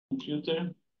computer.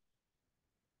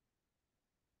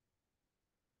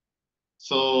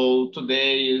 So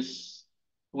today is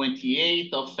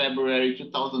 28th of February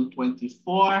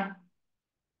 2024.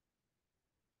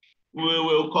 We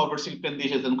will cover significant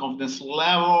digits and confidence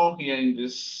level here in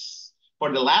this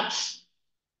for the labs.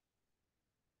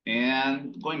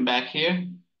 And going back here.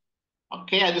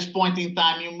 Okay, at this point in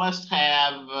time, you must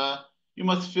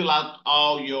fill out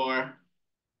all your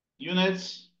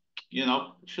units. You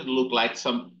know, should look like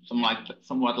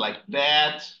somewhat like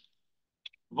that.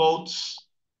 Volts,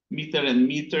 meter and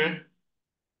meter.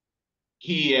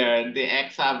 Here, the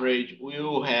X average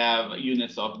will have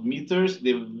units of meters.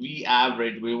 The V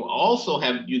average will also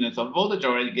have units of voltage. I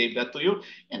already gave that to you.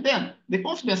 And then the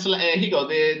confidence, here you go,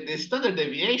 the standard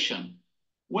deviation.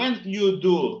 When you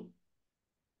do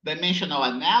dimensional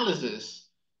analysis,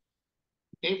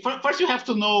 okay, first you have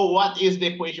to know what is the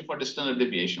equation for the standard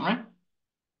deviation, right?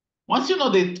 Once you know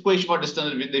the equation for the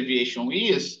standard deviation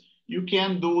is, you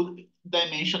can do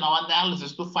dimensional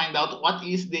analysis to find out what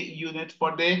is the unit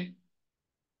for the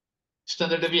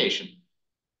standard deviation,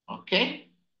 okay?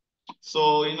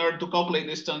 So in order to calculate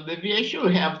the standard deviation, you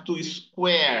have to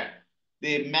square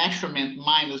the measurement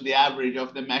minus the average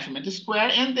of the measurement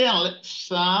square, and then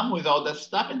sum with all that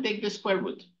stuff and take the square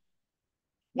root.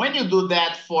 When you do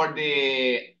that for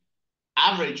the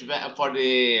average, for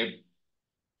the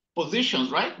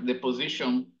positions, right? The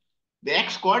position, the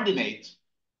X coordinate,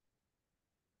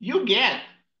 you get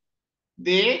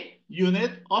the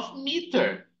unit of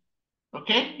meter,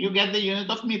 okay? You get the unit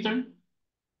of meter.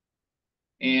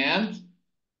 And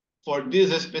for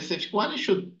this specific one, you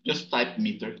should just type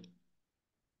meter.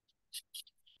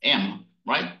 M,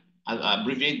 right?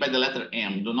 Abbreviate by the letter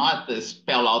M. Do not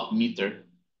spell out meter.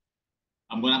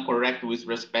 I'm going to correct with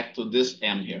respect to this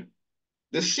M here.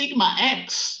 The sigma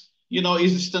X, you know,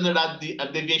 is the standard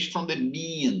deviation from the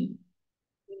mean.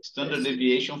 Standard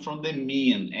deviation from the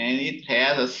mean. And it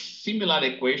has a similar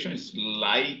equation,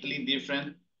 slightly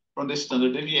different from the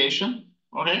standard deviation,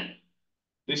 okay?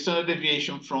 The standard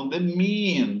deviation from the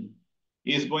mean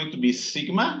is going to be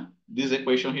sigma, this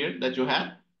equation here that you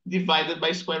have, divided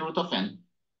by square root of n.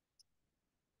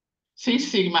 Since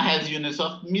sigma has units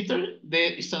of meter,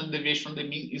 the standard deviation from the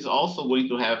mean is also going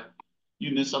to have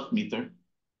units of meter.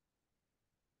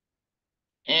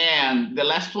 And the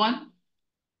last one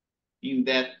in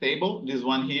that table, this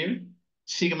one here,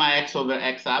 sigma x over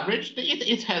x average,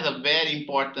 it has a very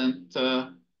important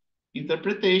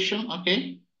interpretation,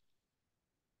 okay?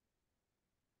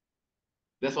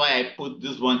 That's why I put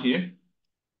this one here.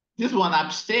 This one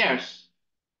upstairs,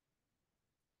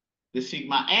 the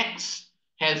sigma x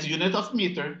has unit of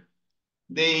meter.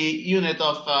 The unit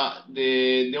of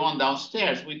the one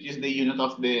downstairs, which is the unit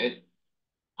of the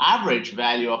average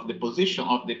value of the position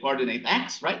of the coordinate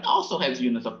x, right, also has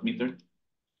unit of meter.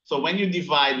 So when you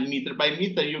divide meter by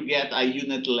meter, you get a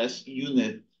unitless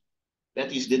unit.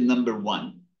 That is the number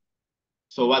one.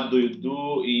 So what do you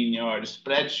do in your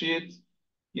spreadsheet?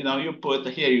 You know, you put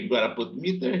here, you gotta put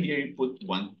meter, here you put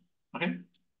one, okay?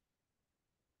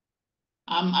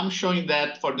 I'm showing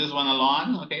that for this one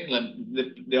alone, okay?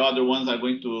 Like the other ones are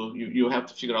going to, you have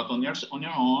to figure out on your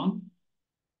own.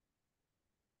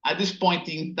 At this point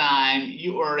in time,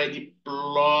 you already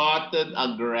plotted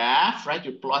a graph, right?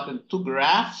 You plotted two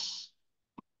graphs,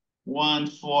 one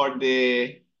for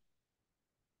the,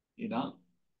 you know,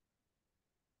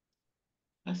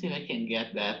 let's see if I can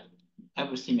get that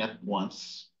everything at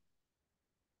once.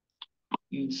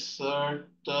 Insert,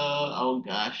 oh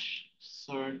gosh,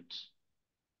 insert.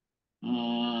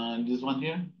 This one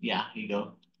here? Yeah, here you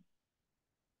go.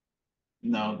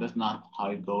 No, that's not how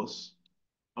it goes.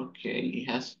 Okay, it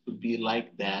has to be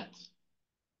like that.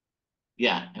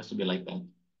 Yeah, it has to be like that.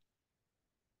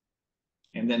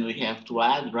 And then we have to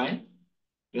add, right?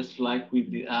 Just like we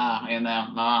did. No, I'm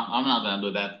not gonna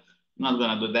do that. I'm not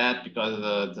gonna do that because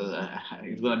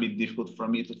it's gonna be difficult for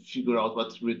me to figure out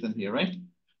what's written here, right?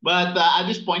 But at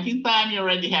this point in time, you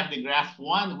already have the graph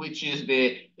one, which is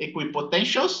the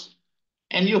equipotentials.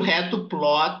 And you had to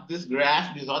plot this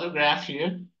graph, this other graph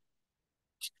here,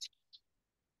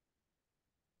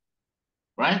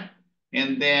 right?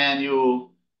 And then you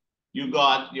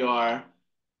got your,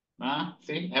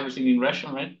 see, everything in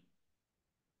Russian, right?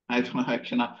 I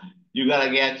cannot, you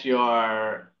gotta get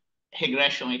your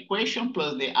regression equation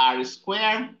plus the R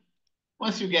square.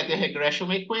 Once you get the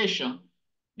regression equation,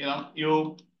 you know,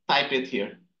 you type it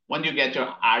here. When you get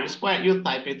your R square, you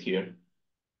type it here.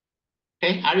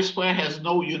 Okay, R square has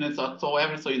no units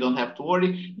whatsoever, so you don't have to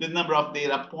worry. The number of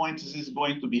data points is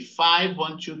going to be 5,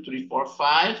 1, 2, 3, 4,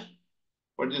 5.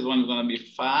 For this one, it's going to be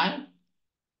 5.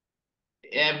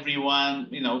 everyone,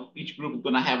 each group is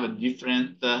gonna have a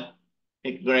different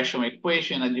regression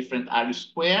equation, a different R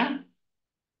square,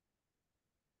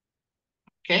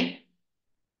 okay?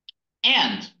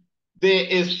 And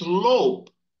the slope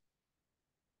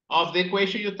of the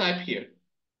equation you type here.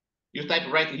 You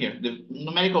type right here. The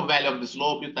numerical value of the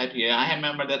slope you type here. I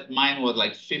remember that mine was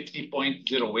like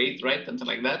 50.08, right? Something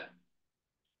like that.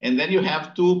 And then you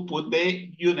have to put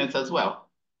the units as well.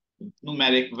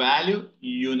 Numeric value,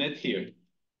 unit here.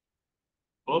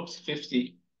 Oops,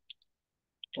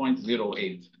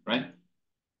 50.08, right?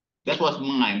 That was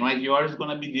mine, right? Yours is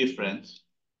gonna be different.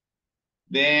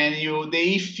 Then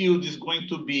the if field is going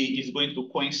to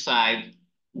coincide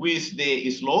with the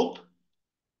slope,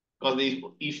 because the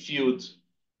if field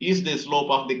is the slope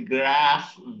of the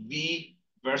graph V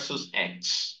versus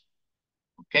X.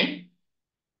 Okay?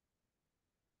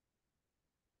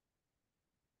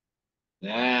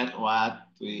 That's what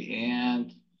we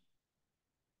end.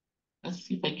 Let's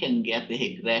see if I can get the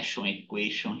regression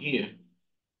equation here.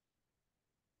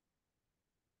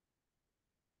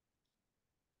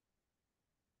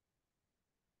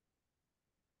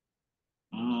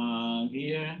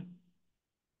 Here.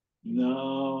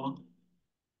 No.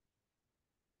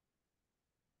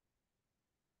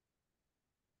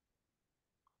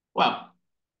 Well,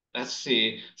 let's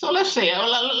see. So let's say,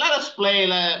 let us play,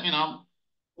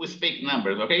 with fake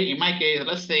numbers, okay? In my case,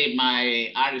 let's say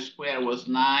my R square was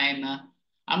 9.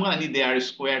 I'm gonna need the R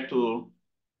square to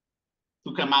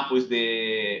come up with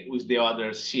the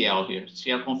other CL here,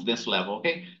 CL confidence level,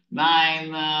 okay?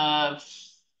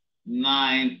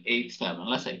 9,987,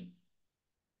 let's say.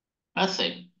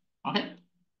 Okay?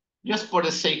 Just for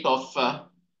the sake of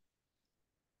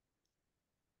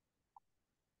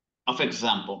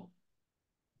example,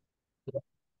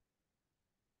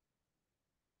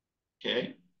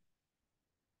 okay?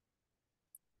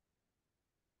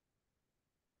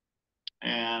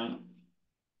 And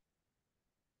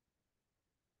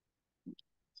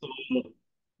so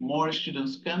more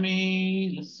students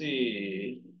coming. Let's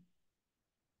see.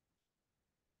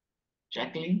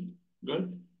 Jacqueline,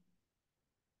 good.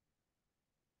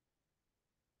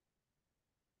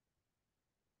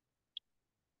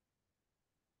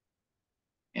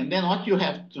 And then what you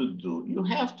have to do, you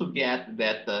have to get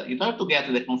that, in order to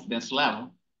get the confidence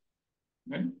level,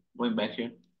 okay? Going back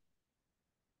here.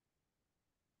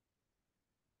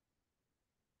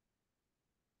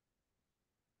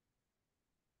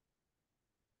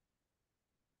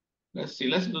 Let's see,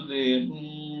 let's do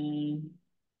the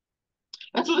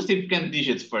significant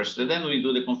digits first, and then we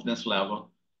do the confidence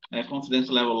level. Confidence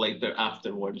level later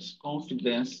afterwards.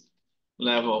 Confidence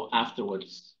level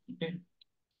afterwards, okay?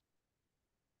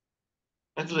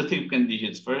 Let's do the significant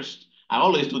digits first. I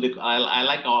always do I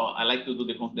like to do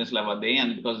the confidence level at the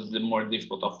end because it's the more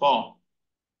difficult of all.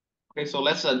 Okay, so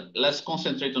let's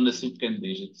concentrate on the significant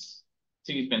digits,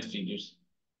 significant figures.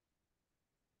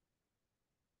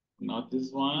 Not this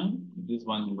one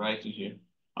right here.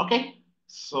 Okay,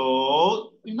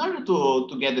 so in order to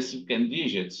get the significant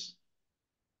digits,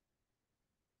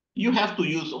 you have to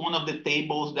use one of the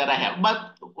tables that I have.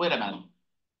 But wait a minute.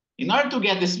 In order to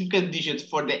get the significant digit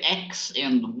for the X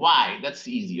and Y, that's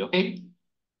easy, okay?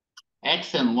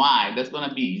 X and Y, that's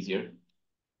gonna be easier.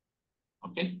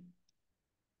 Okay.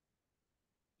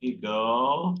 You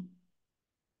go.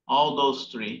 All those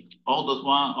three, all those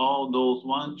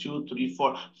one, two, three,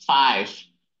 four, five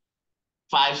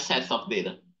sets of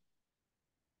data.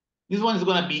 This one is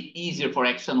going to be easier for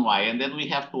X and Y, and then we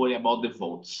have to worry about the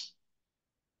votes.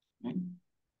 Okay?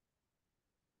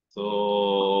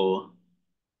 So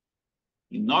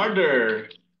in order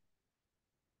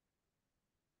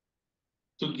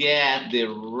to get the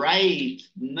right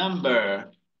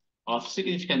number of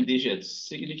significant digits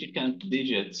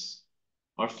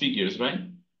or figures, right?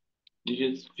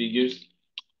 Digits, figures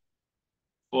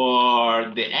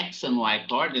for the X and Y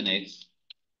coordinates,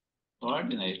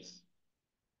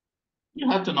 you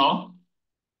have to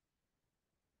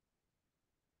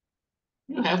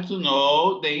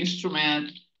know the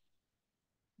instrument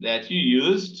that you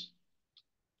used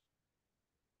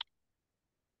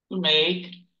to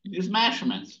make these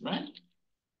measurements, right?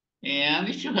 And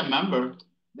if you remember,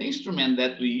 the instrument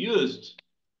that we used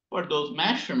for those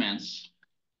measurements,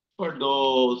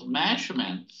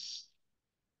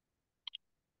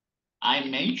 I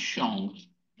mentioned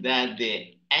that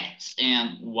the X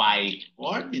and Y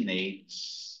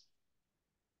coordinates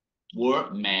were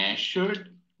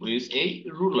measured with a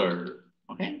ruler,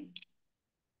 okay?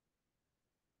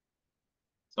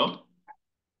 So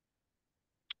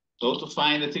to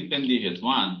find the significant digits,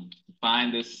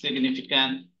 find the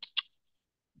significant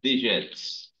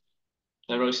digits.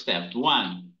 Several steps.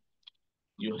 One,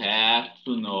 you have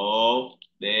to know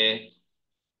the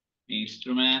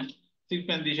instrument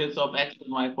significant digits of x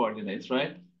and y coordinates,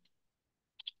 right?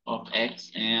 Of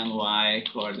x and y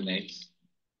coordinates.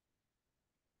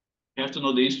 You have to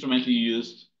know the instrument you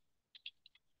used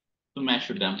to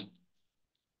measure them.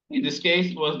 In this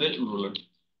case, it was the ruler.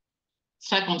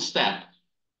 Second step,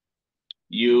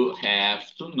 you have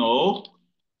to know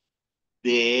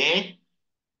the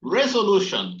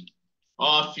resolution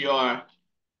of your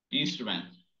instrument,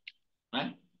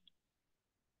 right?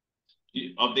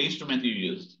 Of the instrument you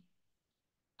used.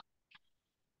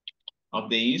 Of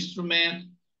the instrument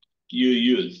you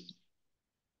used.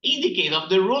 In the case of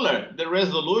the ruler, the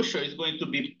resolution is going to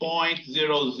be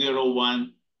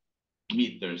 0.001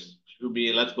 meters. Should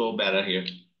be, let's go better here.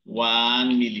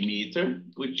 1 millimeter,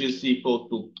 which is equal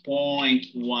to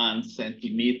 0.1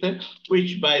 centimeter,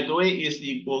 which by the way is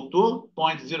equal to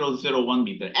 0.001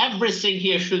 meter. Everything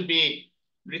here should be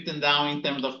written down in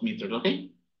terms of meters,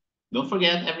 okay? Don't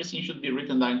forget, everything should be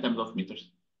written down in terms of meters.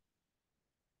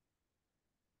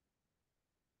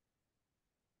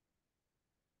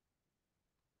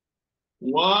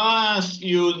 Once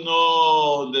you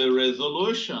know the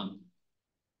resolution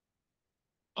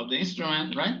of the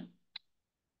instrument, right?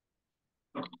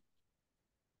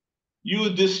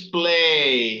 You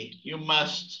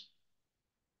must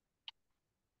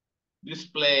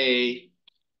display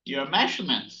your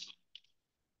measurements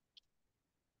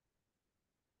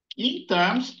in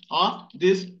terms of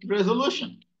this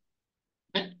resolution.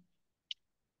 Okay?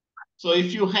 So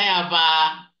if you have,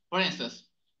 for instance,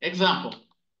 example,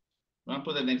 I'm gonna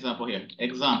put an example here.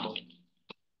 Example,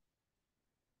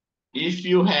 if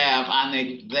you have an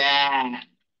exact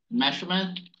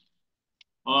measurement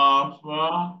of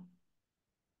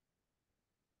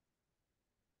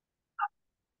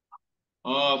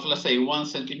let's say 1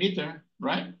 centimeter,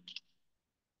 right?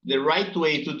 The right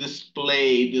way to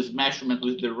display this measurement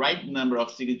with the right number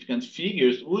of significant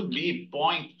figures would be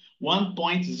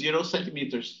 1.0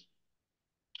 centimeters,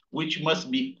 which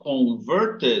must be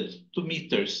converted to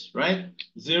meters, right?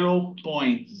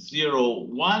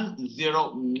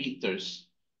 0.010 meters.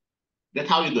 That's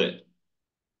how you do it.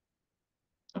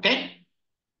 Okay?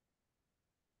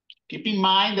 Keep in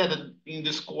mind that in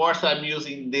this course, I'm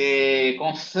using the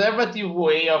conservative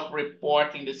way of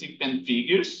reporting the significant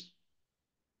figures.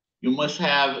 You must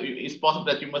have, it's possible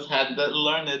that you must have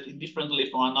learned it differently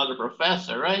from another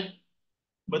professor, right?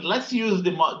 But let's use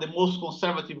the most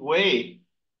conservative way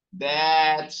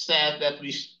that says that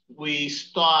we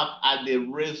stop at the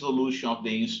resolution of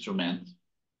the instrument.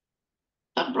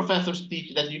 Some professors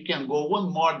teach that you can go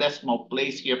one more decimal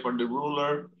place here for the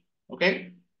ruler,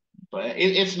 okay? But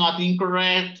it's not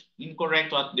incorrect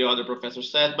what the other professor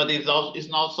said, but it's not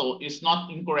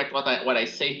incorrect what I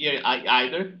say here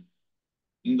either.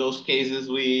 In those cases,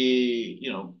 we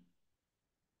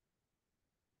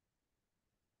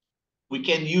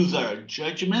can use our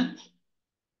judgment.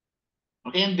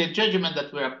 Okay, and the judgment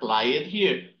that we apply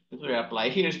here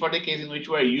is for the case in which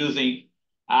we're using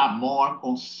a more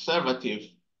conservative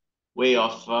way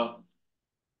of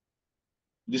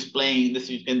displaying the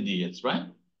significant digits, right?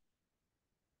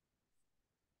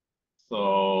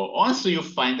 So once you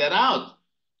find that out,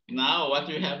 now what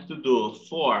you have to do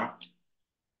for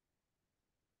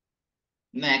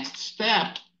next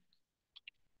step,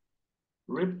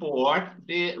 report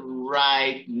the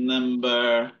right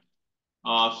number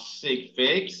of sig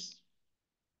figs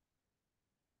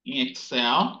in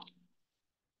Excel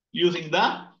using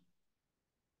the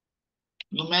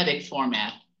numeric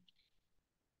format,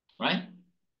 right?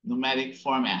 Numeric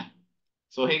format.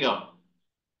 So here you go.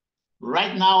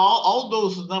 Right now, all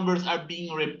those numbers are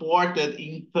being reported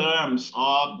in terms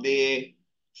of the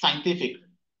scientific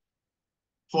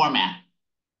format.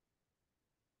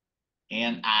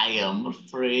 And I am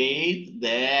afraid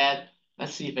that,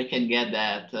 let's see if I can get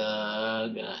that,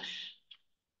 gosh.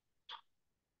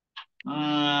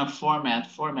 Format.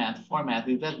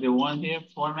 Is that the one here,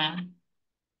 format?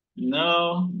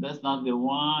 No, that's not the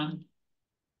one.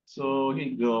 So here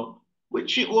you go. What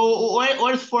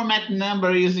format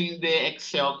number is in the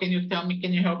Excel? Can you tell me,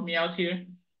 can you help me out here?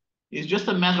 It's just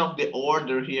a matter of the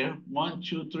order here. 1,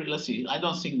 2, 3, let's see. I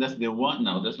don't think that's the one.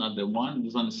 No, that's not the one.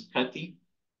 This one is cutting.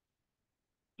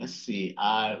 Let's see,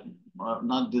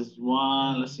 not this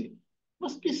one. Let's see.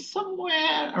 Must be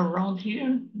somewhere around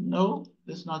here. No,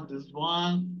 that's not this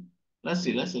one. Let's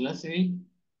see.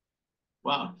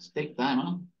 Wow, it's take time,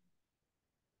 huh?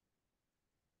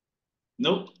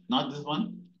 Nope, not this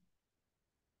one.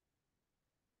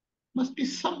 Must be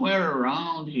somewhere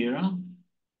around here, huh?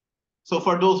 So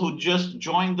for those who just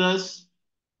joined us,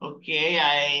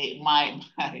 okay, my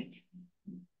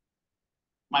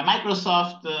my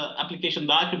Microsoft application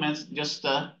documents just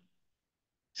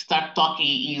start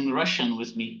talking in Russian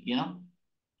with me,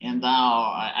 and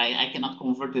now I cannot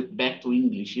convert it back to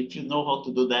English. If you know how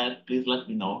to do that, please let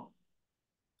me know.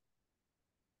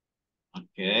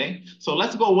 Okay, so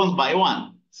let's go one by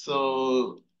one.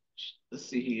 So let's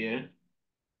see here.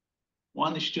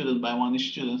 One student by one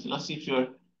student. Let's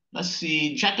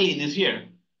see, Jacqueline is here.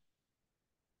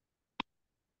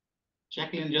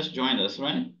 Jacqueline just joined us,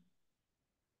 right?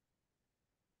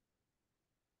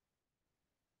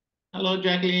 Hello,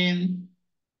 Jacqueline.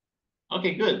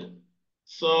 Okay, good.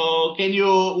 So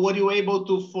were you able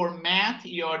to format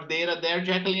your data there,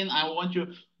 Jacqueline?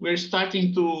 We're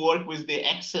starting to work with the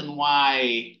X and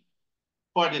Y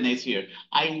coordinates here.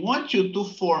 I want you to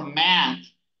format,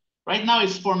 right now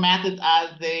it's formatted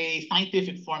as a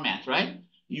scientific format, right?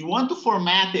 You want to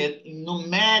format it in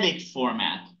numeric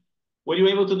format. Were you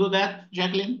able to do that,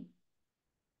 Jacqueline?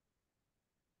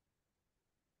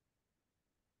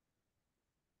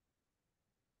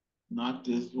 Not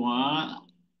this one.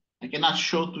 I cannot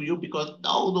show to you because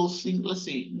all those things, let's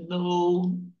see,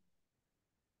 no.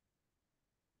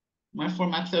 My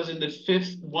format cells in the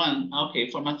fifth one. Okay,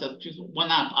 format cells one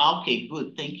up. Okay,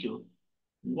 good, thank you.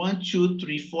 1, 2,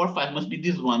 3, 4, 5 must be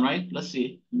this one, right? Let's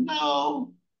see.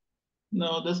 No,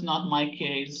 no, that's not my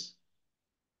case.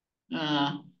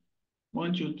 1,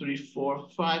 2, 3, 4,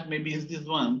 5. Maybe it's this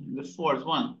one, the fourth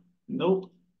one.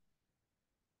 Nope.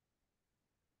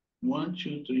 1,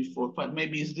 2, 3, 4, 5.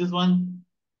 Maybe it's this one.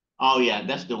 Oh yeah,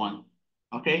 that's the one.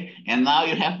 Okay, and now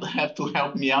you have to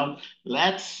help me out.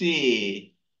 Let's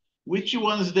see. Which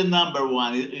one is the number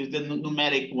one? Is the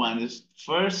numeric one? Is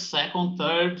first, second,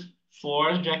 third,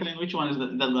 fourth? Jacqueline, which one is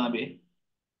that gonna be?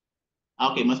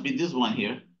 Okay, must be this one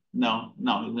here. No,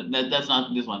 no, that's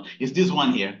not this one. It's this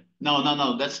one here. No, no,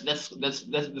 no. That's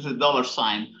a dollar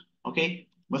sign. Okay,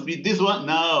 must be this one.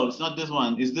 No, it's not this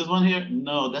one. Is this one here?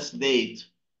 No, that's date.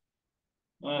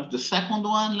 The second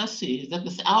one. Let's see. Is that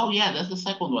oh yeah, that's the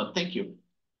second one. Thank you.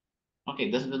 Okay,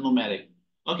 that's the numeric.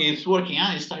 Okay, it's working,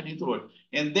 huh? It's starting to work.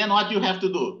 And then what you have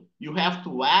to do? You have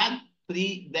to add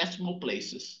 3 decimal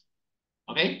places.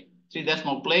 Okay? 3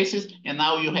 decimal places, and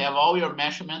now you have all your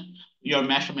measurement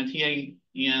here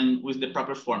in with the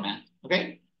proper format.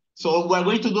 Okay? So we're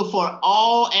going to do for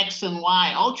all X and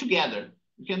Y all together.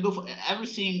 You can do for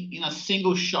everything in a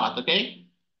single shot, okay?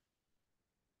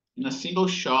 In a single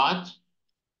shot.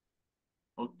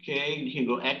 Okay, here you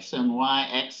go X and Y,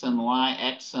 X and Y,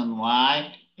 X and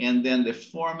Y. And then the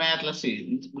format, let's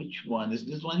see, which one? Is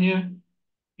this one here?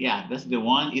 Yeah, that's the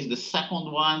one. Is the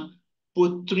second one.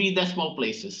 Put 3 decimal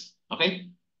places, okay?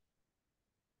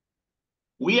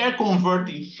 We are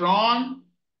converting from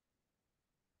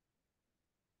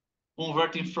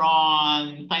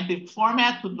scientific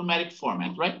format to numeric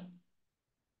format, right?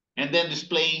 And then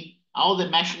displaying all the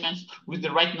measurements with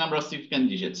the right number of significant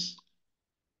digits.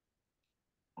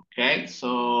 Okay,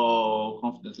 so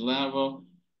confidence level.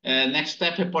 Next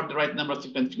step, report the right number of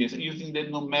significant digits using the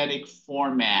numeric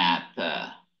format.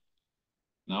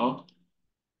 No?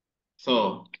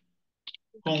 So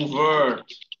convert.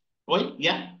 Wait,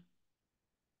 yeah.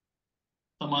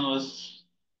 Someone was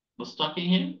talking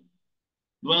here.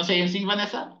 You want to say anything,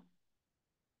 Vanessa?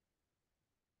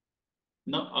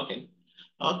 No? Okay.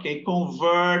 Okay,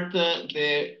 convert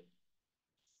the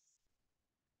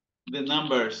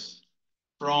numbers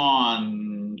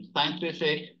from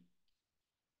scientific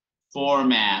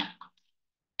format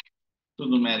to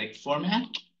numeric format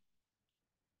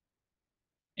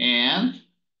and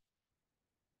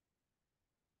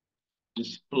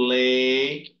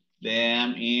display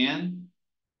them in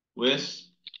with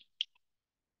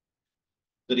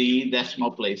 3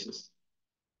 decimal places.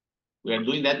 We are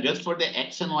doing that just for the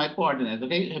X and Y coordinates,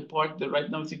 okay? Report the right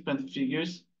number of sequence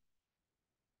figures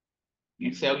in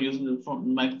Excel using the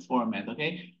numeric format,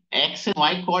 okay? X and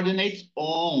Y coordinates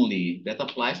only. That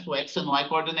applies to X and Y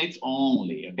coordinates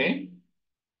only, okay?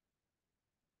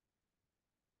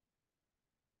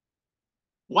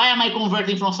 Why am I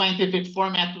converting from scientific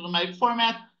format to numeric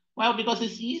format? Well, because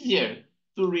it's easier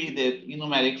to read it in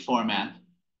numeric format,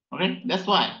 okay? That's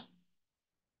why.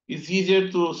 It's easier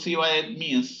to see what it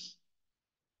means,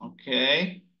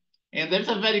 okay? And there's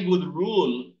a very good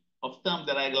rule of thumb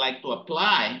that I'd like to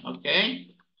apply,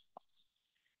 okay?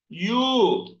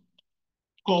 You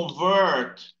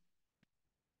convert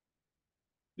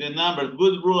the number,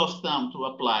 good rule of thumb to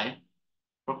apply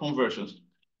for conversions.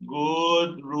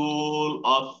 Good rule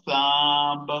of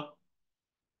thumb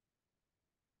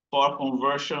for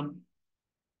conversion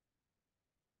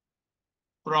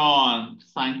from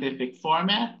scientific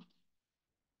format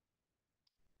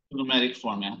to numeric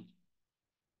format.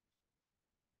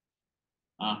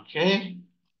 Okay.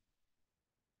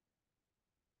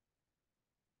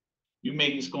 You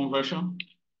make this conversion.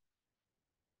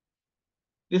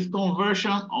 This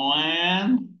conversion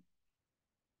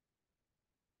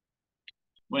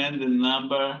when the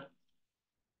number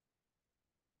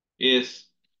is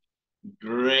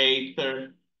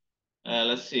greater,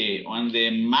 let's see, on the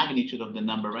magnitude of the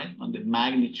number, right? On the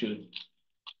magnitude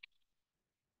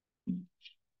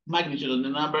of the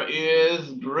number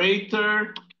is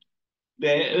greater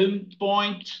than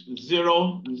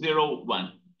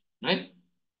 0.001, right?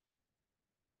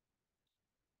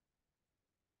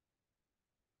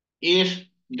 If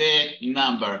the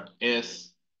number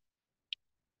is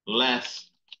less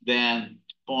than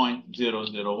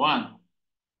 0.001,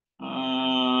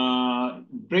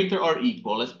 greater or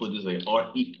equal, let's put it this way,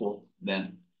 or equal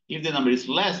then. If the number is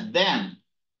less than,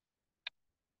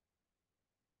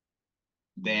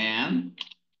 then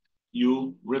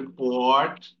you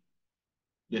report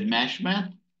the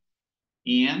measurement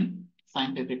in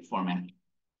scientific format.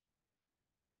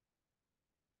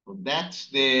 So that's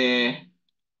a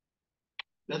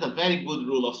very good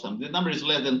rule of thumb. The number is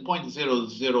less than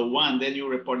 0.001, then you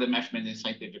report the measurement in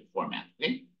scientific format,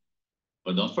 okay?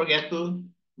 But don't forget to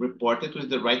report it with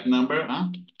the right number,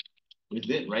 with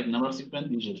the right number of sequence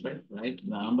digits, right? Right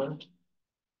number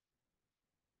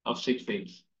of sig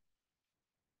figs.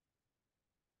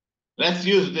 Let's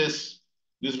use this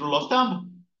rule of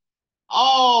thumb.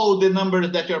 All the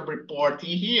numbers that you're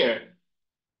reporting here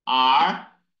are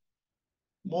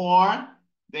more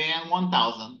than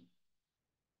 1,000.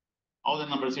 All the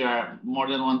numbers here are more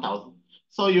than 1,000.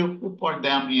 So you report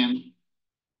them in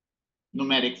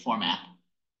numeric format.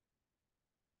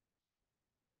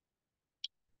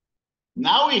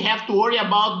 Now we have to worry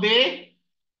about the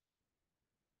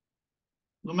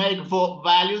numeric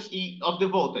values of the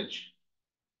voltage.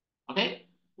 Okay?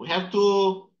 We have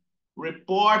to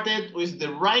report it with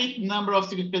the right number of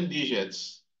significant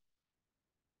digits.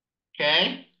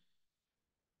 Okay?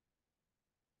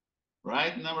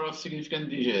 Right number of significant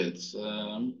digits.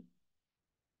 And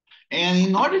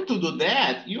in order to do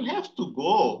that, you have to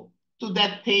go to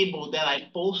that table that I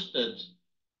posted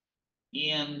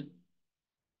in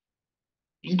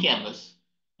Canvas.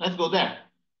 Let's go there.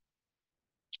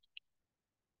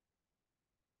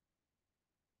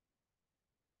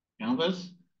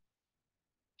 Canvas.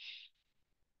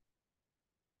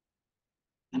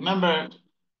 Remember,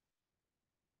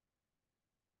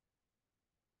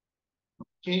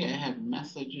 okay, I have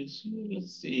messages here.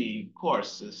 Let's see,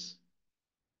 courses.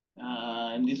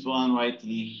 And this one right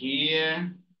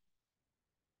here.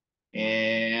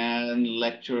 And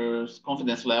lectures,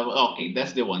 confidence level. Okay,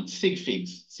 that's the one, sig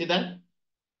figs. See that?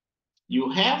 You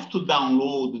have to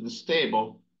download this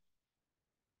table,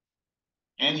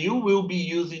 and you will be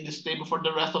using this table for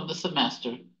the rest of the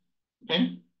semester,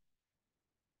 okay?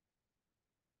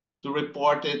 To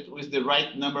report it with the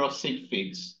right number of sig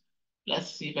figs.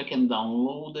 Let's see if I can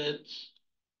download it.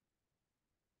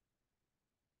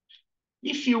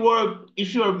 If you're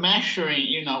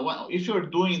measuring, if you're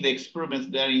doing the experiments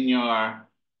there in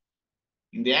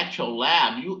the actual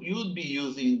lab, you'd be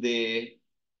using the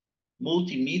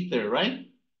multimeter, right?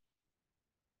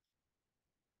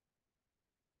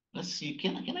 Let's see,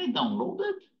 can I download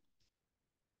it?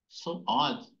 So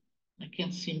odd. I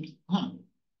can't seem to,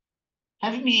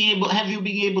 Have you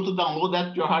been able to download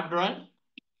that to your hard drive?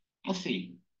 Let's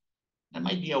see. There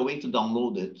might be a way to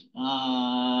download it.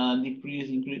 Decrease,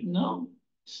 increase. No.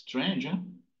 Strange, huh?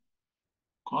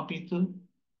 Copy to.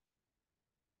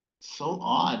 So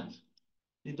odd.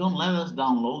 They don't let us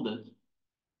download it.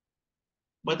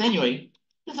 But anyway,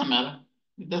 doesn't matter.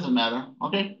 It doesn't matter.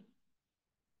 Okay?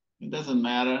 It doesn't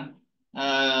matter.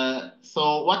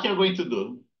 So what you're going to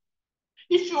do,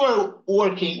 if you are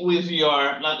working with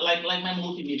your, like my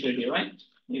multimeter here, right?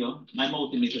 My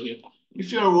multimeter here.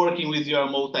 If you're working with your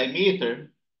multimeter,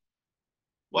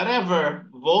 whatever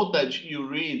voltage you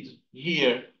read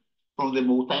here from the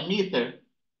multimeter,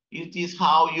 it is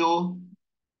how you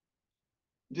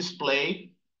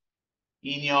display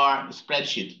in your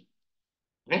spreadsheet,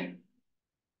 okay?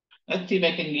 Let's see if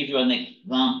I can give you an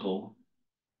example.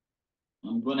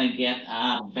 I'm gonna get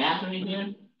a battery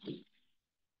here.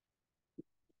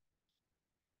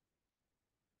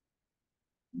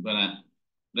 I'm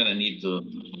gonna need to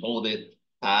hold it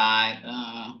tight.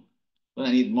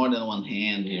 Gonna need more than one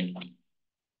hand here.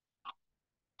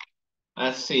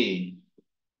 Let's see.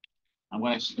 I'm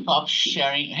gonna stop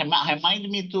sharing. Remind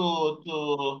me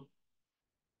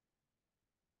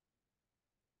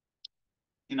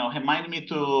remind me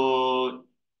to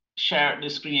share the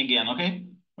screen again, okay?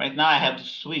 Right now I have to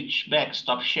switch back,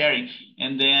 stop sharing,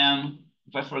 and then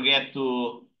if I forget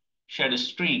to share the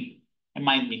screen.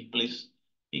 Remind me, please.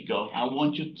 Here you go. I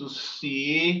want you to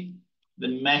see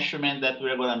the measurement that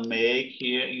we're gonna make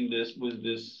here in this with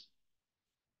this.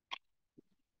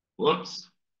 Whoops.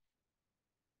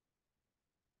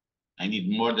 I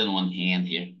need more than one hand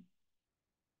here.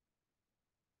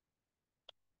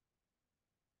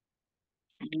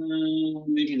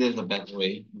 Maybe there's a better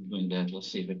way of doing that. Let's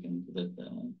see if I can do that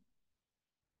down.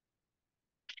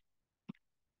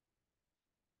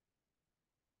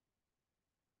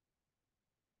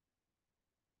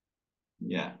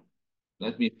 Yeah.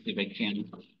 Let me see if I can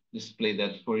display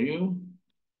that for you.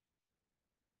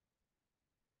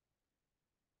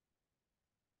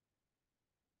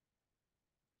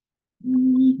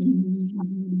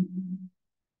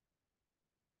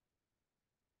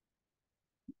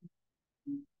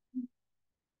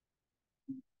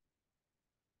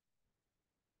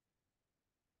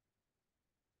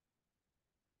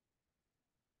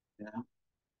 Yeah.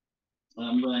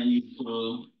 I'm gonna need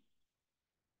to.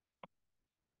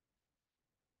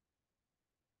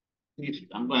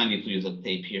 I'm gonna need to use a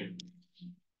tape here.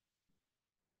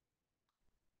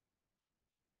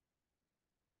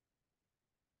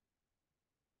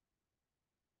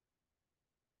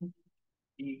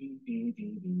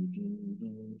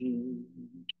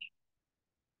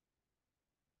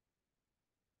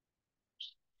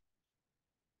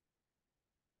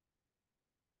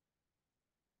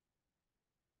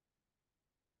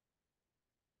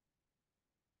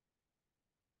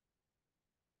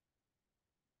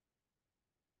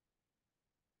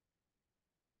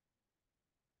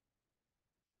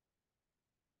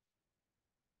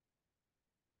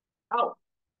 Oh,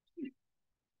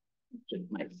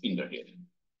 just my finger here.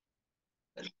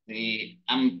 Let's see.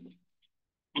 I'm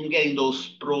getting those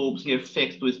probes here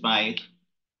fixed with my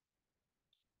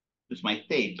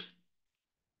tape,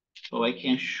 so I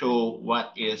can show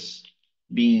what is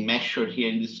being measured here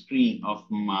in the screen of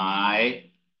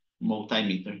my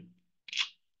multimeter.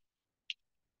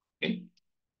 Okay.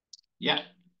 Yeah.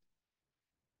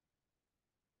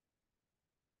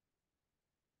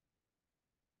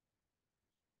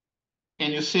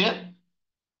 Can you see it?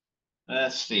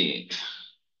 Let's see.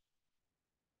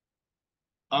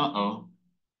 Uh-oh.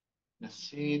 Let's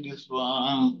see this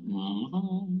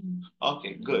one.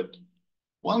 Okay, good.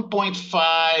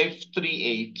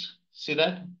 1.538. See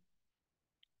that?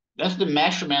 That's the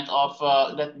measurement of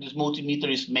that this multimeter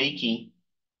is making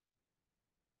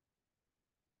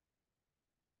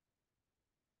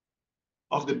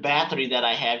of the battery that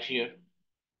I have here.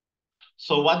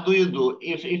 So what do you do?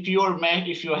 If you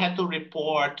had to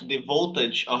report the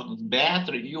voltage of the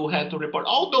battery, you had to report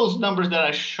all those numbers that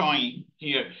are showing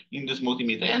here in this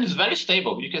multimeter. And it's very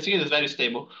stable. You can see it is very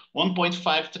stable.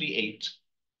 1.538.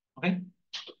 Okay.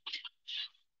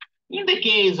 In the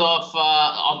case of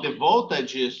the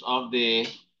voltages of the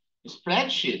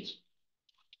spreadsheet,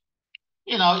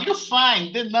 you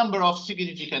find the number of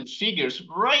significant figures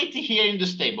right here in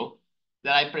this table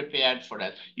that I prepared for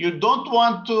that. You don't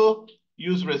want to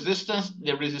use the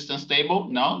resistance table.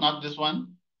 No, not this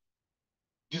one.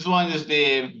 This one is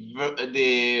the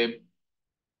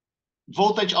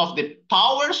voltage of the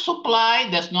power supply.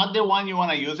 That's not the one you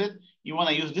want to use it. You want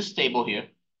to use this table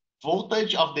here.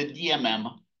 Voltage of the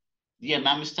DMM.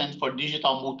 DMM stands for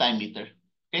digital multimeter.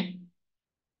 Okay.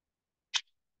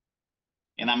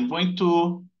 And I'm going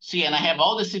to see, and I have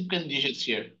all the significant digits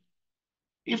here.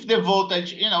 If the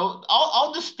voltage,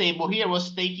 all this table here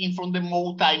was taken from the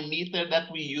multimeter that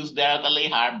we use there at the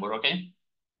Lake Harbor, okay?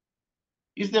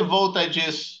 If the voltage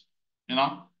is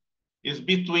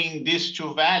between these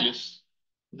two values,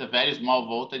 the very small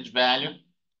voltage value,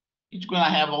 it's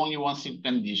gonna have only one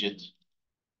significant digit.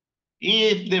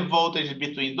 If the voltage is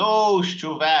between those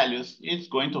two values, it's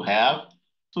going to have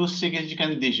two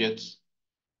significant digits,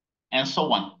 and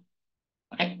so on,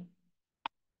 okay?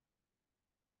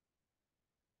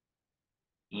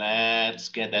 Let's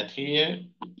get that here.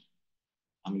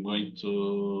 I'm going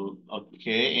to,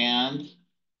 okay, and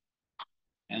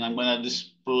I'm gonna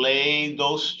display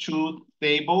those two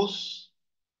tables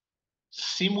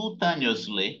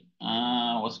simultaneously.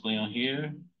 What's going on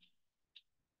here?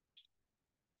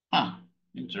 Huh,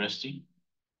 interesting.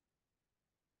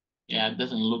 Yeah, it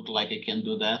doesn't look like I can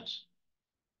do that.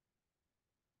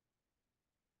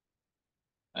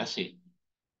 Let's see.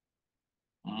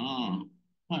 Huh.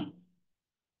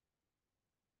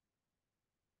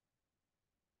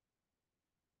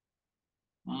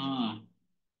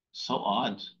 So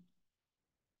odd.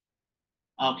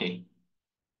 Okay,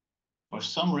 for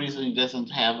some reason it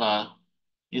doesn't have a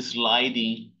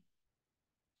sliding.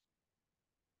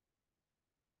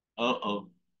 Uh-oh,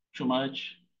 too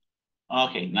much.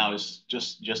 Okay, now it's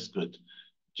just good.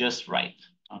 just right,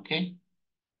 okay?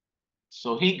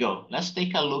 So here you go. Let's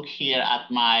take a look here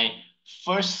at my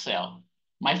first cell.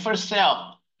 My first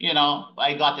cell,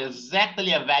 I got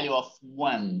exactly a value of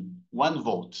one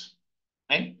volt,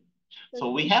 okay?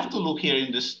 So we have to look here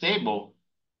in this table,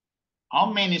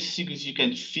 how many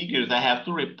significant figures I have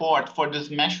to report for this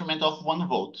measurement of 1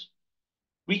 volt.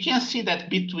 We can see that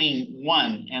between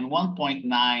 1 and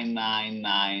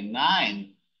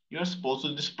 1.9999, you're supposed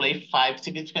to display 5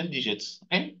 significant digits,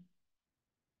 okay?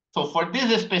 So for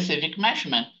this specific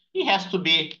measurement, it has to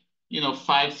be,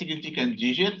 5 significant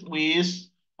digits with,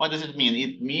 what does it mean?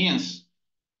 It means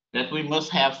that we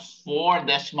must have 4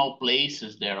 decimal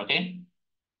places there, okay?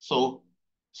 So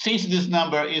since this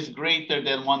number is greater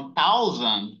than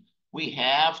 1,000, we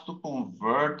have to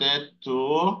convert it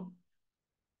to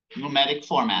numeric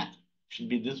format. Should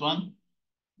be this one.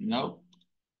 No.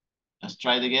 Let's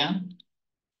try it again.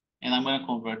 And I'm going to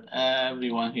convert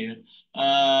everyone here.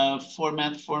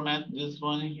 Format, this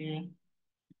one here.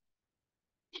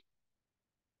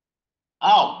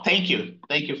 Oh, thank you.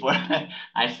 Thank you for,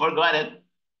 I forgot it.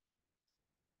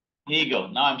 Here you go.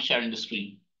 Now I'm sharing the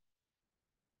screen.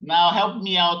 Now help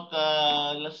me out.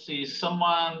 Let's see.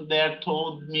 Someone there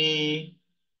told me,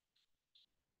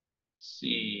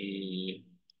 see,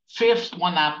 fifth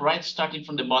one up, right? Starting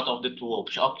from the bottom of the two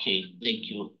options. Okay, thank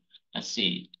you. Let's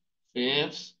see.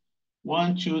 Fifth,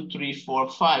 1, 2, 3, 4,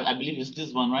 5. I believe it's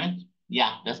this one, right?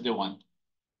 Yeah, that's the one.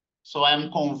 So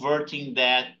I'm converting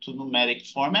that to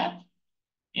numeric format.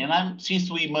 And since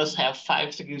we must have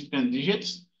 5 significant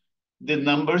digits, the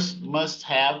numbers must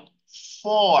have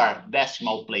 4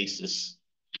 decimal places,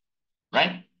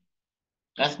 right?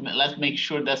 Let's make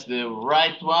sure that's the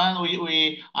right one.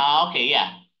 Okay,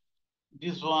 yeah.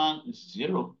 This one is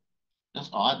 0. That's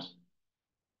odd.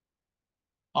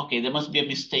 Okay, there must be a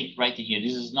mistake right here.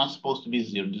 This is not supposed to be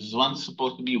 0. This one's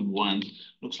supposed to be 1.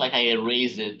 Looks like I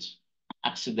erased it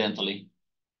accidentally.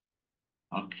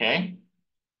 Okay.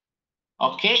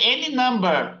 Okay, any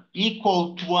number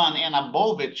equal to 1 and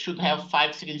above it should have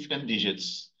 5 significant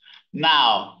digits.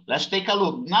 Now, let's take a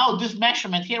look. Now, this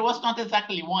measurement here was not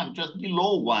exactly 1, just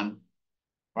below 1,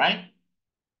 right?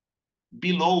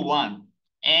 Below 1.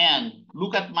 And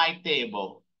look at my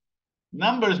table.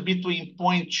 Numbers between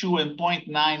 0.2 and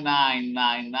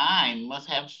 0.9999 must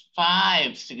have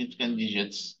 5 significant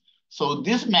digits. So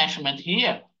this measurement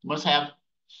here must have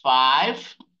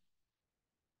 5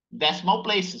 decimal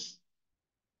places.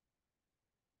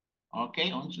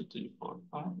 Okay, 1, 2, 3, 4,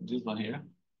 5. This one here.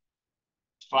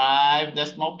 5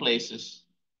 decimal places.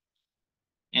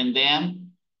 And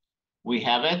then we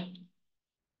have it.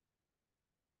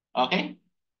 Okay,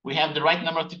 we have the right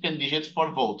number of significant digits for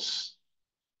volts.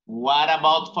 What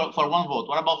about for 1 volt?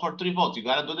 What about for 3 volts? You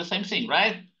gotta do the same thing,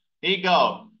 right? Here you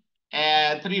go.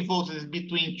 3 volts is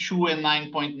between 2 and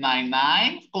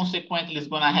 9.99. Consequently, it's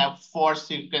gonna have 4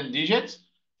 significant digits.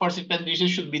 4 significant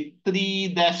digits should be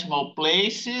 3 decimal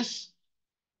places.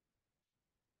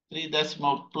 3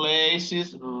 decimal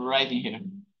places right in here.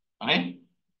 Okay?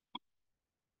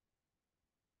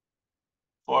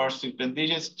 4 significant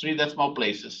digits, 3 decimal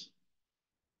places.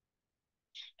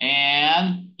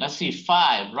 And let's see,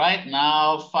 5, right?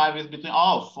 Now 5 is between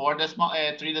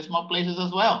 3 decimal places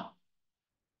as well.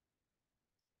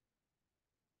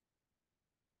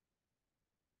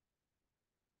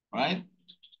 Right?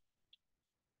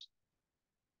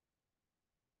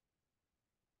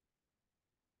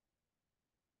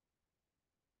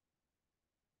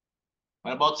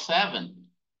 What about 7?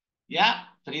 Yeah,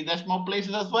 3 decimal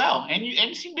places as well. And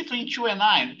anything between 2 and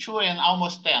 9, 2 and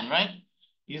almost 10, right?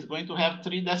 Is going to have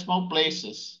 3 decimal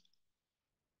places.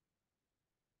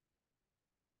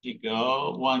 Here you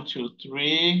go, 1, 2,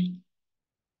 3.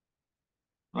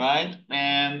 Right?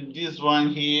 And this one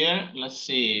here, let's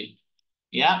see.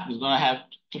 Yeah, it's gonna have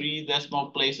 3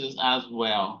 decimal places as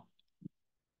well.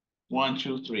 1,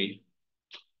 2, 3.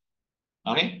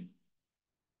 Okay?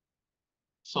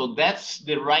 So that's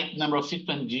the right number of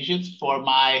sequence digits for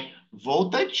my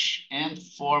voltage and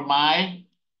for my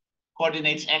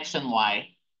coordinates X and Y.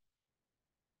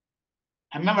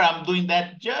 Remember, I'm doing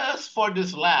that just for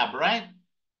this lab, right?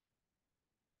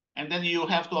 And then you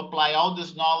have to apply all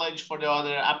this knowledge for the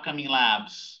other upcoming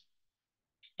labs.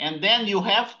 And then you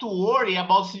have to worry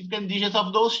about significant digits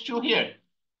of those two here,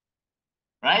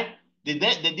 right? The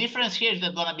difference here is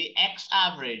that gonna be X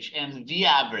average and V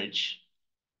average.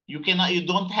 You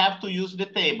don't have to use the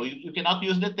table. You cannot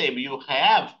use the table. You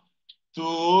have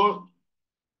to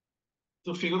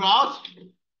figure out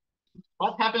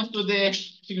what happens to the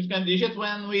significant digit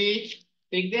when we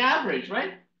take the average,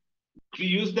 right? We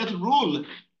use that rule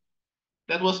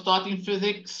that was taught in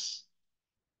physics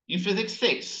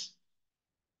 6.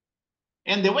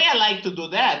 And the way I like to do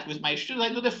that with my students,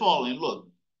 I do the following. Look,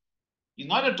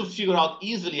 in order to figure out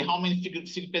easily how many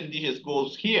significant digits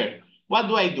goes here, what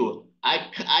do?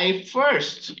 I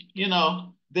first,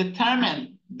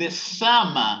 determine the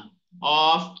sum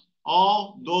of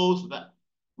all those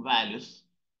values.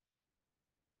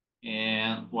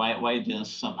 And why didn't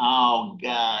sum? Oh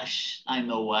gosh, I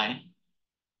know why.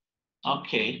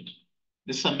 Okay,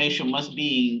 the summation must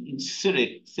be in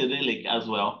Cyrillic as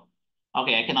well.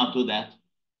 Okay, I cannot do that.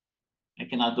 I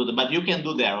cannot do that, but you can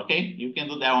do that, okay? You can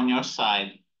do that on your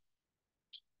side.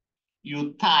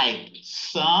 You type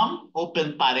sum,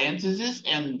 open parentheses,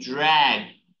 and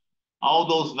drag all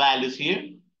those values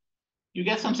here. You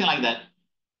get something like that,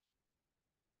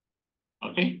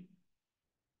 okay?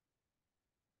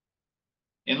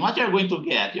 And what you're going to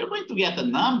get? You're going to get a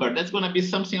number that's going to be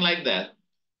something like that.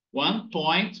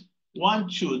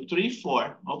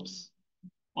 1.1234. Oops.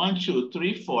 1, 2,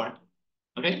 3, 4.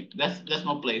 Okay, that's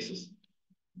no places.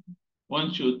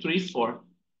 1, 2, 3, 4.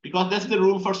 Because that's the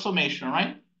rule for summation,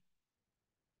 right?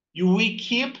 We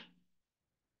keep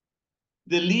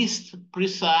the least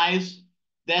precise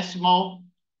decimal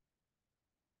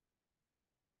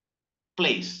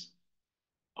place.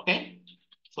 Okay?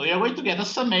 So you're going to get a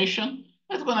summation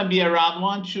that's going to be around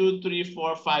 1, 2, 3,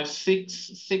 4, 5,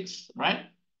 6,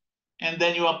 right? And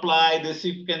then you apply the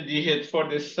significant digit for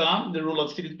the sum, the rule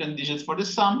of significant digits for the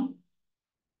sum.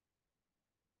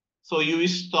 So you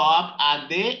stop at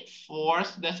the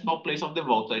fourth decimal place of the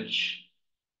voltage.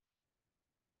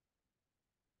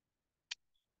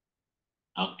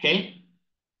 Okay?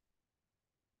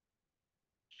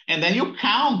 And then you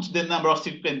count the number of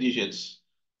significant digits.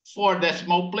 4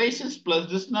 decimal places plus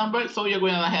this number. So you're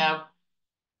going to have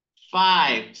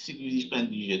 5 significant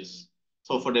digits.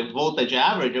 So for the voltage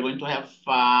average, you're going to have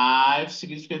 5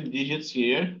 significant digits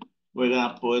here. We're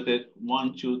going to put it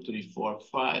 1, 2, 3, 4,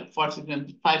 5. 5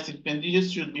 significant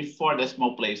digits should be 4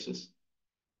 decimal places.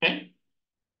 Okay?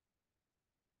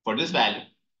 For this value.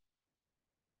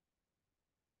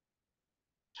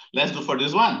 Let's do for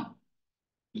this one.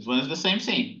 This one is the same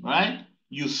thing, right?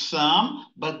 You sum,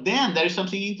 but then there is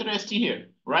something interesting here,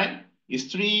 right?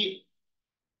 It's 3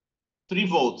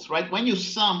 volts, right? When you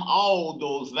sum all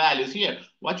those values here,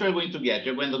 what you're going to get?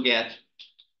 You're going to get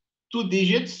 2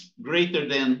 digits greater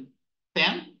than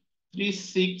 10, 3,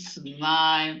 6,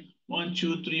 9, 1,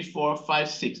 2, 3, 4, 5,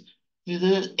 6. This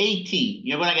is 18.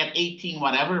 You're going to get 18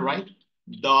 whatever, right?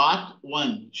 Dot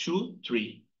 1, 2,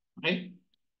 3. Okay?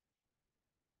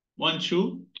 1,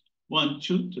 2, 1,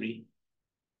 2, 3.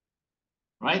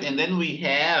 Right? And then we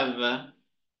have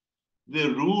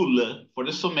the rule for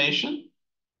the summation.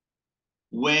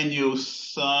 When you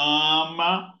sum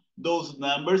those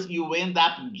numbers, you end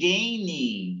up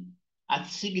gaining a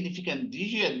significant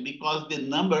digit because the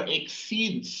number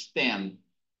exceeds 10.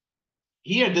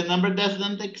 Here, the number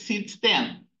doesn't exceed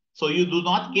 10. So you do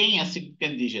not gain a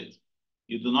significant digit.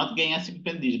 You do not gain a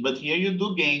significant digit, but here you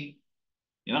do gain,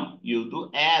 you do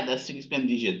add a significant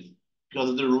digit because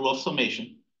of the rule of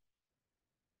summation.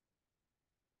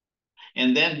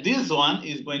 And then this one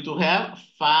is going to have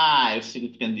 5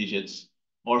 significant digits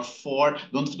or 4.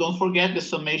 Don't forget the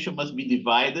summation must be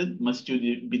divided,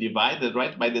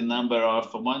 right, by the number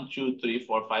of 1, 2, 3,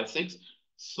 4, 5, 6.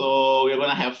 So we're going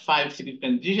to have 5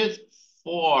 significant digits,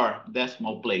 4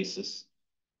 decimal places.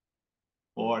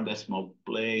 4 decimal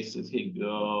places. Here you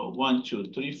go. 1,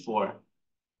 2, 3, 4.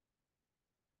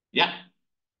 Yeah.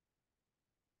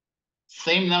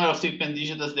 Same number of significant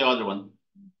digits as the other one.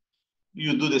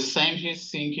 You do the same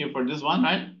thing here for this one,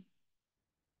 right?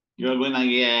 You're going to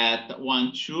get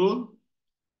 1, 2,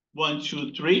 1,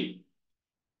 2, 3.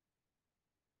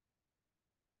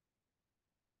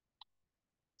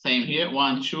 Same here.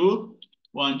 1, 2,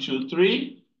 1, 2,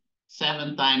 3.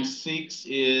 7 times 6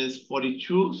 is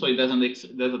 42, so it doesn't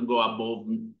go above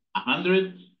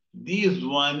 100. This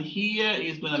one here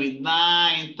is going to be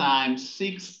 9 times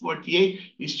 6, 48.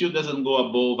 It still doesn't go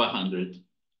above 100.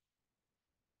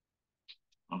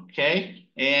 Okay,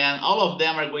 and all of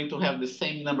them are going to have the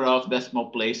same number of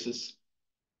decimal places.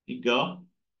 Here you go.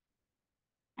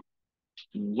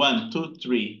 1, 2,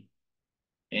 3.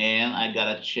 And I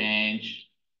gotta change.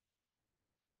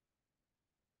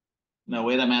 No,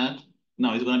 wait a minute.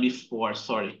 No, it's gonna be 4,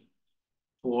 sorry.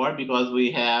 4 because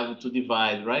we have to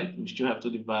divide, right? We still have to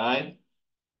divide.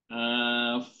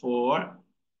 4.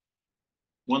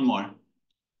 One more.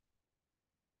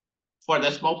 4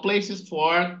 decimal places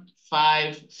for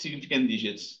 5 significant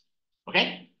digits.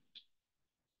 Okay?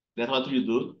 That's what we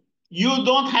do. You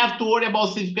don't have to worry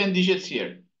about significant digits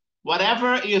here.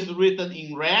 Whatever is written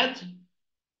in red,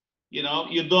 you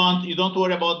don't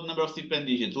worry about the number of significant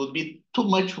digits. It would be too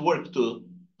much work to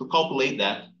to calculate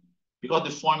that because the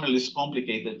formula is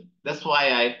complicated. That's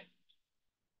why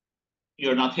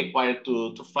you're not required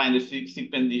to find the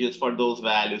significant digits for those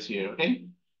values here, okay?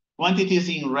 Quantities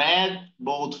in red,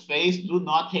 boldface, do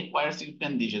not require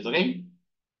significant digits, okay?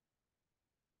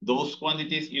 Those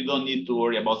quantities, you don't need to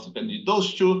worry about significant digits.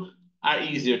 Those two are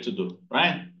easier to do,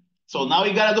 right? So now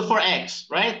we gotta do for x,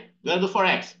 right? We gotta do for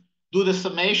x. Do the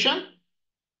summation.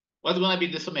 What's gonna be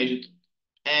the summation?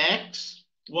 X,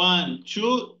 1,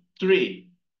 2, 3,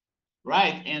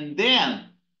 right? And then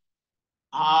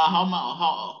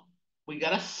how we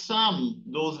gotta sum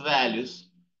those values.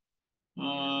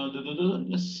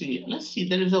 Let's see. Let's see.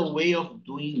 There is a way of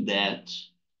doing that.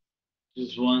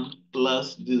 This one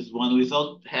plus this one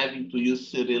without having to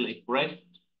use Cyrillic, right?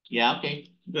 Yeah, okay,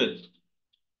 good.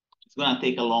 It's gonna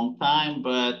take a long time,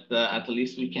 but at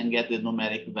least we can get the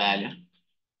numeric value.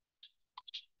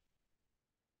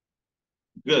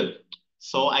 Good.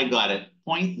 So I got it,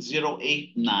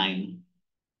 0.089.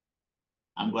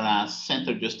 I'm gonna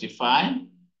center justify.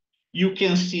 You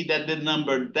can see that the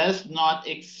number does not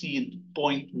exceed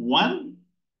 0.1.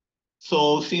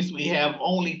 So since we have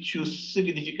only two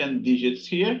significant digits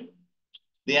here,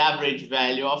 the average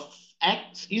value of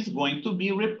x is going to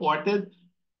be reported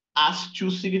as two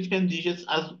significant digits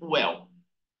as well.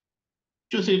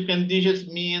 Two significant digits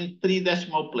mean 3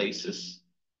 decimal places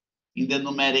in the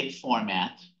numeric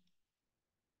format.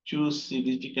 Two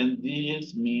significant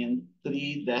digits mean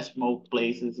 3 decimal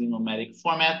places in numeric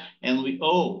format. And we,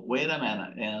 oh, wait a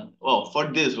minute. And well, for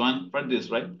this one, for this,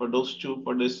 right? For those two,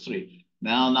 for those three.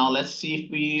 Now let's see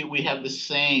if we have the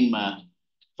same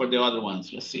for the other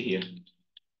ones. Let's see here.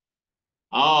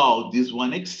 Oh, this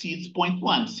one exceeds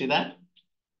 0.1. See that?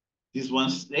 This one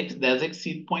does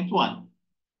exceed 0.1.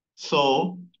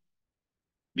 So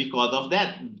because of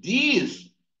that, this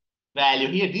value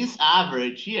here, this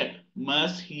average here,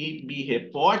 must be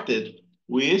reported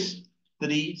with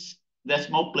 3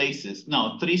 decimal places.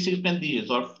 No, 3 significant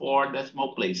digits or 4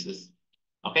 decimal places.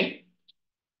 Okay?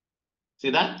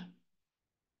 See that?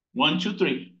 1, 2,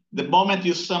 3. The moment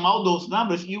you sum all those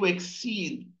numbers, you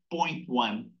exceed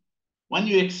 0.1. When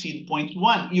you exceed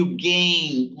 0.1, you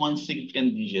gain 1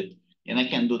 significant digit. And I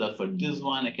can do that for this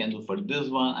one, I can do for this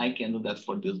one, I can do that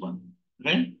for this one.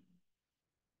 Okay?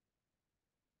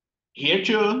 Here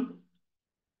too.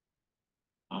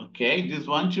 Okay, this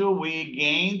one too, we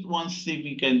gained 1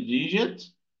 significant digit.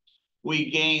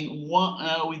 We gained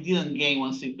one, we didn't gain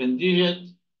 1 significant digit.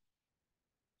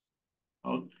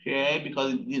 Okay,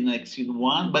 because it didn't exceed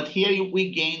 1, but here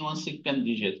we gain 1 significant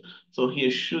digit. So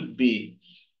here should be,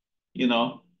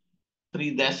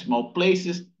 3 decimal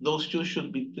places. Those two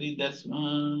should be 3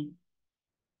 decimal.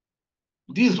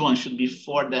 This one should be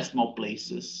 4 decimal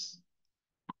places.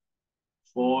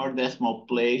 4 decimal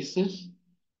places.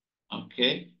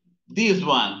 Okay. This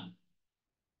one,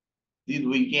 did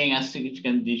we gain a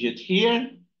significant digit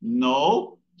here?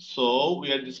 No. So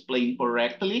we are displaying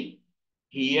correctly.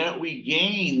 Here we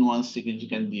gain 1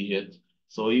 significant digit.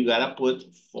 So you gotta put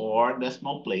 4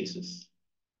 decimal places.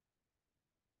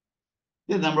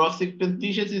 The number of significant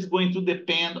digits is going to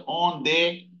depend on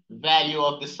the value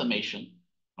of the summation.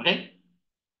 Okay?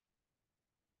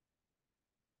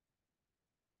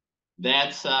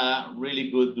 That's a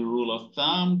really good rule of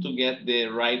thumb to get the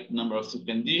right number of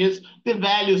significant digits. The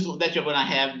values that you're gonna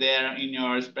have there in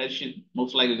your spreadsheet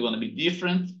most likely is gonna be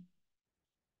different.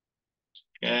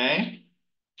 Okay.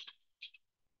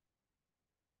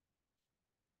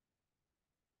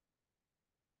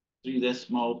 Three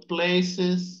decimal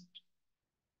places.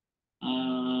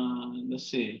 Let's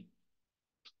see.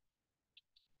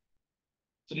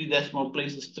 3 decimal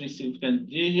places, 3 significant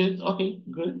digits. Okay,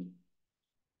 good.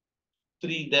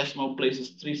 3 decimal places,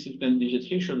 3 significant digits.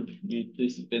 Here should be 3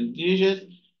 significant digits.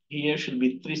 Here should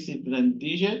be 3 significant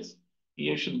digits.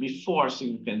 Here should be 4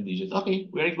 significant digits. Okay,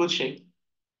 we're in good shape.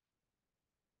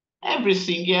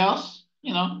 Everything else,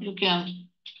 you can,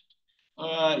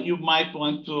 you might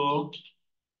want to,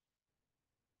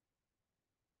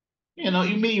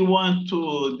 you may want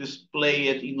to display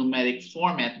it in numeric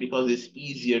format because it's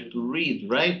easier to read,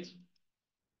 right?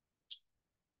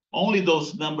 Only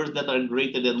those numbers that are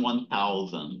greater than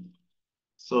 1,000.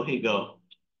 So here you go.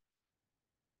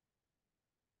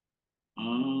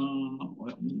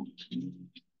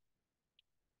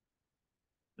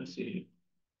 Let's see.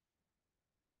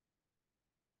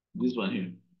 This one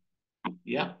here.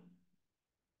 Yeah.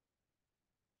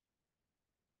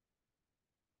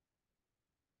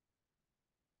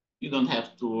 You don't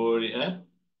have to worry.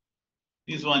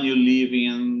 This one you leave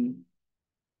in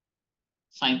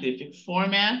scientific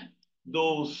format.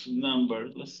 Those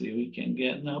numbers, let's see, we can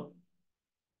get now.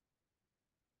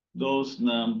 Those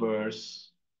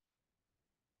numbers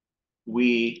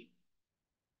we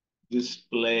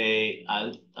display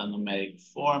as a numeric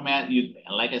format.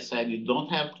 Like I said, you don't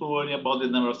have to worry about the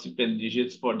number of sequence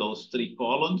digits for those three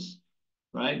columns,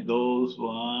 right? Those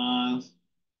ones,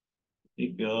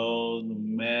 it goes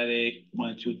numeric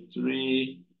 1, 2,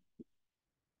 3,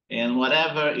 and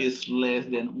whatever is less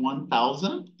than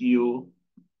 1,000, you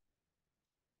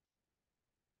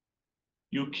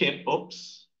keep.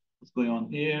 Oops, what's going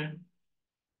on here?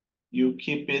 You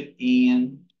keep it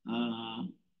in.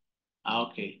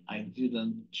 Okay, I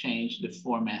didn't change the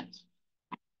format.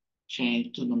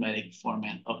 Change to numeric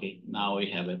format. Okay, now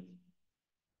we have it.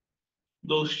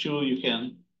 Those two, you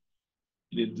can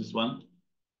delete this one,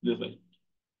 this way.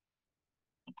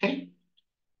 Okay,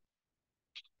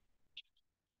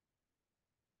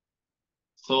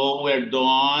 so we're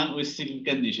done with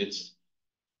significant digits.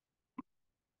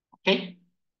 Okay,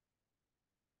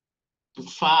 to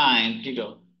find, here you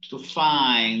go, to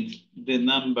find the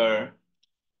number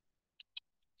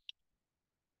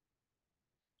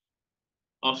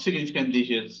of significant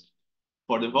digits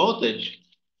for the voltage,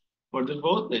 for the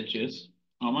voltages,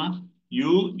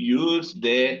 you use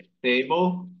the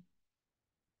table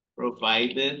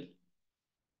provided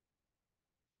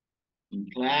in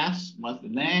class. What's the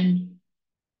name?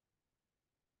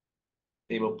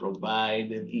 Table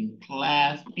provided in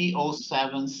class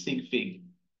P07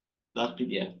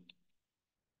 sigfig.pdf.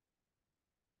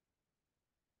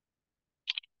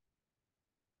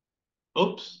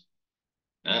 Oops,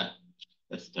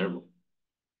 that's terrible.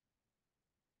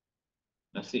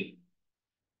 Let's see.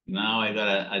 Now I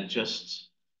gotta adjust.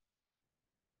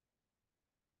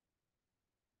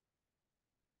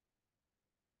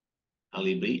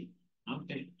 Calibri.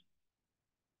 Okay.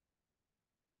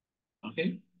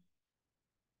 Okay.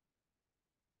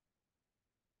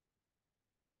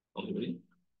 Calibri.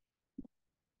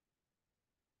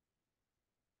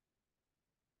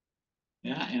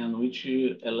 Yeah, and which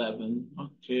 11.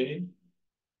 Okay.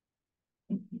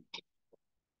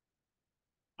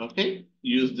 Okay.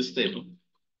 Use this table.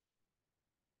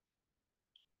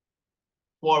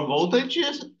 For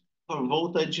voltages, for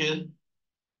voltage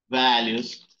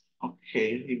values.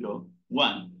 Okay, here you go.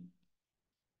 1.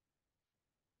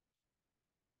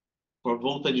 For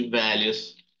voltage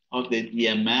values of the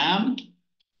DMM,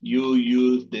 you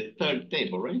use the third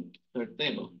table, right? Third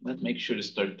table. Let's make sure it's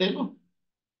third table.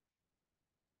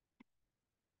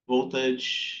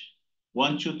 Voltage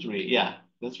 1, 2, 3. Yeah,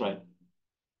 that's right.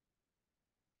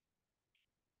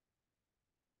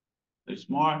 There's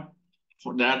more.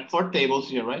 There are 4 tables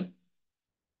here, right?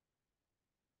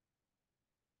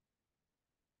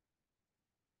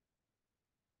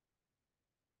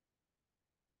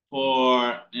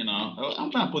 For, I'm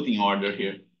gonna put in order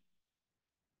here.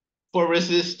 For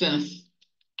resistance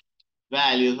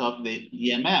values of the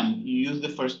EMM, you use the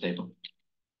first table.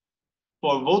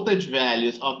 For voltage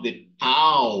values of the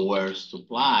power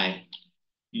supply,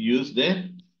 you use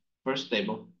the first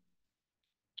table.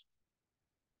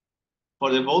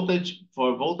 For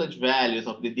voltage values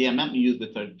of the DMM, you use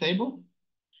the third table.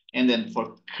 And then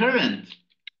for current,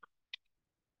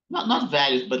 not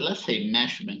values, but let's say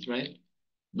measurements, right?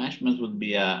 Measurements would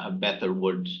be a better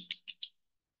word.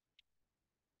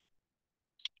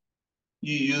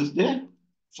 You use the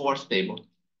fourth table.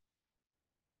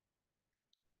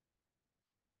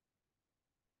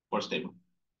 Fourth table.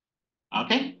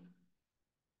 Okay?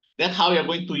 That's how you're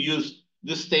going to use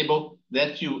this table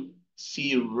that you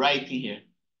see right in here.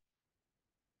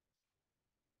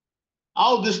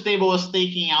 All this table was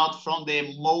taken out from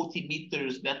the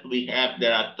multimeters that we have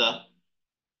there at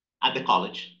the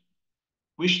college.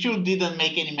 We still didn't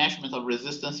make any measurement of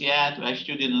resistance yet. I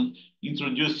still didn't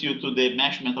introduce you to the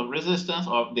measurement of resistance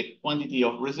or the quantity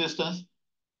of resistance.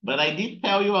 But I did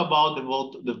tell you about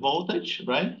the voltage,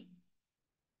 right?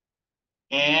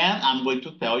 And I'm going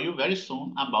to tell you very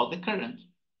soon about the current.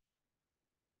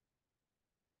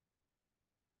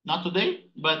 Not today,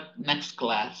 but next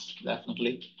class,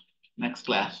 definitely. Next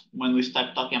class, when we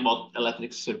start talking about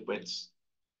electric circuits.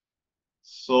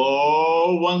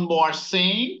 So one more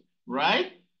thing,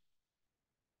 right?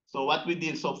 So what we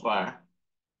did so far,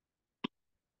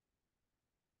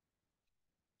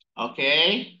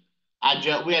 okay?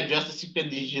 We adjust the sequence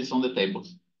digits on the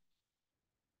tables.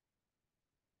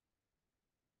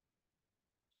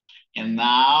 And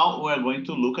now we're going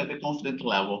to look at the confidence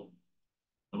level.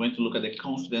 We're going to look at the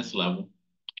confidence level.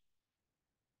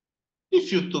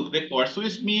 If you took the course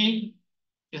with me,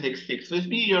 Physics 6 with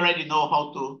me, you already know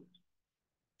how to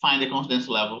find the confidence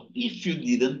level. If you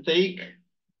didn't take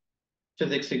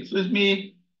Physics 6 with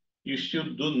me, you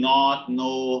still do not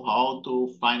know how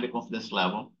to find the confidence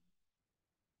level.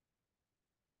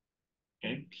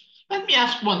 Okay. Let me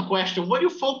ask one question. Were you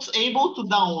folks able to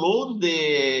download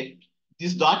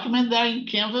this document there in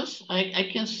Canvas? I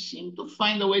can't seem to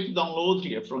find a way to download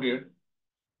here from here.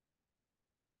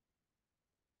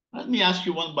 Let me ask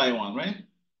you one by one, right?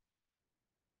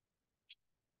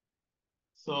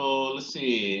 So let's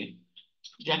see.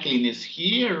 Jacqueline is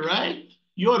here, right?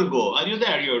 Yorgo, are you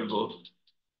there, Yorgo?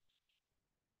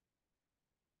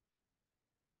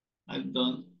 I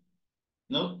don't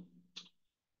know.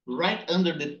 Right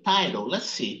under the title. Let's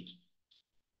see.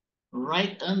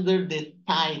 Right under the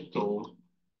title.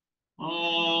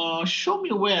 Show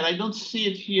me where. I don't see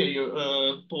it here.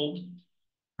 Paul.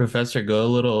 Professor, go a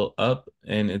little up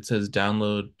and it says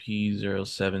download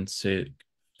P07 sig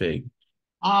fig.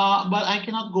 But I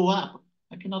cannot go up.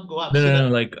 I cannot go up. No, See no, that?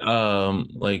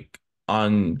 no, like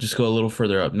on just go a little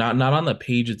further up. Not on the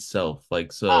page itself.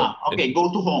 Like so if Okay.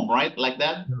 Go to home, right? Like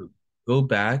that. you go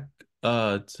back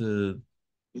to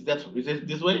Is it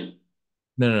this way?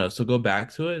 no. So go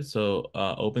back to it. So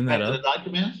open that Back to the up.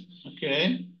 documents.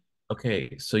 Okay.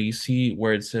 Okay, so you see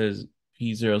where it says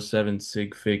P07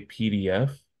 sig fig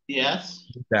PDF? Yes.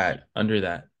 That under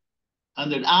that.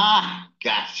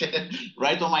 Gosh,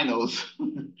 right on my nose.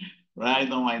 Right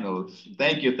on my nose.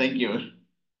 Thank you. Thank you.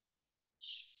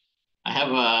 I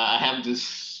have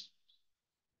this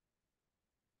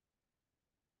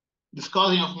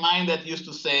cousin of mine that used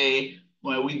to say,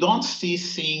 well, we don't see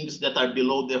things that are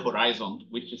below the horizon,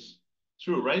 which is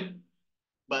true, right?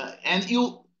 But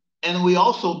and we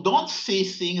also don't see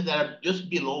things that are just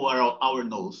below our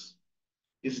nose.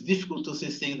 It's difficult to see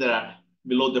things that are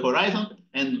below the horizon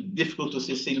and difficult to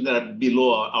see things that are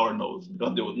below our nose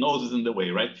because the nose is in the way,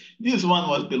 right? This one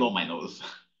was below my nose.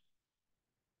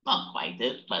 Not quite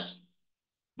it,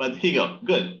 but here you go.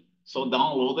 Good. So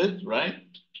download it, right?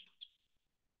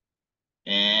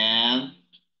 And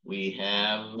we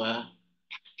have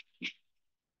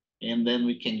and then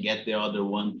we can get the other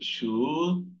one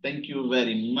too. Thank you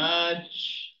very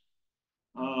much.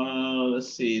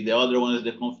 Let's see. The other one is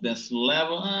the confidence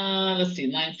level. Let's see,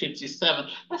 957.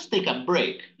 Let's take a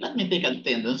break. Let me take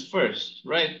attendance first,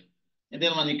 right? And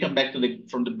then when you come back to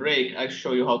from the break, I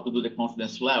show you how to do the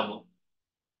confidence level.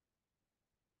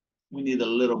 We need a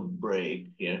little break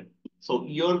here. So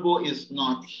Yorgo is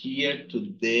not here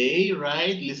today,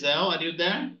 right? Lizelle, are you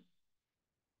there?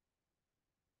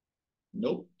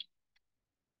 Nope.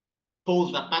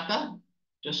 Paul Zapata,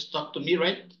 just talk to me,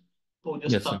 right? Paul,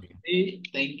 just Yes, I talk to mean. me.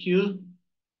 Thank you.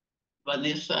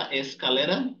 Vanessa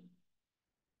Escalera.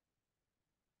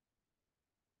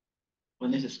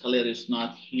 Vanessa Escalera is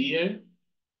not here.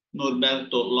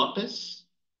 Norberto Lopez.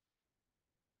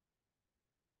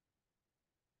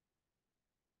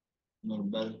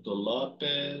 Norberto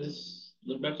Lopez.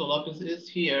 Norberto Lopez is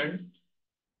here.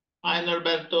 Hi,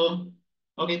 Norberto.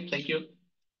 Okay, thank you.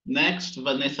 Next,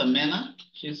 Vanessa Mena.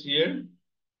 She's here.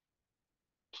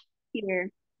 Here.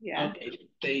 Yeah. Okay,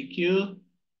 thank you.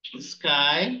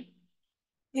 Sky.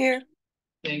 Here.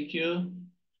 Thank you.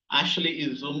 Ashley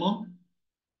Izumo.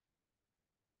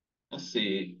 Let's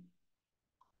see.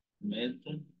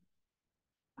 Meta.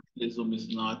 Izumo is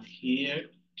not here.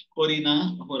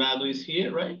 Corina Jurado is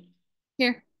here, right?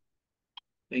 Here.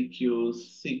 Thank you.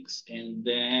 Six. And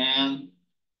then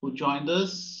who joined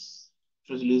us?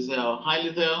 Just Lizelle. Hi,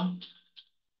 Lizelle.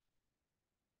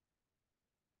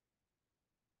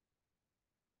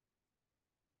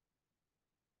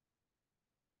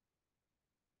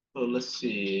 So let's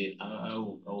see.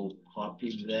 I'll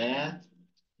copy that.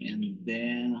 And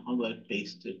then how do I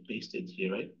paste it? Paste it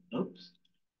here, right? Oops.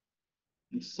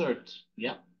 Insert.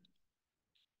 Yeah.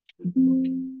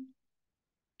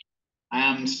 I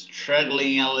am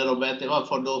struggling a little bit. Well,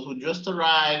 for those who just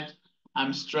arrived,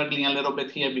 I'm struggling a little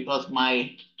bit here because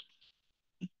my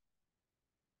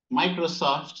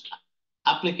Microsoft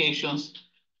applications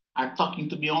are talking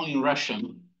to me only in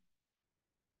Russian.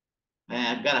 And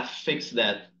I've got to fix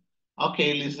that.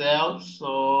 Okay, Lizelle.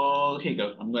 So here you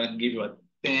go. I'm going to give you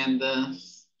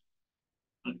attendance.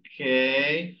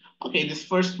 Okay. Okay, this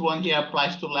first one here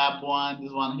applies to lab one.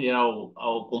 This one here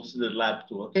I'll consider lab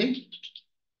two, okay?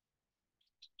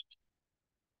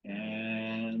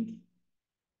 And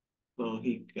so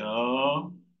here you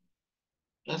go.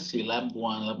 Let's see, lab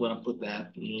one. I'm gonna put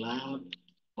that lab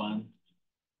one.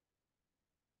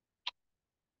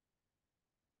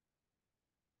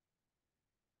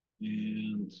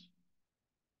 And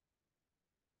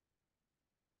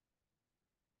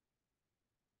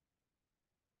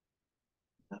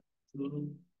lab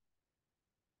two.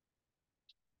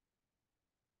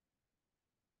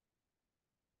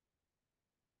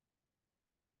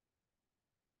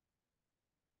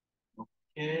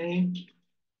 Okay.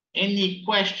 Any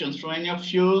questions from any of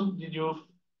you? Did you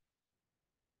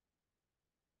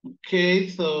Okay,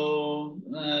 so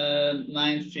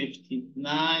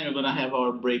 9:59, we're gonna have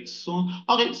our break soon.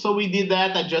 Okay, so we did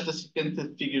that, adjust the sequence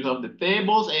figures of the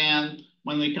tables, and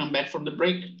when we come back from the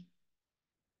break,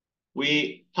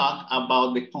 we talk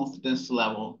about the confidence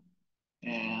level.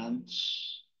 And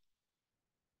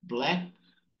black,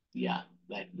 yeah,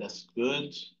 black, that's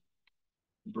good.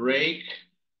 Break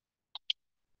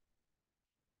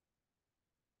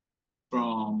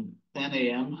from 10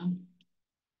 a.m.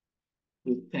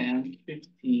 to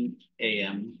 10:15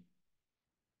 a.m.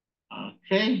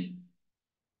 Okay,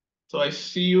 so I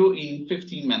see you in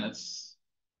 15 minutes.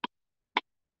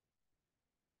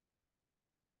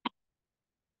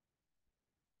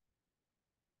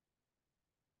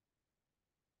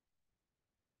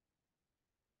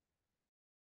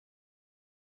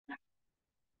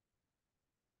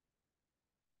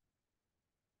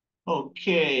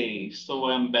 Okay, so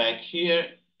I'm back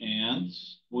here and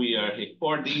we are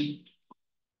recording.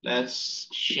 Let's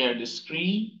share the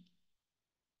screen.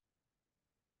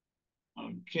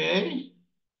 Okay.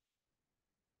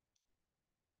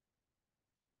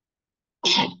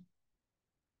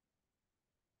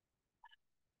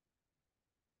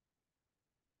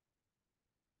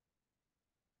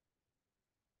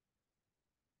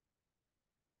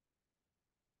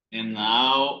 And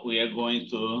now we are going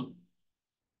to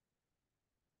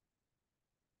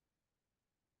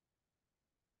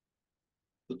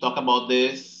talk about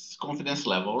this confidence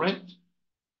level, right?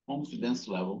 Confidence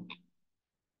level.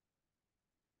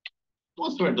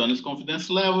 Once we're done with confidence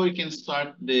level, we can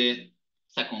start the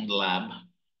second lab,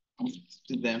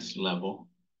 confidence level.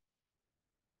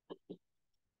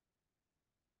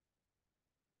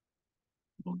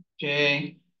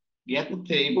 Okay, get the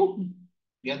table,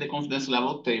 get the confidence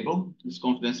level table. This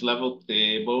confidence level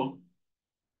table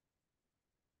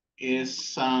is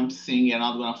something you're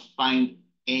not gonna find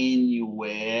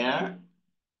anywhere.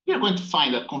 You're going to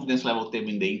find a confidence level table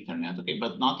in the internet, okay,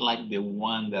 but not like the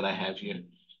one that I have here.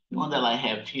 The one that I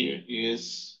have here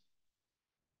is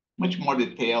much more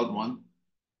detailed one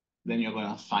than you're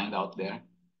gonna find out there.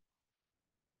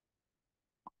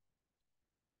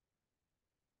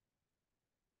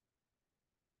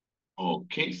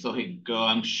 Okay, so here you go.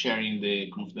 I'm sharing the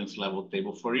confidence level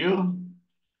table for you.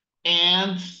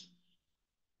 And,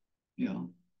 you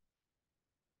know,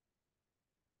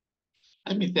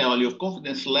 let me tell you,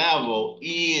 confidence level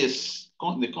is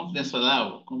the confidence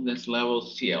level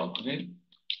CL, okay?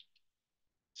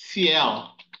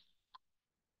 CL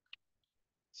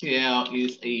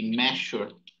is a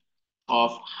measure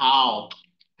of how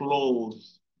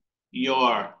close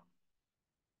your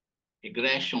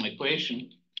regression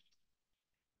equation.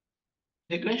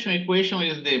 Regression equation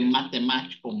is the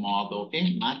mathematical model,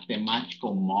 okay?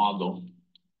 Mathematical model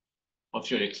of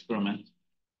your experiment.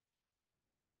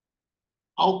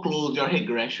 How close your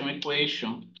regression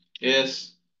equation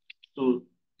is to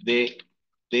the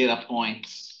data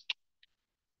points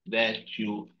that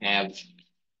you have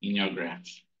in your graph,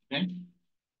 okay?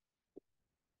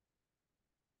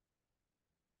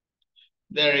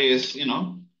 There is, you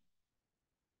know,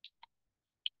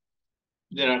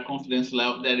 there are confidence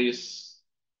level, there is,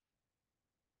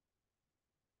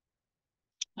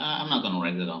 I'm not gonna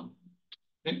write it down,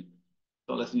 okay?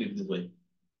 So let's leave it this way.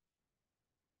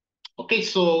 Okay,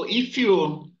 so if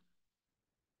you,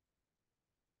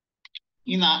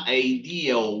 in an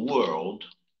ideal world,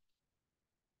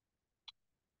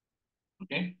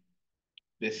 okay,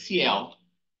 the CL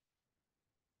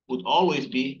would always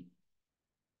be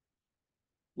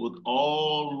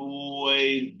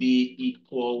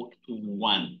equal to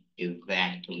 1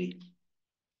 exactly.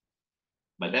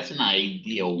 But that's an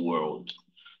ideal world.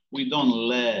 We don't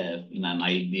live in an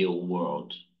ideal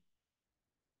world.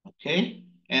 Okay?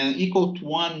 And equal to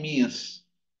 1 means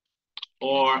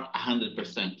or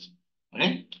 100%.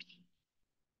 Okay?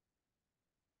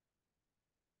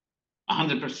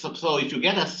 100%. So if you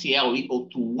get a CL equal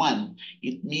to 1,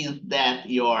 it means that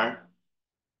your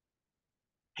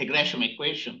regression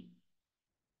equation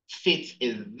fits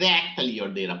exactly your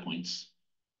data points.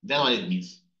 That's what it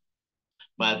means.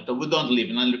 But we don't live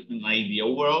in an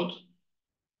ideal world.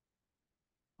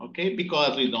 Okay,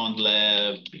 because we don't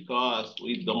live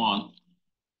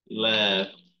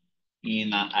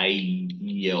in an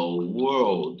ideal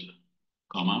world,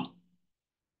 comma,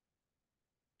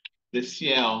 the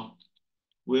CL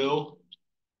will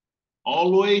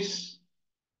always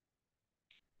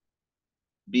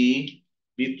be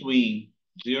between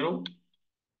 0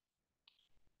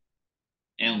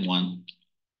 and 1.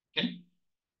 Okay,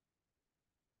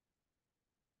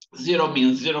 0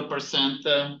 means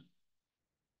 0%.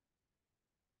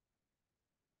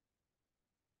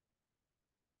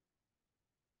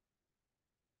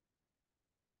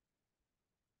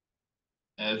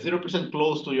 0%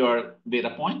 close to your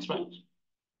data points, right?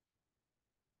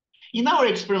 In our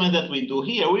experiment that we do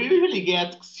here, we usually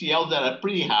get CLs that are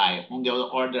pretty high, on the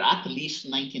order at least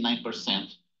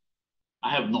 99%.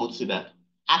 I have noticed that,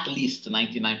 at least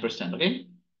 99%, okay?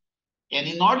 And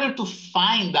in order to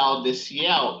find out the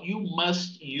CL, you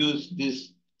must use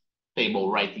this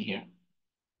table right in here,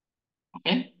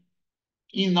 okay?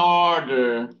 In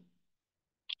order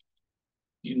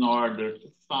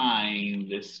to find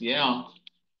the CL,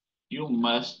 you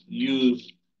must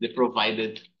use the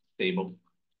provided table.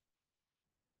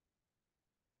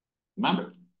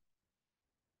 Remember?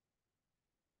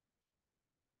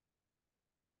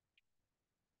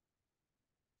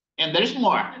 And there's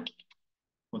more.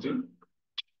 Continue.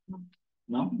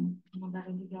 No?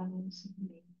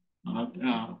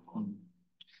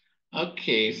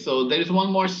 Okay, so there is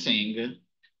one more thing.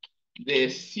 The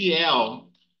CL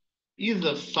is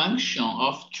a function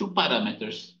of two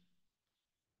parameters.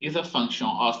 Is a function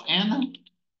of n,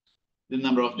 the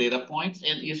number of data points,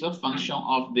 and is a function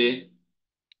of the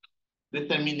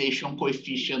determination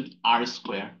coefficient R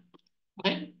squared.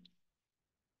 Okay?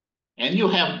 And you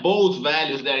have both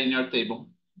values there in your table.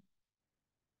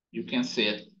 You can see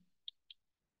it.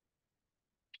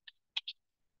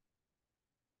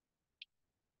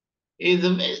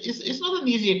 It's not an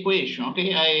easy equation,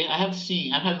 okay? I have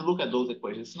to look at those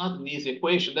equations. It's not an easy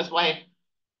equation. That's why,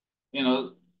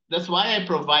 that's why I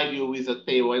provide you with a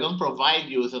table. I don't provide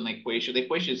you with an equation. The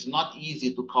equation is not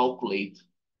easy to calculate.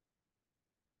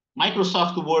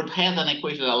 Microsoft Word has an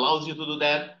equation that allows you to do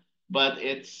that, but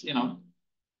it's,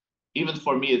 even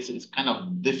for me, it's kind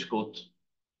of difficult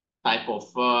type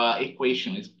of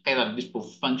equation. It's kind of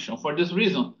difficult function for this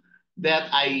reason that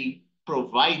I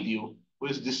provide you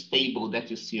with this table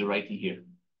that you see right in here.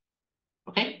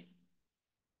 Okay?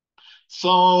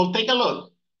 So take a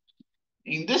look.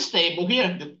 In this table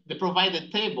here, the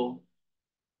provided table,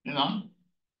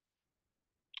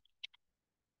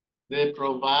 the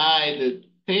provided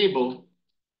table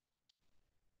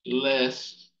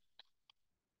lists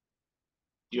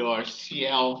your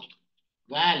CL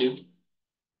value,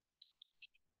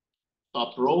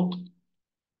 top row,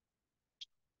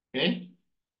 okay?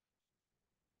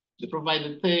 The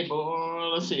provided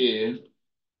table, let's see.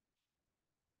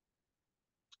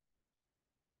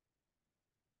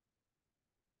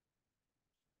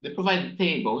 The provided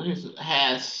table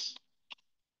has,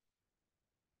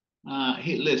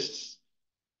 it lists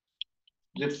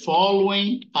the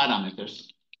following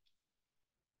parameters,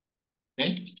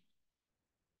 okay?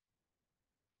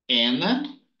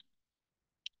 N,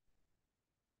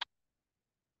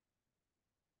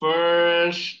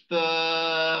 first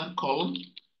column,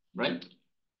 right?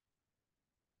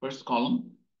 First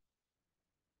column,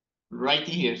 right in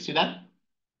here, see that?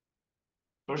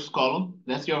 First column,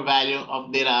 that's your value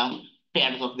of data,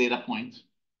 pairs of data points.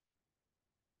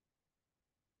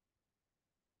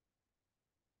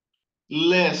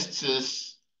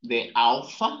 Lists the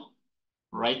alpha,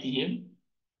 right here,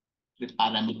 the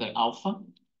parameter alpha.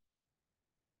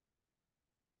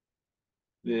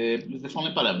 The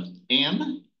following parameter,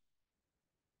 N,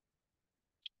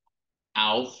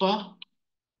 alpha,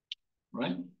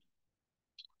 right?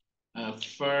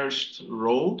 First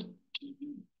row,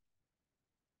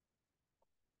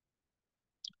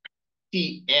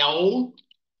 TL,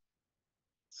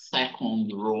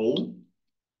 second row,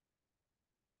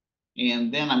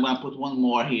 and then I'm going to put one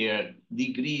more here,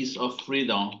 degrees of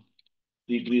freedom.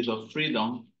 Degrees of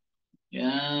freedom,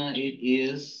 yeah, it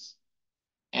is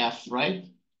F, right?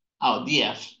 Oh,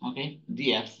 DF, okay,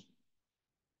 DF.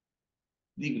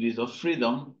 Degrees of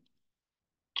freedom,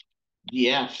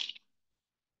 DF,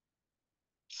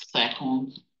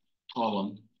 second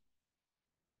column,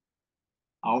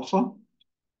 alpha,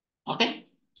 okay?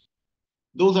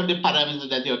 Those are the parameters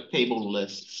that your table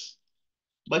lists.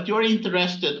 But you're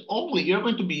interested only, you're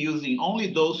going to be using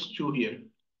only those two here.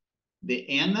 The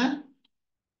N,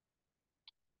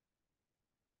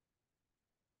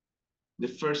 the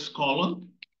first column,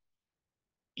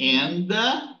 and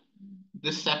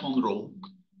the second row.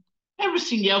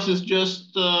 Everything else is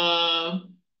just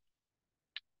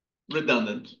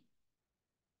redundant,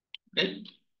 okay?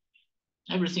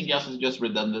 Everything else is just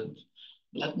redundant.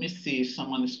 Let me see,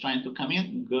 someone is trying to come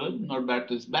in. Good,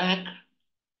 Norberto is back.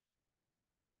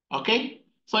 Okay,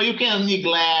 so you can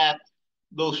neglect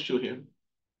those two here.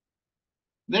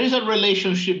 There is a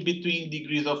relationship between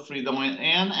degrees of freedom and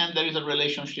N, and there is a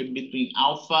relationship between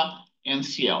alpha and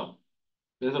CL.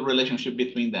 There's a relationship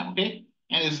between them, okay?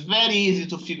 And it's very easy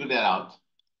to figure that out.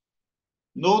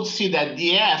 Note, see that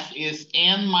df is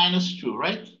n minus 2,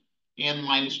 right? N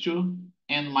minus 2,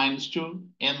 n minus 2,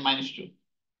 n minus 2.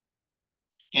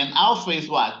 And alpha is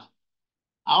what?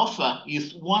 Alpha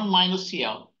is 1 minus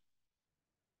CL,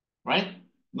 right?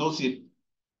 No C.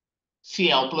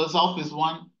 CL plus alpha is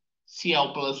 1,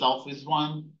 CL plus alpha is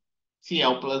 1,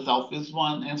 CL plus alpha is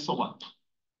 1, and so on.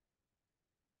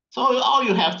 So all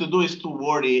you have to do is to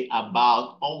worry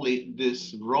about only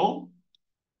this row,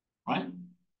 right?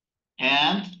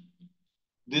 And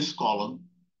this column.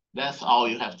 That's all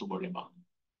you have to worry about.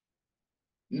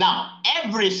 Now,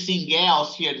 everything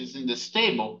else here that's in this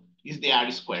table is the R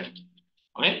squared,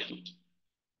 okay?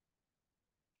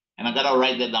 And I gotta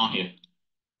write that down here.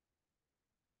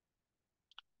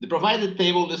 The provided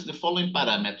table lists the following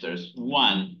parameters.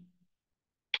 1,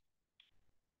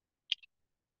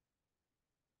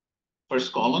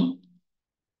 first column,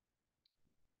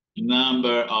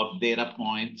 number of data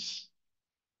points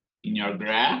in your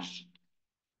graph.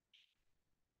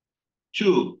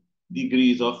 2,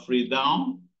 degrees of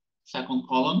freedom, second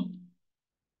column,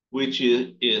 which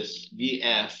is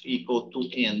VF equal to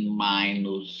N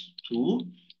minus 2.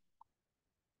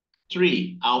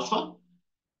 3, alpha,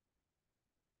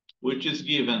 which is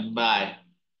given by,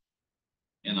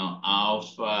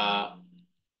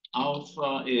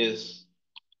 alpha is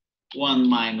 1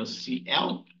 minus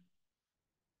CL.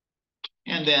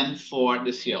 And then for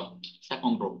the CL,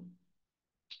 second row,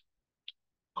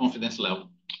 confidence level,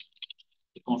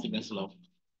 the confidence level.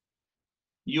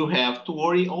 You have to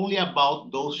worry only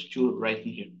about those two right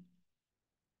in here.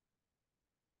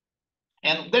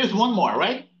 And there's one more,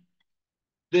 right?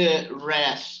 The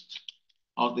rest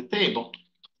of the table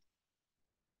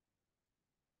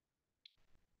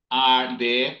are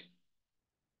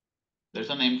there's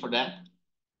a name for that.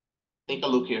 Take a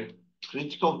look here.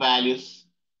 Critical values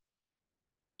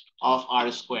of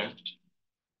R squared.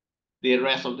 The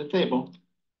rest of the table,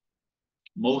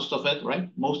 most of it, right?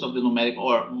 Most of the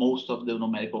numerical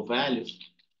values,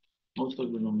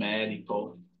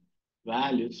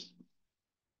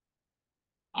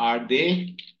 are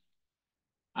the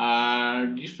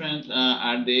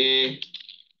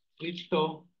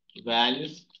critical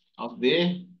values of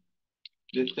the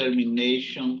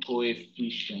determination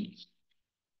coefficient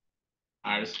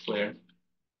R squared.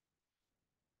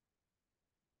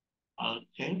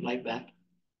 Okay, like that.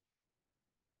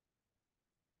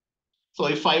 So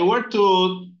if I were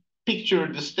to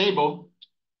picture this table,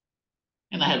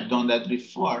 and I have done that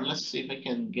before, let's see if I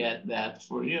can get that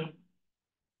for you.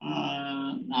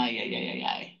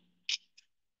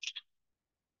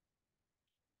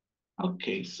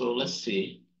 Okay, so let's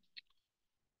see.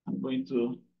 I'm going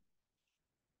to,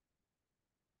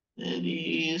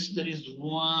 there is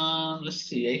one, let's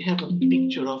see, I have a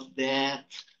picture of that.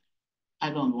 I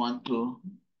don't want to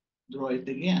draw it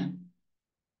again.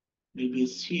 Maybe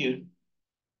it's here.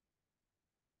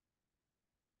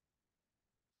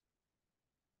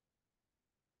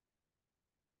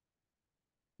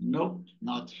 Nope,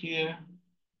 not here.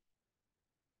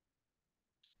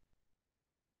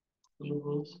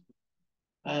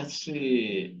 Let's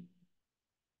see.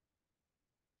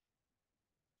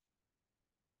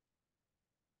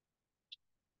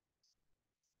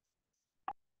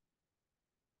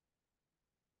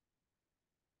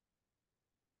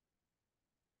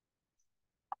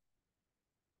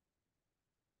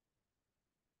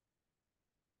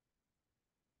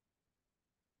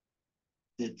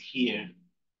 It here.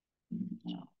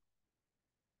 No.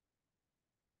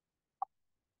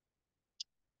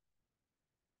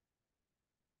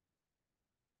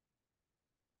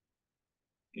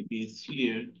 Maybe it's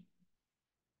here.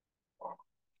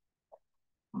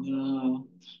 No.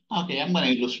 Okay, I'm gonna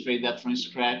illustrate that from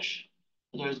scratch.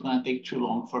 It's gonna take too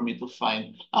long for me to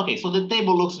find. Okay, so the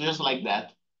table looks just like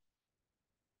that.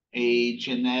 A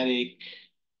generic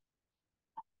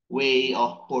way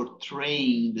of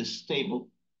portraying this table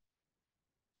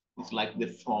is like the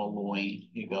following.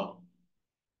 Here you go.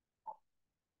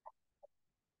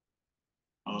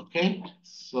 Okay,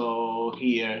 so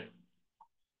here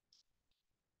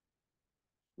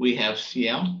we have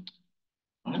CL.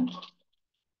 Right?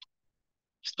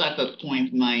 Start at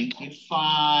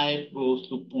 0.95, goes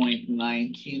to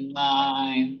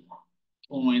 0.99,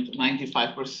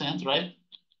 0.95%, right?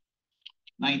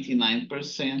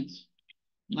 99%,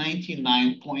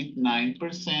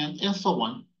 99.9%, and so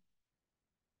on.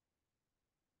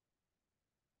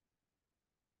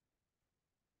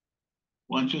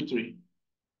 One, two, three.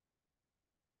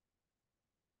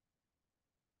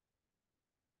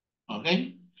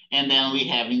 Okay, and then we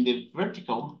have in the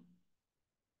vertical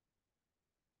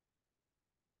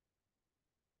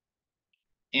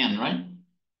n, right?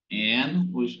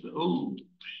 N, which, oh,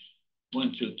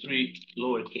 1, 2, 3,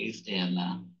 lowercase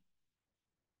n.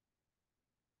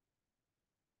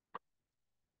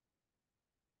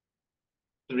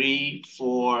 3,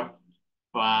 4,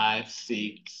 5,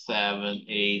 6, 7,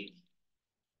 8,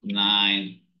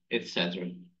 9,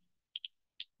 etc.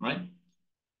 Right?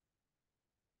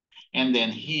 And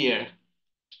then here,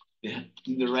 in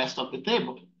the rest of the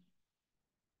table.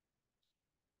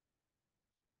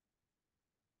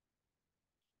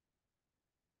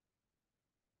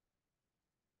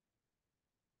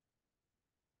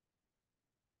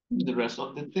 The rest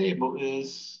of the table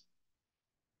is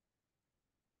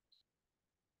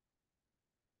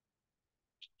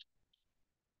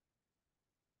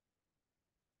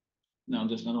no,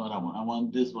 that's not what I want. I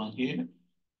want this one here.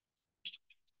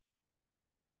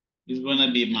 It's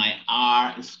gonna be my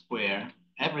R square.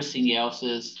 Everything else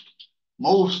is,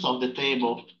 most of the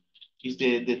table is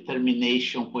the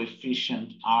determination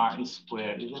coefficient R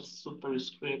squared. Is that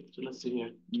superscript? Let's see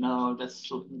here. No, that's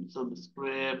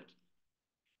subscript.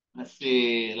 Let's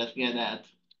see, let's get that.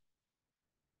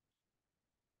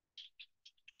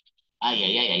 Ay,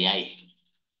 ay, ay, ay, ay.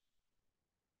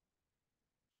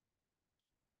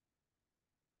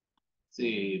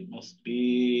 See, must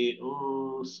be,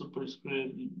 oh,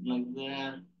 superscript like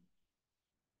that.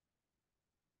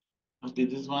 Must be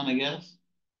this one, I guess.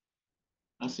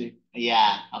 Let's see.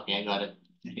 Yeah, okay, I got it.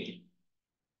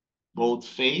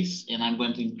 Boldface, and I'm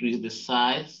going to increase the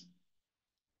size.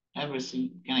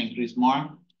 Everything, can I increase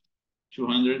more?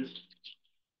 200.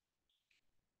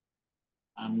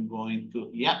 I'm going to,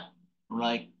 yeah,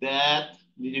 like that.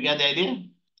 Did you get the idea?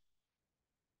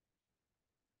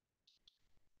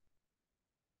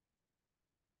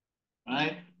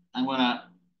 Right? I'm gonna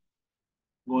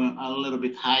go a little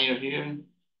bit higher here.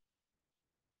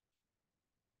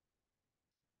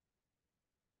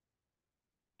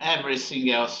 Everything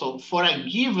else. So for a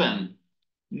given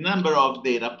number of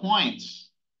data points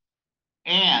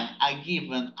and a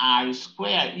given R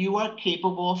square, you are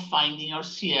capable of finding your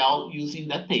CL using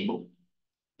that table.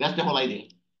 That's the whole idea,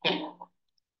 okay?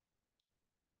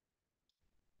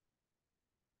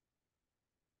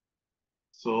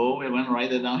 So we're going to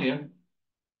write it down here,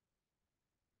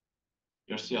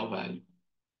 your CL value.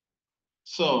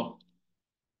 So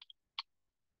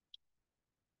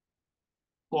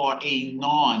for a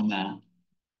non-n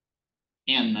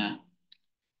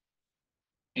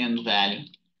value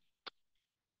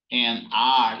and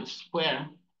R square,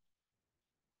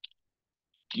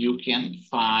 you can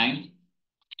find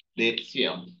the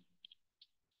CL,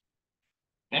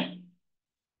 okay?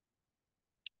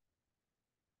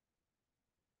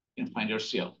 You can find your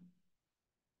CL.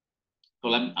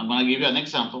 So I'm going to give you an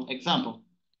example.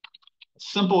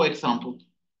 Simple example.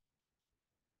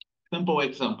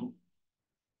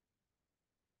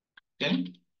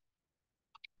 Okay?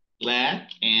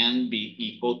 Let n be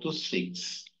equal to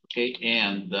 6. Okay,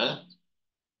 and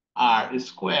r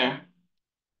square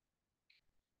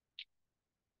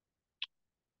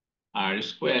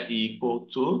equal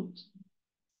to,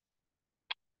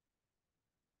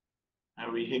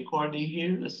 are we recording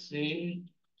here? Let's see.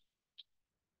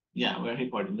 Yeah, we're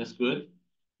recording. That's good.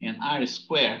 And r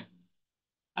square,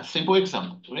 a simple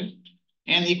example, right?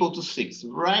 N equal to 6,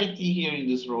 right in here in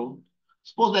this row.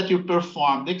 Suppose that you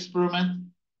perform the experiment,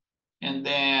 and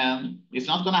then it's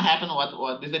not going to happen.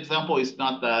 What this example is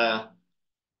not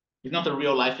it's not a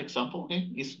real life example.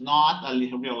 Okay, it's not a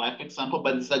real life example,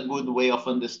 but it's a good way of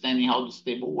understanding how this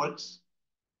table works.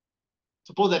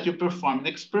 Suppose that you perform an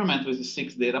experiment with the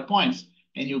 6 data points,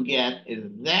 and you get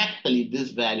exactly this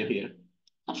value here.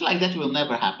 Something like that will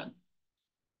never happen.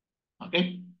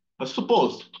 Okay, but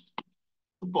suppose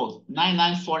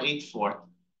 99484.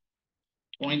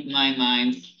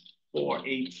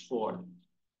 0.99484.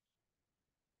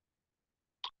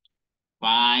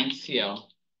 Find CL.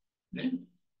 Okay.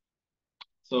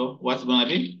 So what's gonna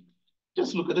be?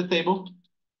 Just look at the table.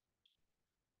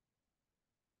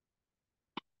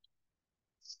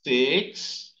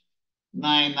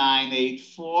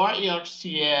 69984. Your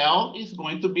CL is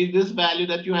going to be this value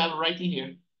that you have right in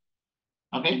here.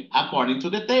 Okay, according to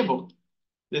the table.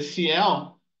 The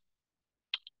CL,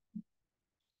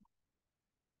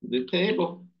 the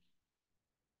table,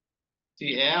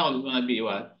 CL is gonna be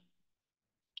what?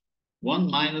 1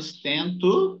 minus 10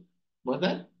 to, what's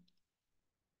that?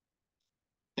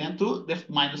 10 to the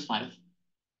minus 5.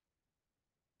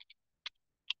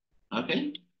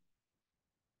 Okay.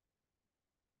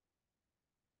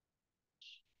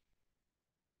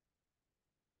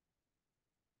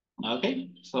 Okay,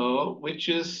 so which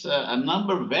is a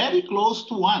number very close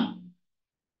to 1,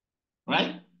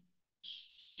 right?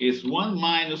 Is 1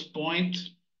 minus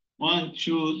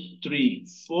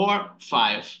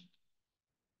 0.1234,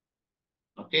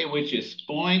 okay, which is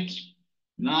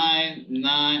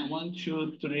 0.99123, 1,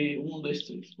 2,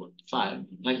 3, 4, 5,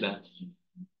 like that.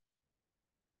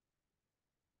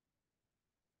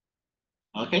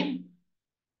 Okay?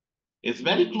 It's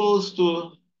very close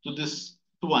to this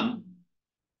to 1.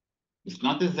 It's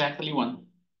not exactly 1.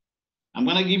 I'm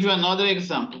going to give you another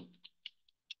example.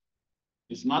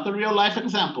 It's not a real life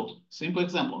example. Simple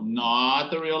example,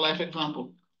 not a real life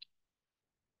example.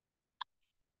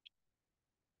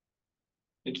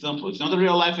 Example. It's not a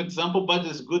real life example, but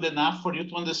it's good enough for you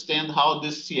to understand how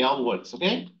this CL works,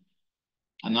 okay?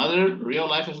 Another real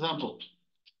life example.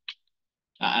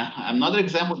 Another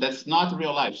example that's not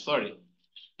real life, sorry.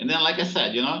 And then, like I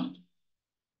said,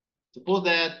 suppose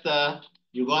that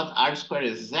you got R squared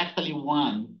exactly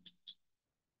 1,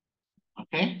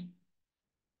 okay?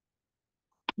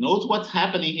 Note what's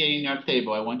happening here in your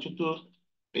table. I want you to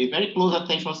pay very close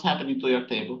attention what's happening to your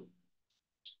table.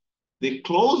 The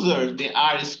closer the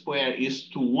R square is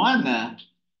to 1,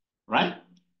 right?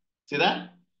 See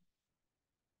that?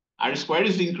 R squared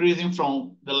is increasing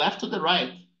from the left to the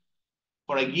right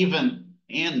for a given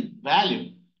n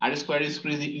value. R squared is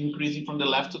increasing from the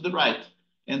left to the right.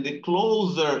 And the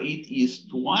closer it is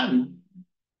to 1,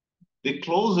 the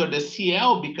closer the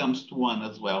CL becomes to 1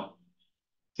 as well.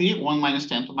 See, 1 minus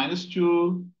 10 to minus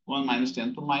 2, 1 minus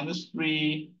 10 to minus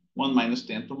 3, 1 minus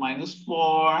 10 to minus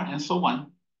 4, and so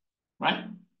on, right?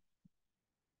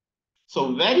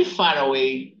 So very far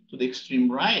away to the extreme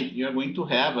right, you're going to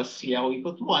have a CL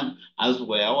equal to 1, as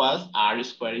well as R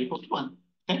squared equal to 1,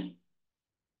 okay?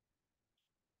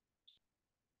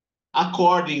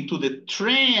 According to the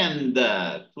trend,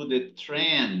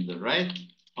 right,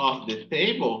 of the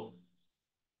table,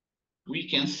 we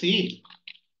can see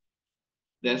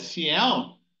that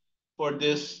CL for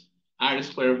this R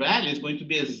square value is going to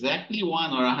be exactly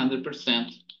 1 or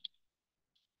 100%.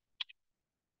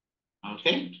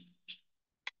 Okay?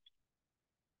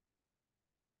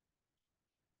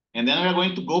 And then we're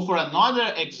going to go for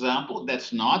another example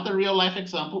that's not a real life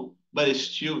example, but it's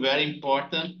still very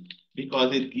important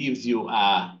because it gives you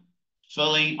a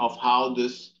feeling of how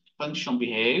this function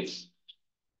behaves.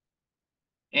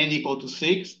 N equal to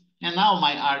 6, and now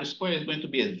my R squared is going to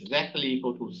be exactly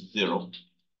equal to 0.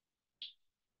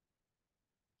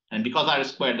 And because R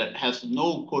squared has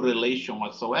no correlation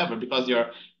whatsoever, because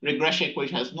your regression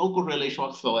equation has no correlation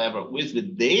whatsoever with the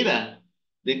data,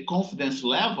 the confidence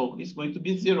level is going to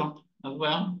be 0 as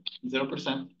well,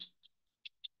 0%.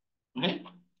 Okay,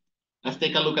 let's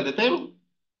take a look at the table.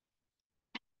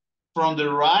 From the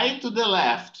right to the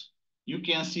left, you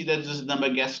can see that this number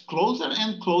gets closer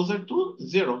and closer to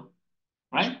 0,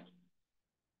 right?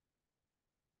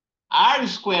 R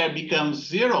squared becomes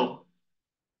 0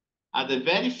 at the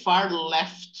very far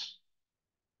left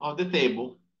of the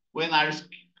table. When R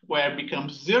squared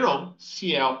becomes 0,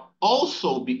 CL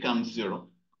also becomes 0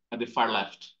 at the far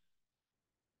left.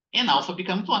 And alpha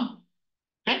becomes 1,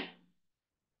 okay?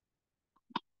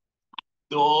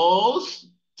 Those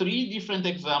 3 different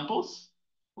examples,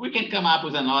 we can come up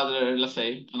with another, let's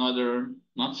say, another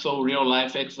not so real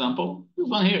life example. This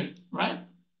one here, right?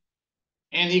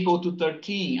 N equal to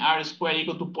 13, R squared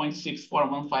equal to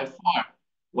 0.64154.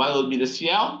 What will be the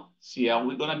CL? CL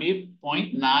we're gonna be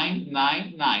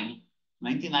 0.999,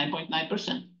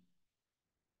 99.9%.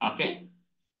 Okay?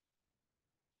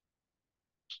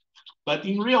 But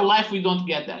in real life, we don't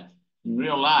get that. In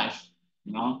real life,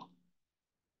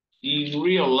 in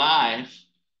real life,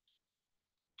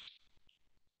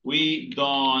 we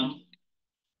don't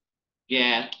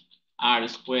get R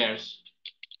squares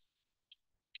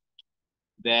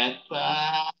that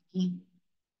R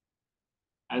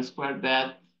squared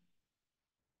that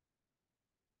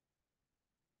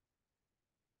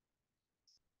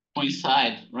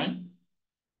coincide, right?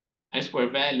 R square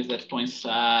values that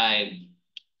coincide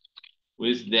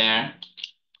with the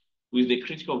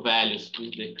critical values,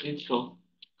 in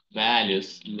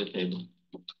the table.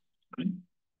 Okay?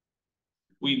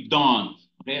 We don't.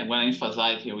 Okay, I'm going to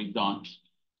emphasize here, we don't.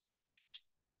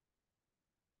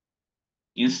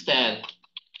 Instead,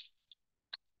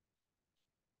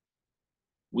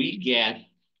 we get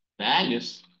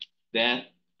values that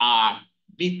are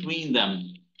between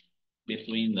them.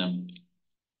 Between them.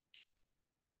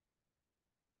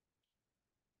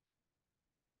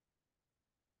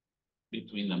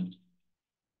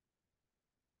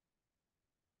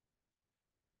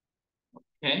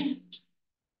 Okay?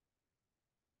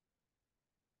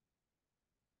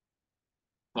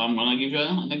 So I'm gonna give you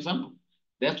an example.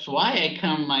 That's why I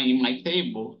come in my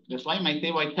table. That's why in my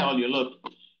table I tell you, look,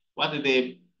 what are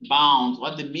the bounds,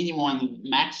 what the minimum and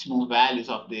maximum values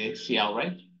of the CL,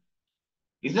 right?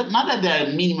 Is that not that there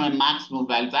are minimum and maximum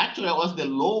values? Actually, what's the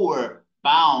lower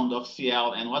bound of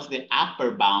CL and what's the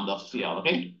upper bound of CL,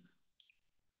 okay?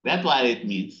 That's what it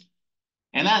means.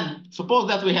 And then suppose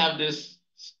that we have this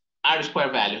R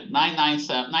square value,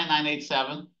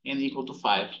 9987, n equal to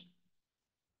 5.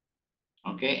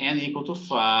 Okay, n equal to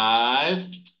 5,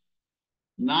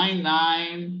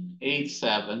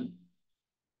 9987.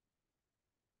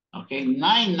 Okay,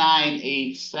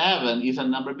 9987 is a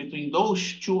number between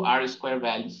those two R square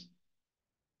values.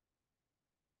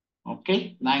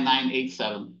 Okay,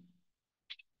 9987.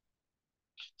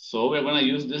 So we're going to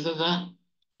use this as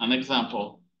an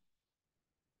example.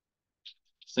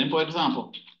 Simple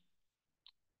example.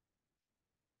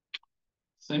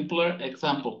 Simpler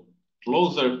example.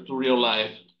 Closer to real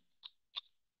life.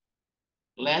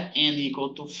 Let n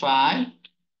equal to 5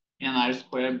 and R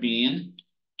squared being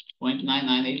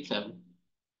 0.9987.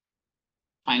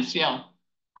 Find CL.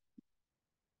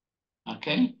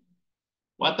 Okay.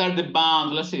 What are the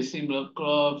bounds? Let's say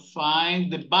simple.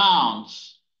 Find the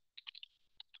bounds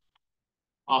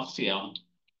of CL.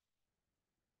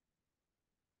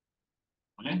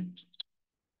 Okay.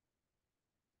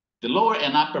 The lower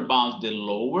and upper bounds, the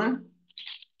lower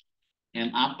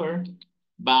and upper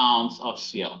bounds of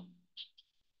CL.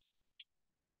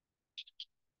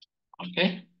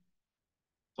 Okay.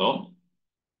 So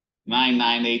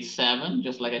 9987,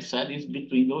 just like I said, is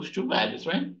between those two values,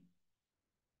 right?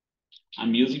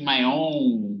 I'm using my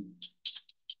own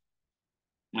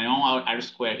R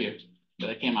square here that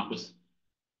I came up with.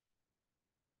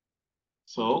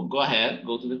 So go ahead,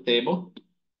 go to the table.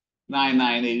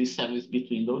 9987 is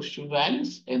between those two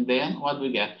values. And then what do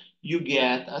we get? You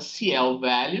get a CL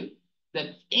value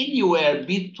that's anywhere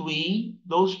between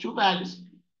those two values.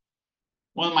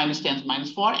 1 minus 10 to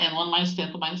minus 4 and 1 minus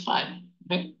 10 to minus 5.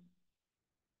 Okay?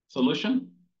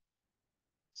 Solution?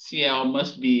 CL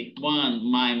must be 1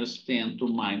 minus 10 to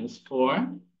minus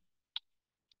 4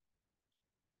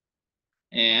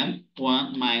 and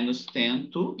 1 minus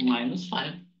 10 to minus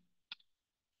 5.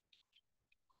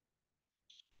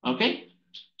 Okay?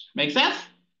 Make sense?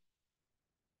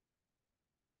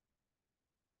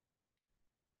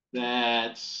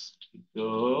 Let's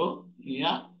go.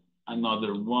 Yeah.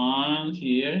 Another one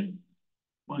here.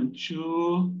 1,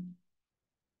 2.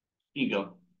 Here you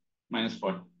go. Minus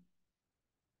 4.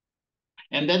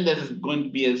 And then that is going to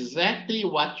be exactly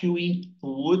what you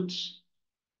input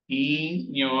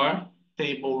in your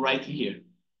table right here.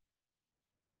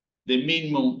 The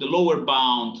minimum, the lower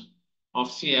bound of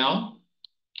CL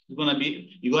is gonna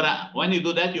be, when you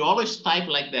do that, you always type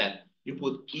like that. You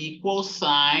put equal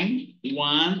sign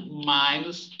 1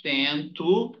 minus 10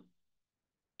 to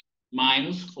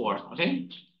minus 4, okay?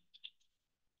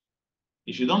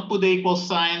 If you don't put the equal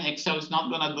sign, Excel is not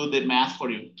gonna do the math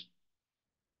for you.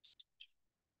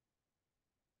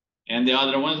 And the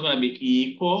other one is gonna be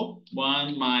equal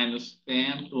 1 minus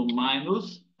 10 to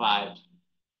minus 5,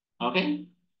 okay? Do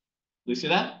you see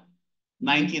that?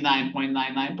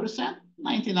 99.99%,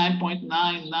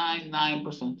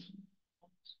 99.999%.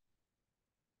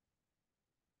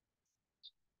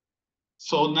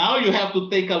 So now you have to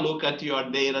take a look at your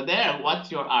data there.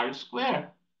 What's your R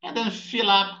square? And then fill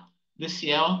up the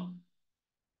CL,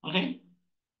 okay?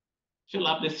 Fill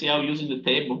up the CL using the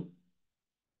table.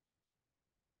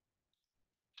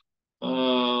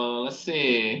 Let's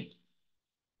see.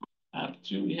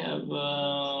 After we have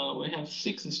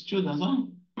 6 students, huh?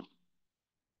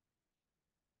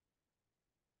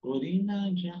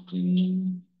 Corina,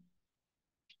 Jacqueline.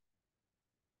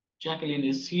 Jacqueline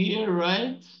is here,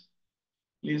 right?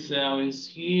 Lizelle is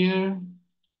here.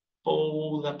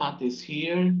 Paul Zapata is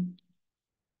here.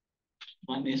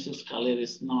 Vanessa Scalera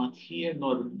is not here.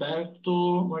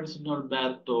 Norberto, where is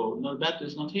Norberto? Norberto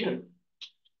is not here.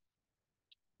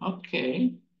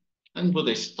 Okay. Then put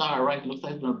a star, right? Looks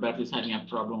like Norberto is having a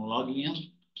problem logging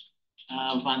in.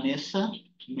 Vanessa,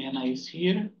 Mena is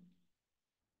here.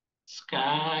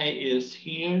 Sky is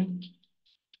here.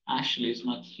 Ashley is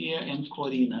not here. And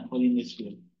Corina is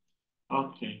here.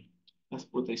 Okay. Let's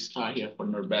put a star here for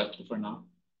Norberto for now.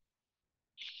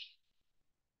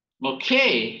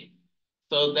 Okay.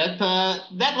 So that's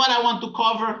what I want to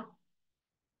cover.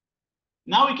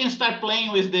 Now we can start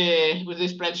playing with the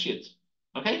spreadsheet.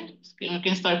 Okay? We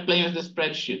can start playing with the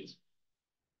spreadsheet.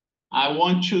 I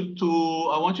want you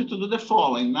to do the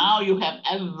following. Now you have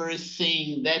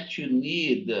everything that you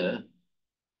need.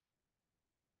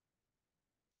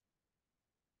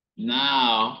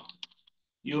 Now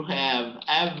you have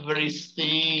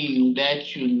everything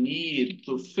that you need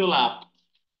to fill up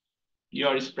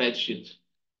your spreadsheet.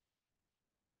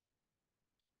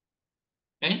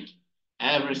 Okay?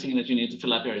 Everything that you need to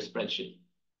fill up your spreadsheet.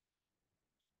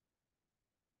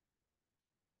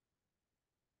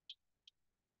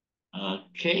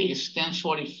 Okay, it's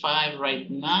 10:45 right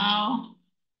now.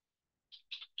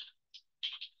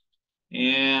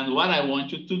 And what I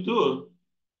want you to do,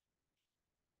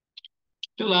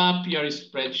 fill up your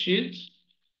spreadsheet.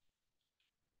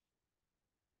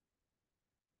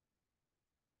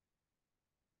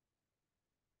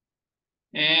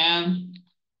 And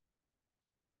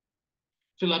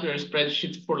fill up your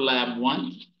spreadsheet for lab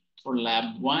one,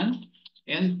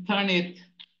 and turn it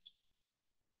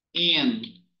in.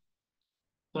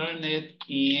 Turn it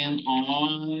in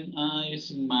on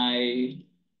using my,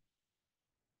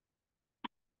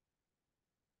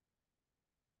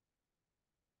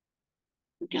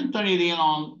 you can turn it in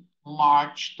on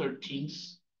March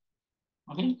 13th,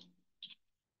 okay?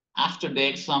 After the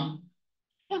exam.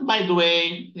 And by the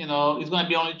way, it's going to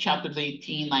be only chapters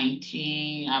 18,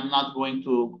 19. I'm not going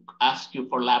to ask you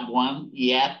for lab one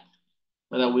yet,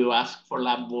 but I will ask for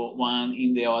lab one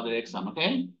in the other exam,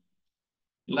 okay?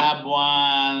 Lab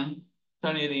one,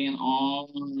 turn it in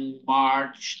on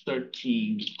March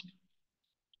 13th.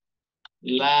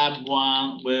 Lab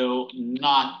one will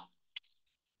not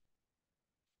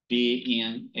be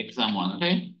in exam one,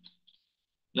 okay?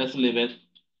 Let's leave it.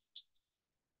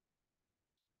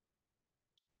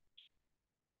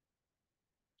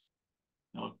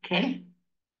 Okay.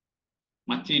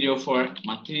 Material for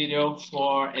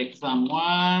exam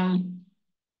one.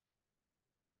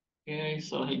 Okay,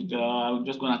 so here we go. I'm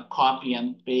just gonna copy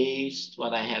and paste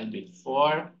what I had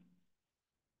before.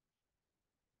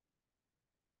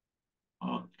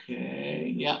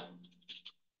 Okay, yeah.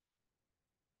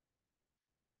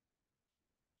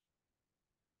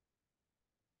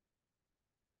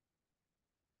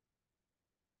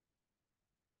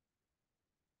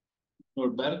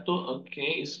 Norberto,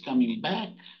 okay, is coming back.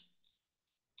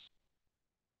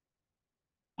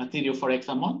 Material for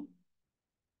exam one.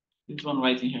 This one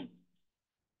right in here.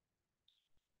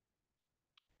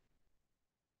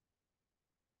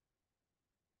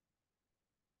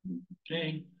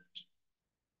 Okay.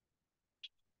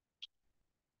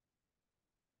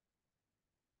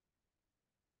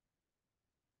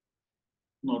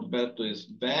 Norberto is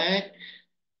back.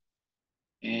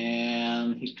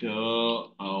 And he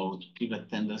go, I'll give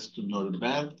attendance to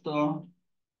Norberto.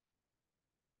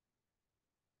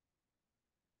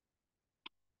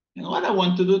 And what I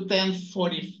want to do,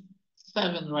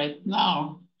 10:47 right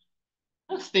now.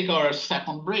 Let's take our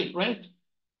second break, right?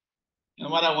 And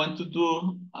what I want to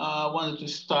do, I wanted to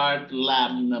start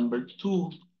lab number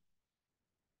 2.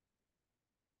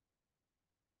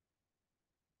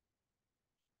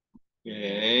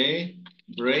 Okay,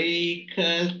 break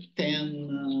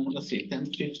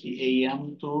 10:50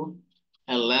 a.m. to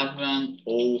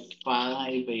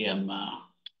 11:05 a.m.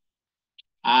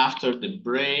 After the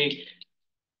break,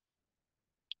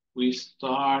 we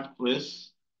start with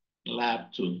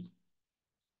lab 2.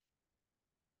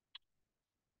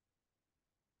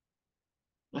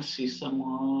 Let's see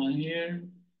someone here.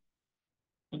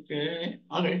 Okay,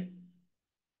 okay.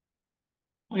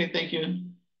 Okay, thank you.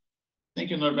 Thank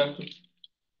you, Norberto.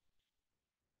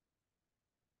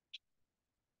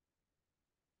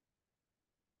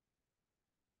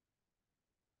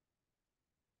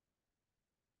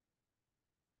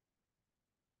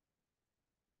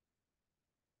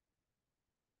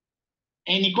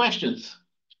 Any questions?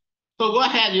 So go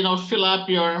ahead, fill up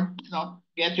your,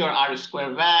 get your R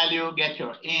square value, get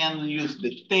your N, use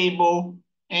the table,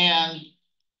 and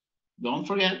don't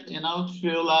forget,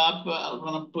 fill up, I'm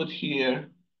gonna put here,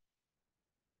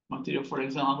 material, for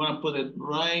example, I'm gonna put it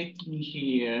right in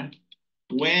here.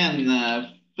 When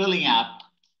filling up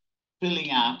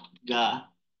the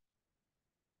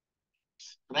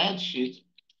spreadsheet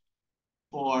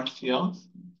for sales,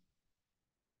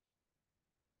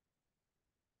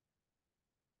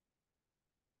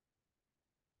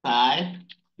 type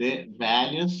the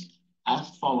values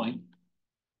as following.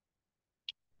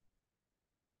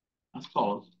 As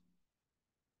follows.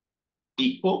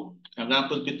 Equal, I'm gonna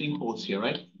put between quotes here,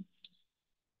 right?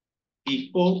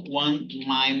 Equal 1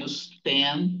 minus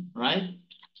 10, right?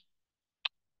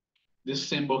 This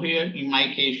symbol here, in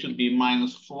my case, should be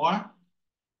 -4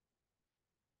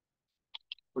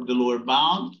 for the lower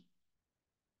bound.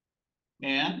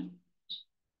 And,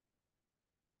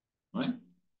 right?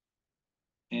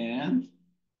 And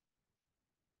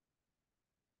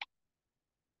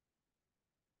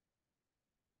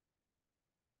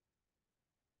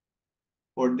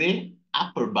for the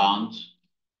upper bound,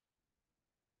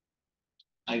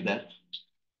 like that.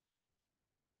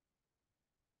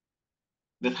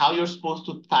 That's how you're supposed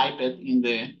to type it in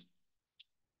the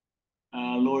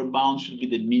lower bound should be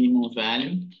the minimum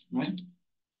value, right?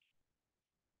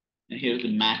 And here's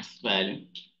the max value.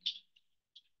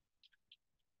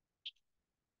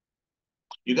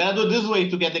 You gotta do this way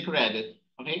to get the credit,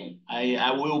 Okay,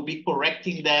 I will be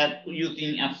correcting that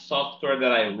using a software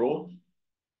that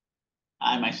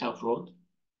I myself wrote.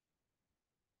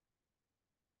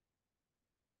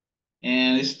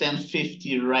 And it's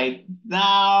 10:50 right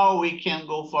now. We can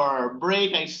go for a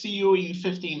break. I see you in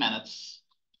 15 minutes.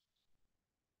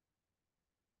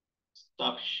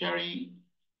 Stop sharing.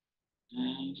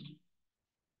 And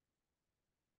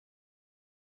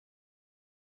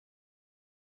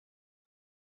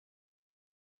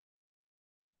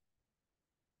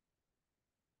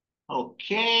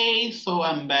okay, so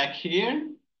I'm back here.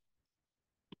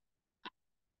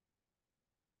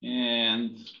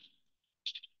 And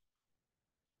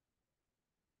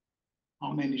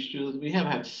how many students? We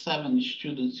have 7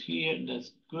 students here.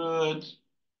 That's good.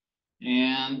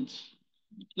 And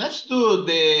let's do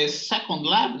the second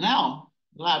lab now,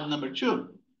 lab number 2.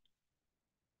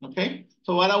 Okay.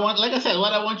 So what I want, like I said,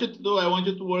 what I want you to do, I want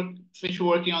you to finish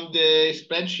working on the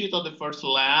spreadsheet of the first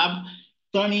lab,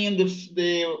 turning in the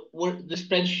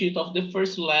spreadsheet of the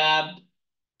first lab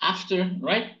after,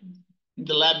 right? In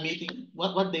the lab meeting.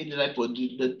 What date did I put?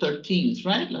 The 13th,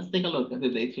 right? Let's take a look at the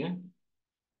date here.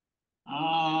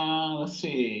 Let's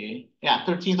see. Yeah,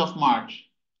 13th of March.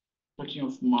 13th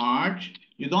of March.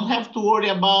 You don't have to worry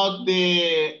about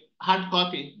the hard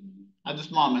copy at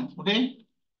this moment, okay?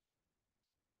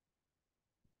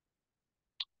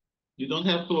 You don't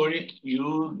have to worry.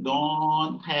 You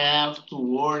don't have to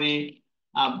worry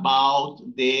about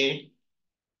the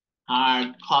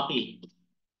hard copy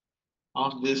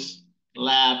of this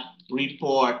lab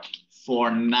report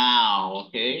for now,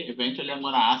 okay? Eventually, I'm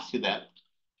gonna ask you that.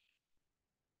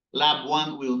 Lab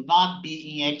 1 will not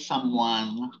be in exam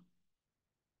 1,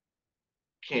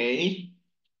 okay?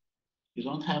 You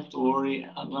don't have to worry.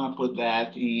 I'm gonna put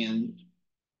that in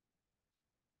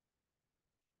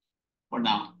for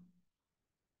now.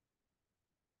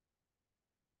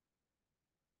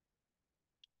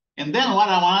 And then what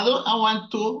I wanna do, I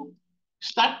want to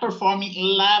start performing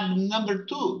lab number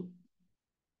 2.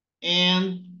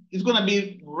 And it's going to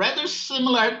be rather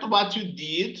similar to what you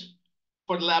did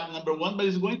for lab number 1, but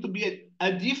it's going to be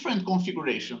a different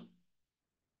configuration.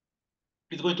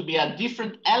 It's going to be a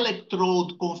different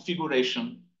electrode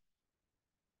configuration.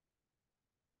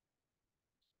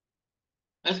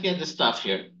 Let's get the stuff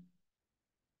here.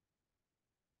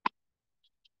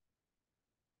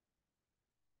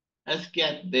 Let's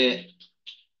get the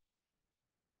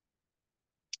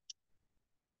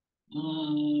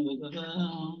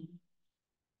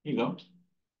here you go.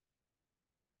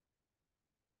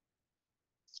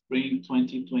 Spring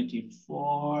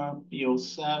 2024,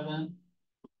 P07.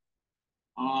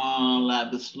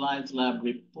 Lab slides, lab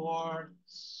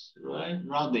reports, right?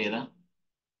 Raw data.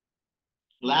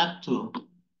 Lab 2.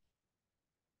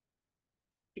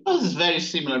 Because it's very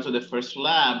similar to the first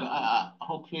lab,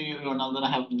 hopefully you're not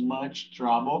gonna have much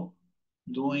trouble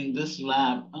doing this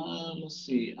lab. Let's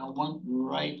see, I want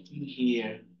right in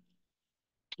here,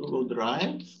 Google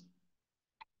Drive.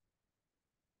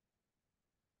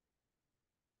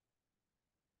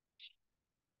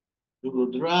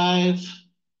 Google Drive,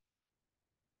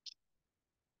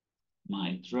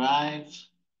 my drive,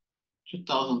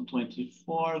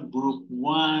 2024, group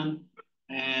 1,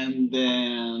 and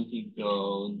then here you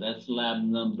go, that's lab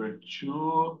number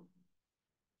 2.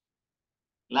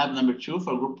 Lab number 2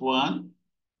 for group 1.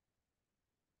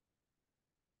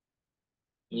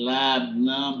 Lab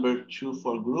number 2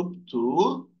 for group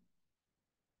 2.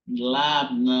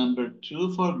 Lab number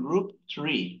 2 for group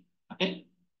 3, okay?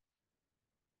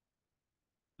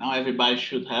 Now everybody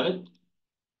should have it.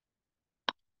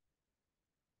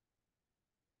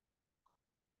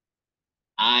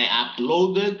 I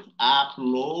uploaded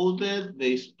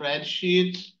the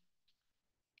spreadsheet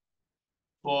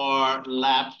for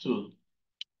lab 2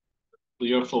 to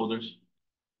your folders.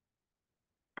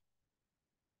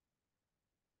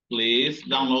 Please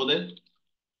download it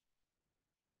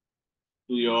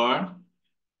to your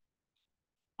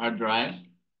hard drive.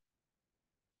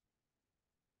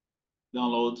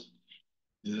 Download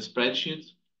this spreadsheet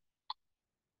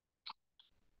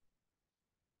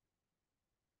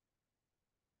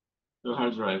to your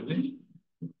hard drive. Okay?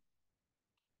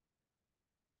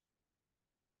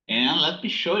 And let me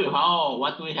show you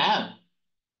what we have.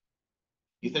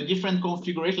 It's a different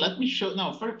configuration. Let me show,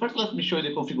 no, first let me show you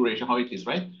the configuration, how it is,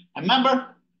 right?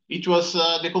 Remember, it was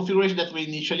the configuration that we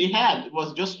initially had. It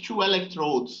was just 2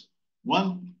 electrodes,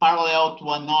 one parallel to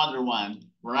another one,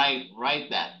 right?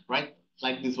 Right,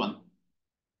 like this one.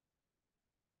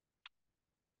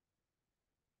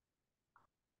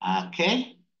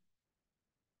 Okay.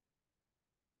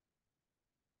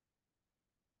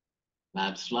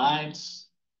 Lab slides.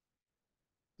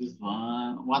 this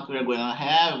one, what we're going to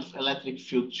have, electric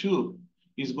field 2,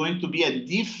 is going to be a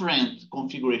different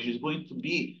configuration. It's going to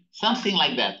be something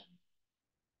like that.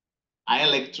 An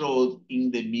electrode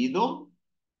in the middle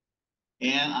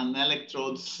and an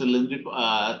electrode cylindrical,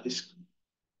 a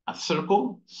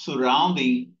circle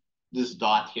surrounding this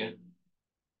dot here.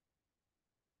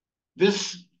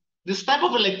 This type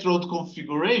of electrode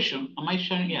configuration, am I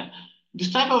sharing? Yeah.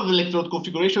 This type of electrode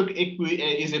configuration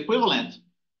is equivalent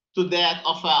to that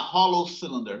of a hollow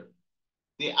cylinder.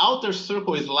 The outer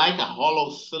circle is like a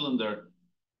hollow cylinder,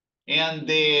 and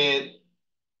the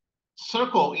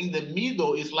circle in the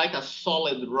middle is like a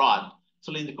solid rod,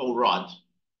 cylindrical rod.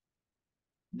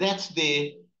 That's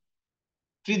the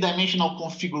three-dimensional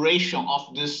configuration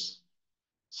of this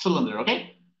cylinder,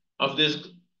 okay? Of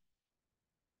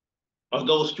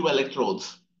those two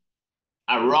electrodes.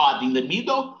 A rod in the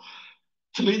middle,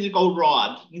 cylindrical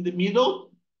rod in the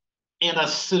middle, and a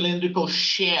cylindrical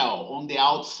shell on the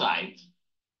outside.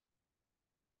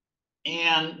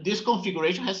 And this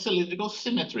configuration has cylindrical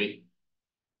symmetry,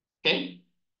 okay?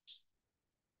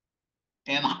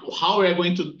 And how are we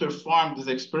going to perform this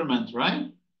experiment,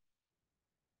 right?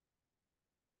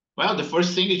 Well, the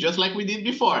first thing is just like we did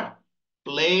before.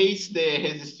 Place the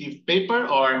resistive paper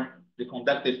or the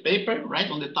conductive paper right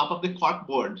on the top of the cork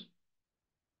board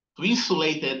to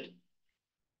insulate it,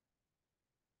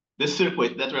 the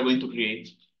circuit that we're going to create.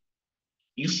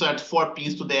 Insert 4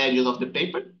 pins to the edges of the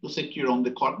paper to secure on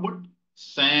the cork board.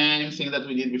 Same thing that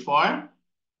we did before.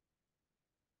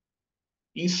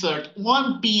 Insert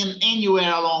 1 pin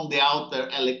anywhere along the outer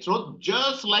electrode,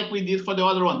 just like we did for the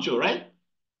other one too, right?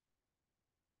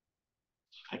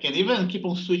 I can even keep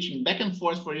on switching back and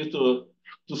forth for you to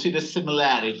see the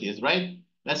similarities, right?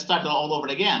 Let's start all over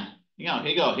again. Here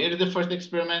you go. Here is the first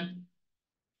experiment.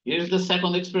 Here's the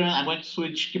second experiment. I'm going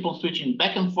to keep on switching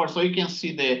back and forth so you can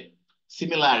see the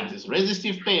similarities.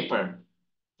 Resistive paper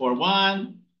for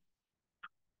one,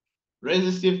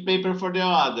 resistive paper for the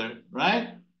other,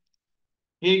 right?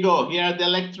 Here you go. Here are the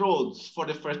electrodes for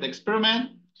the first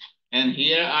experiment. And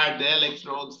here are the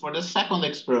electrodes for the second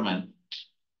experiment.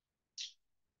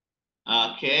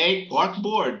 Okay, cork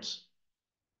board.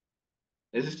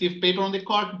 Resistive paper on the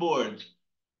cork board.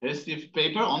 Resistive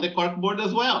paper on the cork board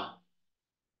as well.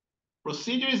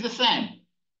 Procedure is the same,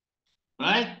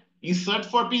 right? Insert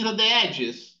 4 pins at the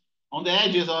edges, on the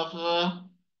edges of,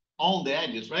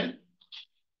 right?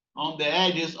 On the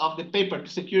edges of the paper to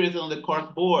secure it on the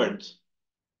cork board.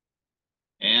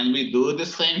 And we do the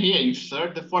same here.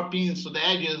 Insert the 4 pins to the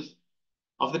edges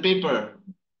of the paper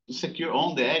to secure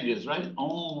on the edges, right?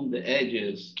 On the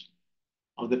edges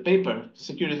of the paper to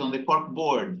secure it on the cork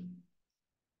board.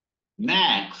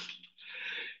 Next,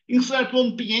 insert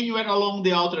 1 pin anywhere along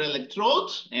the outer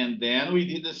electrode, and then we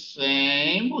did the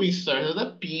same. We inserted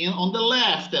a pin on the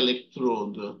left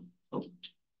electrode.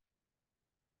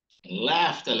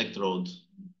 Left electrode.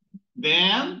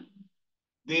 Then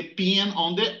the pin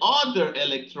on the other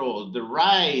electrode, the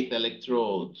right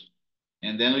electrode.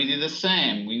 And then we did the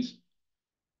same. We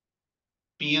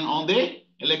pin on the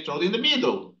electrode in the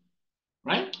middle,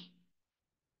 right?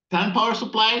 Turn power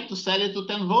supply to set it to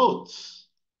 10 volts.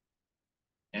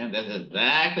 And that's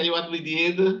exactly what we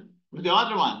did with the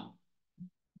other one,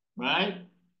 right?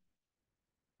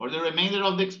 For the remainder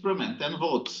of the experiment, 10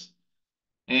 volts.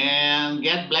 And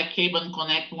get black cable and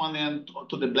connect one end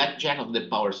to the black jack of the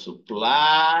power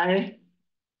supply.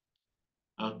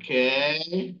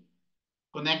 Okay.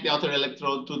 Connect the outer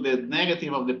electrode to the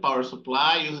negative of the power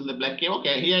supply using the black cable.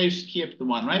 Okay, here I skipped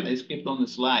one, right? I skipped on the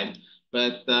slide,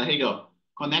 but here you go.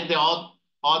 Connect the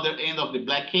other end of the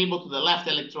black cable to the left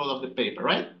electrode of the paper,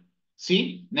 right?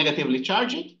 See, negatively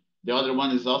charged. The other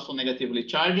one is also negatively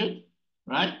charged,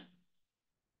 right?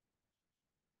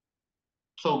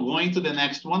 So going to the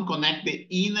next one, connect the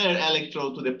inner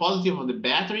electrode to the positive of the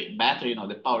battery,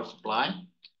 the power supply.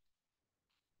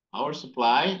 Power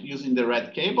supply using the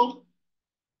red cable.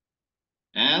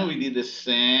 And we did the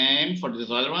same for this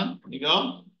other one. Here you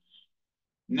go.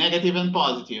 Negative and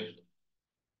positive.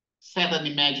 Set an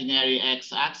imaginary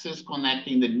x-axis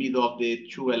connecting the middle of the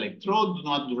two electrodes. Do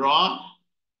not draw.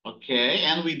 Okay,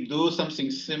 and we do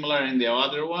something similar in the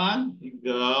other one. Here you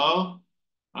go.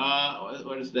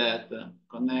 What is that?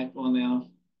 Connect one else.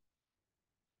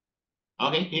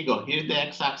 Okay, here you go. Here's the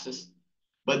x-axis.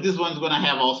 But this one's gonna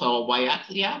have also a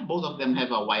y-axis. Yeah, both of them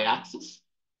have a y-axis,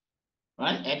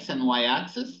 right? X and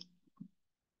y-axis.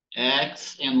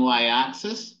 X and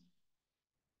y-axis.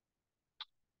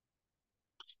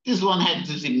 This one has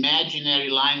this imaginary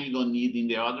line you don't need in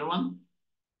the other one.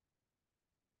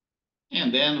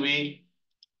 And then we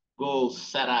go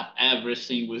set up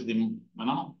everything with the,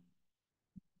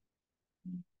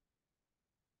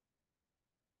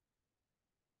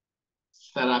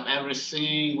 set up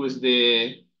everything with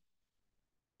the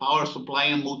power supply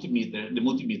and multimeter, the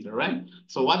multimeter, right?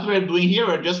 So what we're doing here,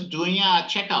 we're just doing a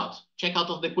checkout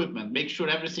of the equipment, make sure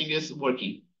everything is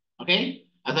working, okay?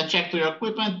 As I check to your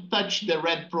equipment, touch the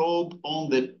red probe on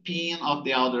the pin of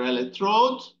the outer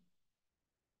electrode.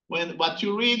 When what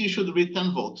you read, you should read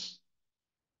 10 volts.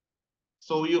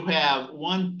 So you have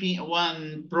one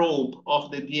probe of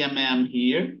the DMM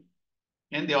here,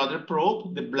 and the other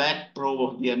probe, the black probe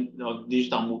of the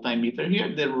digital multimeter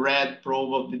here, the red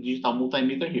probe of the digital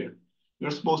multimeter here.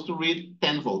 You're supposed to read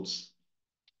 10 volts,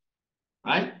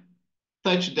 right?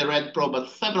 Touch the red probe at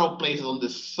several places on the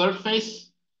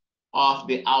surface of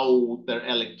the outer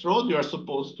electrode. You're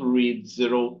supposed to read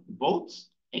 0 volts.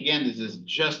 Again, this is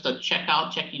just a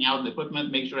checking out the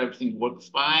equipment, make sure everything works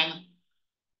fine.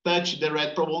 Touch the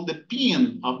red probe on the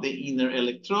pin of the inner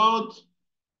electrode,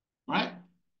 right?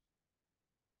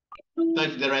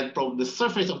 Touch the red probe, the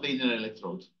surface of the inner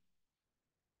electrode.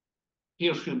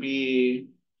 Here should be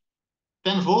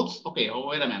 10 volts. Okay, oh,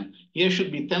 wait a minute. Here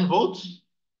should be 10 volts.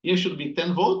 Here should be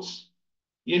 10 volts.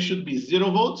 Here should be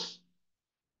 0 volts.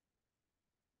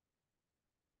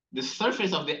 The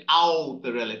surface of the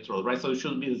outer electrode, right? So it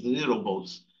should be 0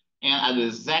 volts. And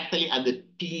exactly at the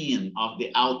pin of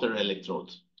the outer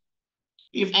electrode.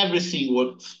 If everything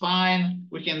works fine,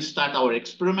 we can start our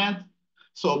experiment.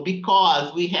 So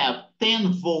because we have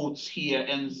 10 volts here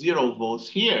and 0 volts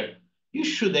here, you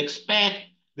should expect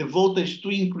the voltage to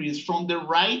increase from the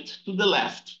right to the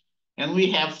left. And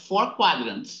we have 4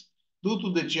 quadrants. Due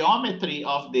to the geometry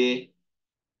of the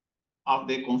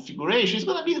configuration, it's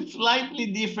going to be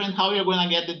slightly different how you're going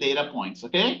to get the data points,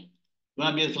 okay? It's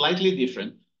going to be slightly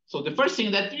different. So the first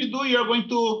thing that you do, you're going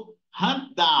to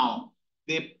hunt down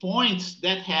the points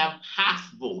that have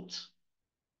half volt.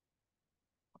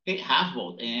 Okay, half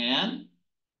volt. And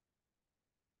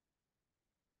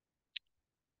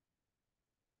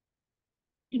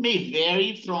it may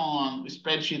vary from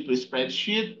spreadsheet to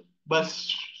spreadsheet, but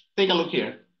take a look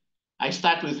here. I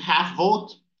start with half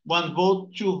volt, 1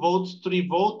 volt, 2 volts, 3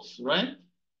 volts, right?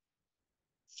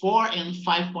 4 and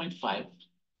 5.5.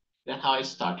 That's how I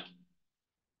start.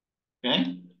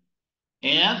 Okay?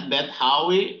 And that's how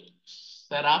we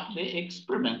set up the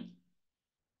experiment.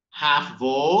 Half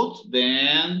volt,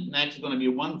 then next is going to be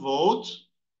 1 volt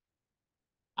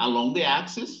along the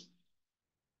axis,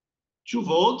 2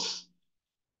 volts,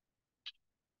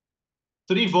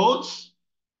 3 volts,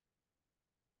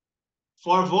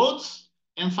 4 volts,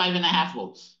 and 5.5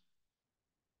 volts.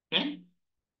 Okay?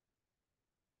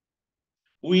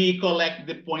 We collect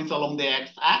the points along the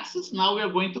x-axis. Now we are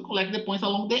going to collect the points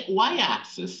along the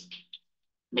y-axis.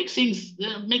 Makes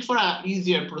for an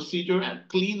easier procedure, a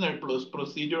cleaner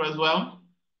procedure as well.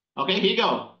 Okay, here you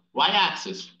go.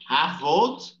 Y-axis, half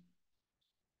volt,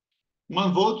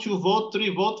 1 volt, 2 volt,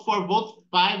 3 volt, 4 volt,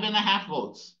 5.5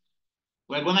 volts.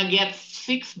 We're gonna get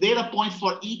 6 data points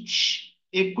for each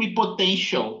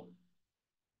equipotential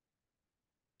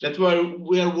that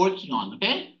we are working on,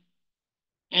 okay?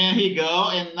 And here you go,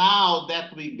 and now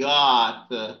that we got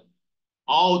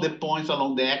all the points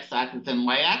along the x-axis and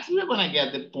y-axis, we're gonna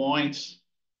get the points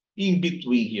in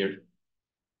between here.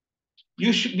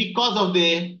 You should, because of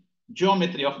the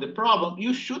geometry of the problem,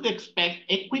 you should expect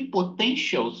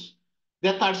equipotentials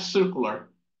that are circular,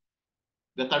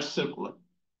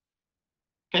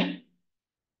 okay?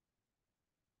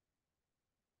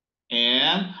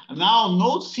 And now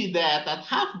notice that at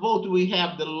half volt, we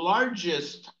have the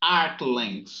largest arc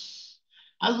lengths.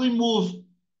 As we move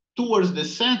towards the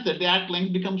center, the arc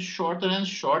length becomes shorter and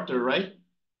shorter, right?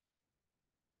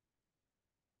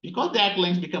 Because the arc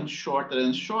length becomes shorter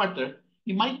and shorter,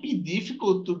 it might be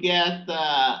difficult to get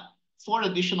 4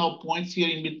 additional points here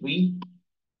in between.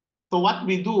 So what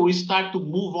we do, we start to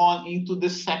move on into the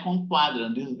second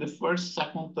quadrant. This is the first,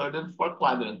 second, third, and fourth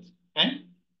quadrant, okay?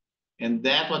 And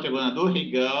that's what you're gonna do. Here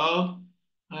you go.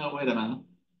 Wait a minute.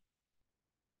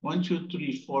 1, 2,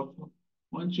 3, 4.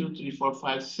 1, 2, 3, 4,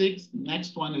 5, 6.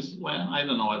 Next one is, well, I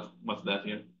don't know what's that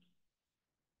here.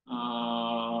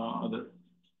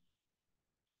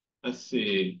 Let's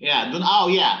see. Yeah. Oh,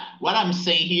 yeah. What I'm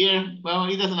saying here, well,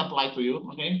 it doesn't apply to you.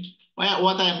 Okay. Well,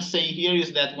 what I'm saying here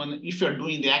is that if you're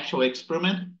doing the actual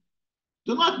experiment,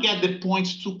 do not get the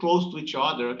points too close to each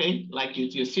other. Okay. Like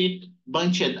you see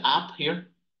bunched up here.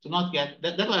 Do not get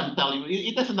that. That's what I'm telling you.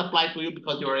 It doesn't apply to you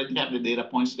because you already have the data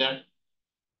points there.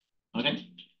 Okay.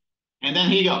 And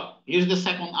then here you go. Here's the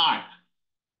second arc.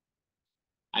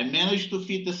 I managed to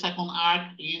fit the second arc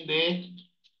in the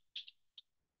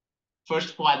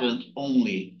first quadrant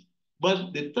only.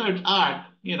 But the third arc,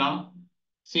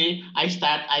 see, I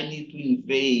need to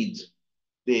invade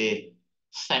the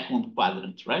second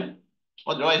quadrant, right?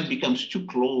 Otherwise, it becomes too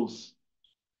close.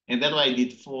 And that's why I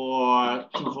did for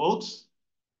 2 volts,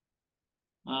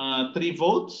 3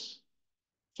 volts,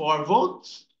 4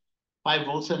 volts, 5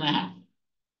 volts and a half.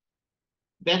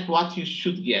 That's what you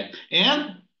should get.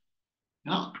 And,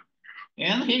 you know,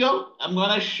 and here you go. I'm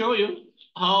going to show you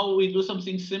how we do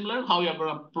something similar, how you're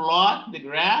going to plot the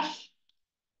graph.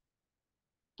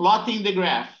 Plotting the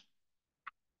graph.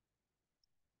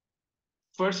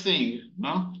 First thing,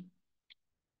 no?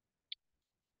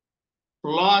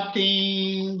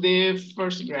 Plotting the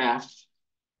first graph.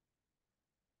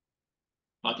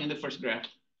 Plotting the first graph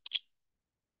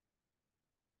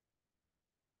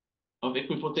of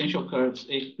equipotential curves.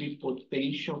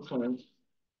 Equipotential curves.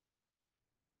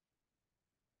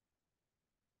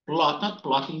 Plot, not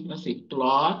plotting, let's see,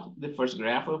 plot the first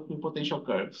graph of equipotential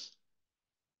curves.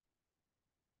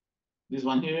 This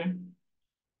one here.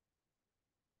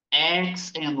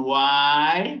 X and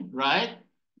Y, right?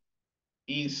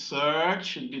 Insert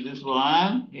should be this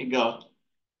one. Here you go.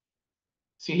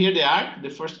 See here the arc, the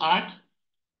first arc?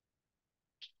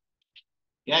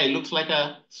 Yeah, it looks like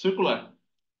a circular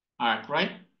arc,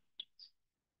 right?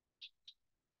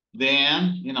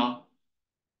 Then, you know,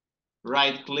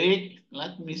 right click.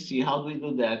 Let me see, how do we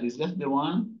do that? Is that the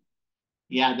one?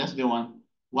 Yeah, that's the one.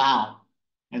 Wow.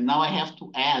 And now I have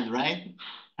to add, right?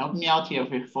 Help me out here,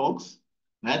 folks.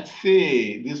 Let's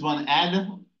see. This one add.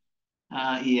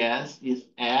 Yes, is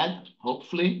add,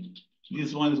 hopefully.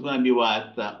 This one is going to be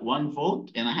what? 1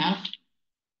 volt and a half?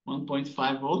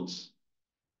 1.5 volts?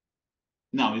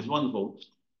 No, it's 1 volt.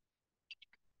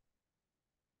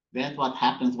 That's what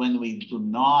happens when we do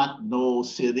not know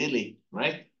Cyrillic,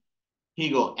 right? Here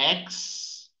you go,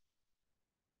 X.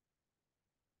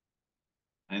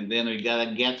 And then we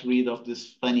gotta get rid of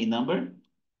this funny number.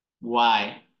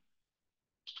 Y.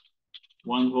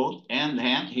 1 volt. And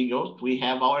then here you go. We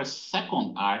have our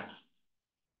second arc.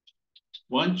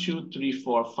 1, 2, 3,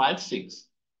 4, 5, 6.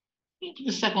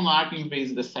 The second arc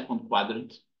invades the second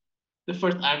quadrant. The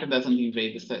first arc doesn't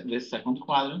invade the second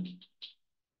quadrant.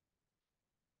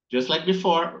 Just like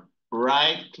before,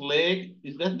 right click.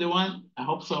 Is that the one? I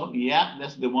hope so. Yeah,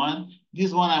 that's the one.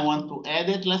 This one I want to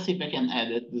edit. Let's see if I can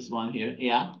edit this one here.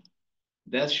 Yeah,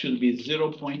 that should be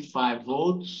 0.5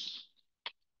 volts.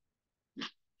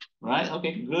 Right?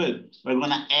 Okay, good. We're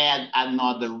gonna add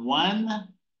another one.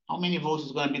 How many volts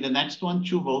is gonna be the next one?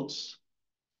 2 volts.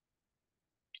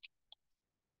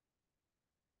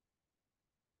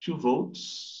 2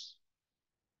 volts.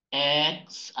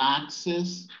 X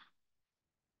axis.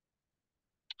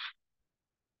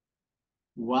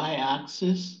 Y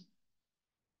axis.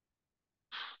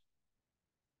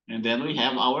 And then we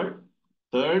have our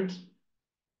third.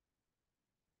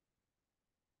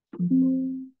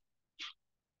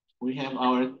 We have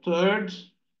our third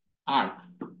arc.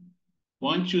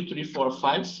 1, 2, 3, 4,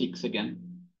 5, 6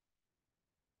 again.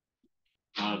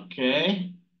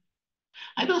 Okay.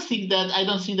 I don't think that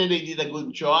they did a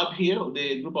good job here.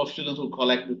 The group of students who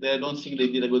collected there, I don't think they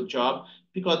did a good job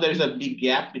because there is a big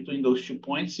gap between those 2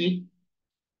 points. See,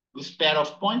 this pair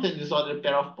of points and this other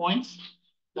pair of points.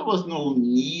 There was no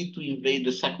need to invade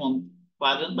the second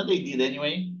quadrant, but they did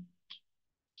anyway.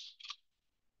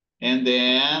 And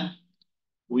then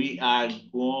we are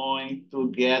going to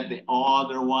get the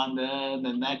other one. Then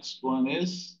the next one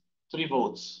is 3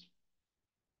 volts.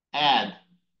 Add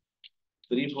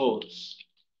 3 volts.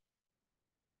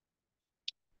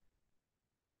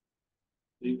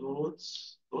 3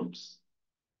 volts. Oops.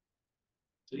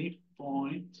 3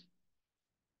 point.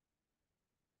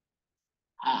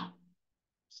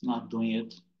 It's not doing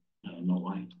it. I don't know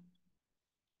why.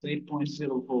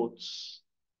 3.0 volts.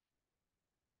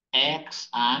 X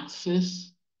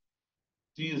axis.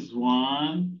 This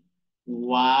one.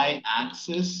 Y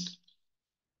axis.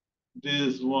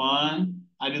 This one.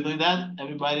 Are you doing that?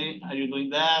 Everybody, are you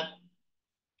doing that?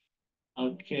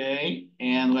 Okay.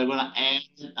 And we're gonna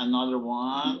add another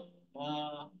one.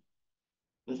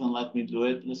 Doesn't let me do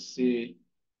it. Let's see.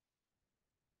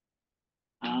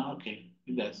 Okay,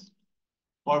 it does.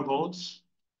 4 volts.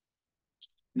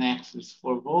 Next is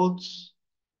 4 volts.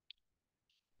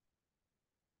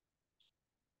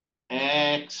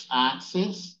 X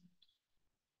axis.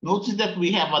 Notice that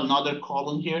we have another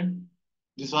column here.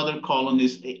 This other column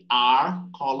is the R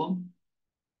column.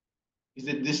 Is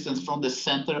the distance from the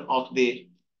center of the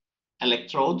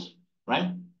electrode,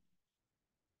 right?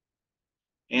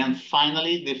 And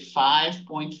finally, the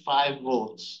 5.5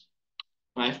 volts.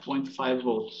 5.5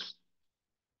 volts.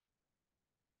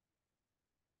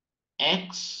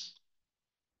 X,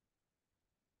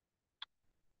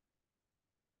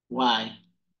 Y,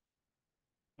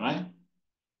 right?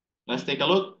 Let's take a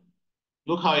look.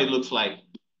 Look how it looks like.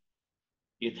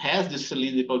 It has the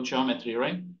cylindrical geometry,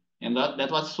 right? And that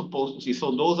was supposed to see.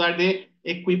 So those are the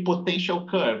equipotential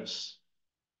curves.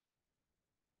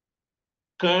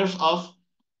 Curves of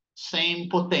same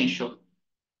potential.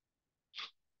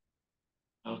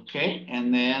 Okay,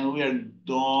 and then we are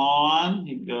done.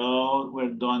 Here we go.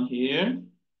 We're done here.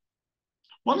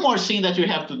 One more thing that you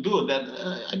have to do that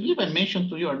I believe I mentioned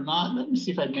to you or not. Let me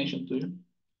see if I mentioned to you.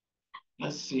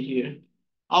 Let's see here.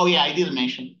 Oh yeah, I did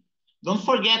mention. Don't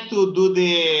forget to do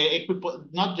the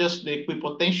not just the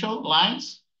equipotential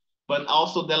lines, but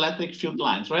also the electric field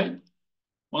lines, right?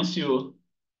 Once you,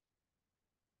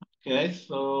 okay,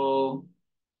 so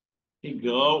here you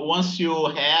go. Once you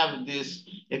have these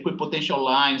equipotential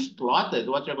lines plotted,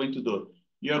 what you're going to do?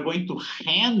 You're going to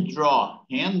hand draw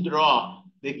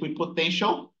the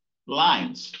equipotential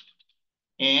lines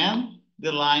and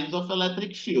the lines of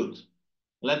electric field.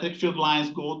 Electric field lines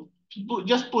go,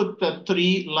 just put the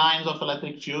 3 lines of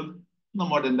electric field, no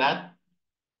more than that.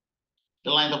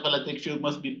 The lines of electric field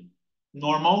must be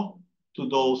normal to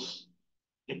those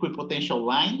equipotential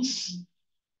lines,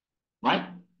 right?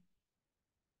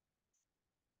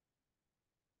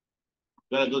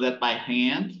 Gotta do that by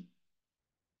hand.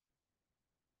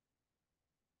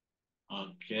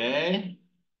 Okay.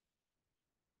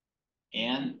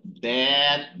 And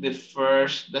that's the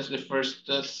first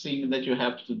thing that you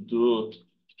have to do.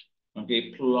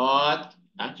 Okay, plot,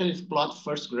 actually it's plot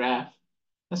first graph.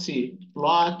 Let's see,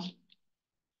 plot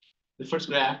the first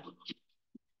graph,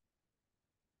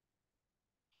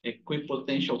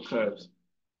 equipotential curves.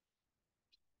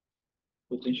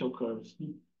 Potential curves,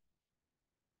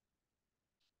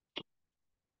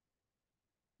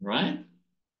 right?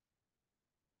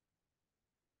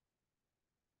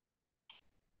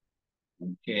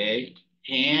 Okay,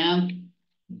 and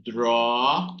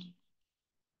draw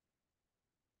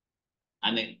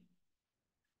an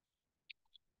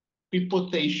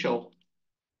equipotential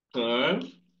curve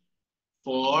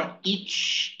for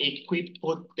each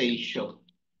equipotential,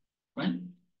 right?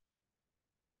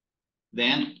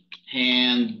 Then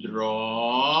hand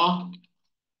draw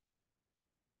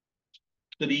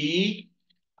 3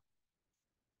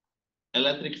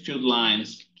 electric field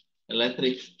lines,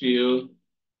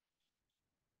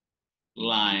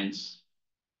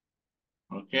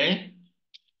 okay?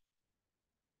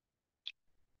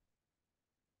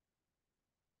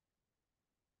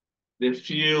 The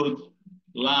field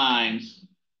lines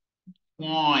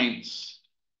points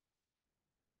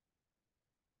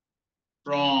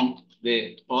from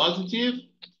the positive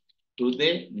to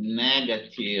the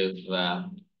negative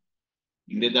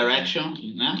in the direction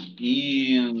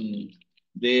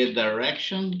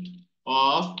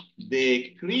of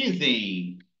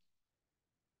decreasing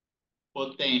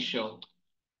potential.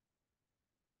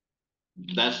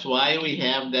 That's why we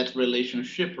have that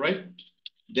relationship, right?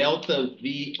 Delta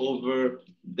V over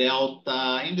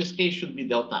delta, in this case should be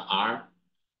delta R.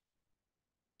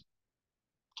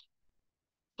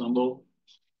 Symbol.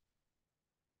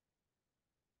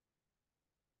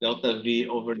 Delta V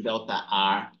over delta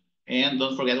R. And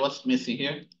don't forget what's missing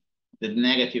here. The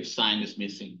negative sign is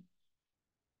missing.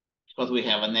 Because we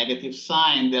have a negative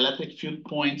sign, the electric field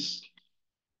points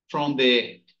from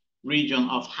the region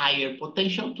of higher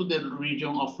potential to the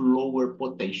region of lower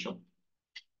potential.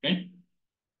 Okay.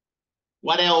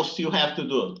 What else you have to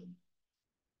do?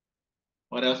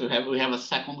 What else we have? We have a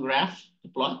second graph to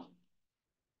plot.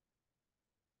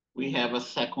 We have a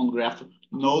second graph.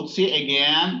 Note, see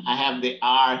again, I have the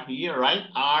R here, right?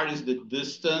 R is the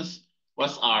distance.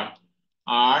 What's R?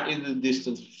 R is the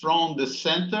distance from the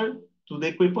center to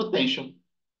the equipotential.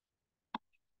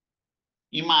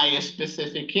 In my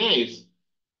specific case,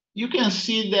 you can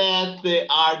see that the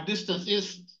R distance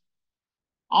is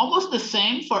almost the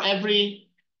same for every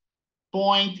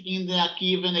point in the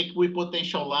given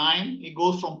equipotential line. It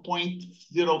goes from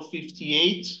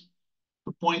 0.058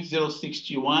 to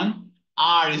 0.061.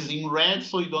 R is in red,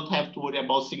 so you don't have to worry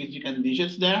about significant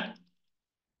digits there,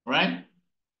 right?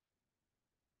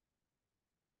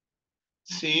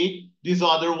 See, this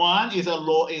other one is a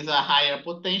higher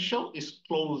potential, is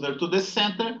closer to the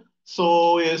center,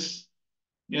 so has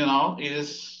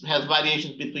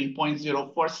variations between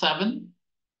 0.047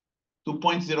 to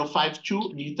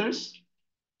 0.052 meters,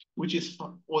 which is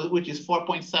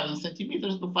 4.7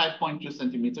 centimeters to 5.2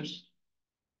 centimeters.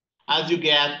 As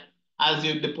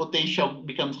the potential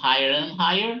becomes higher and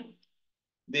higher,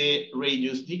 the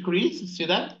radius decreases. See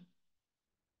that?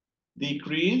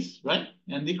 Decrease, right?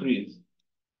 And decrease.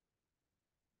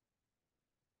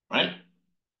 Right?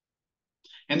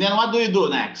 And then what do you do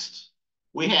next?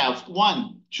 We have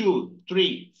 1, 2,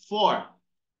 3, 4,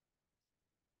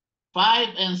 5,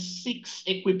 and 6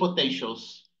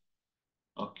 equipotentials.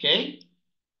 Okay,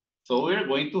 so we're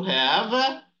going to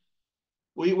have,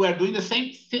 we were doing the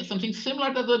same, something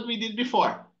similar to what we did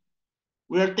before.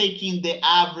 We're taking the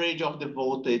average of the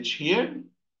voltage here,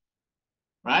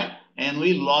 right? And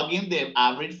we log in the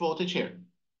average voltage here.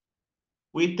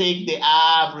 We take the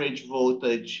average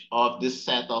voltage of this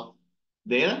set of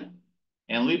data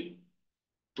and we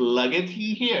plug it in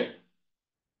here.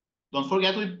 Don't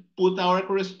forget we put our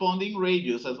corresponding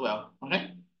radius as well,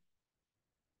 okay?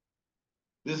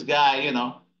 This guy,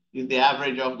 is the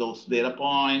average of those data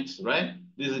points, right?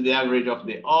 This is the average of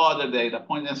the other data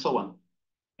point and so on.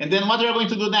 And then what we're going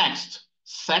to do next?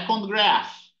 Second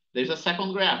graph. There's a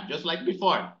second graph, just like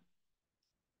before.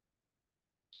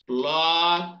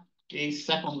 Plot a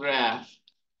second graph,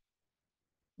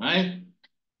 right?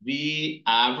 V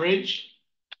average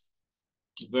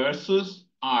versus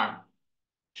R.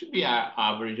 Should be our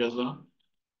average as well.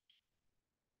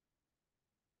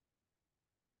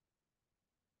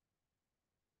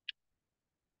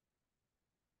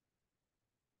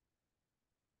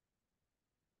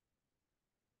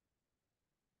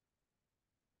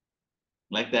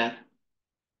 Like that.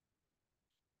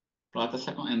 Plot a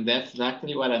second, and that's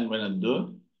exactly what I'm gonna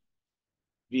do.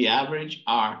 V average,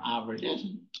 R average.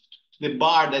 The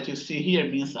bar that you see here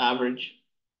means average.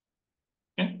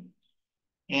 Okay.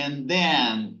 And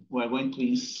then we're going to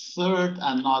insert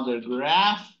another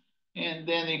graph, and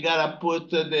then we gotta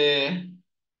put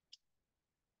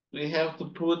we have to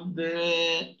put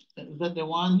is that the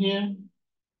one here?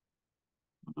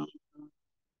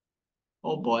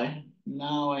 Oh boy,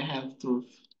 now I have to,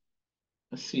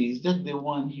 let's see, is that the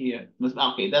one here?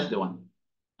 Okay, that's the one,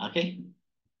 okay?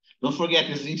 Don't forget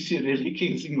it's in Cyrillic,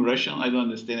 it's in Russian, I don't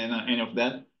understand any of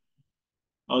that.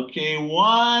 Okay,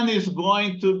 one is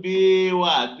going to be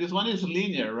what? This one is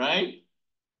linear, right?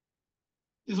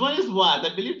 This one is what?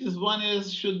 I believe this one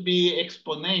should be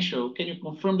exponential. Can you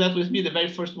confirm that with me? The very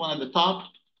first one at the top?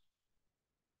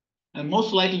 And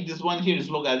most likely this one here is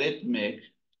logarithmic.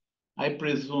 I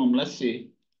presume. Let's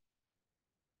see.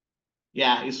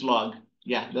 Yeah, it's log.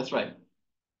 Yeah, that's right.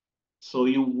 So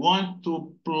you want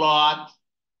to plot,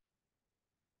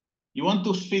 you want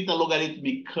to fit a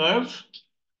logarithmic curve.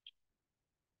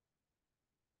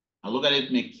 A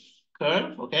logarithmic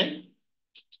curve, okay?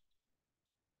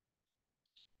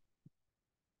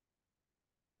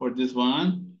 For this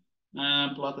one.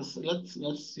 Plot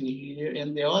let's see here.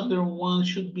 And the other one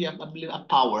should be, I believe, a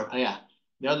power. Yeah.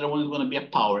 The other one is going to be a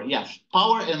power. Yes,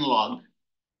 power and log.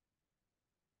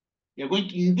 You're going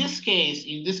to, in this case,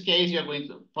 you're going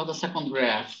to plot a second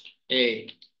graph. A.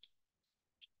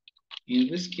 In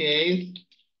this case,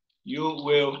 you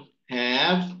will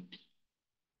have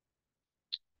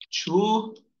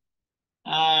two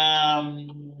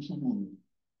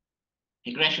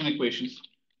regression equations.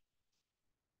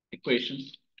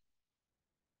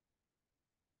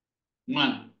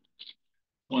 One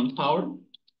power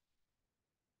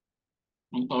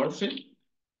fit.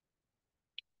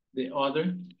 The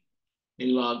other a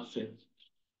log fit.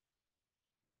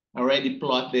 Already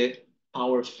plot the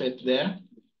power fit there.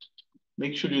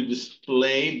 Make sure you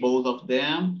display both of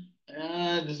them.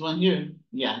 This one here.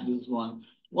 Yeah, this one.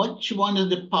 Which one is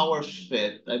the power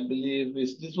fit? I believe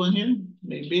is this one here,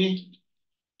 maybe.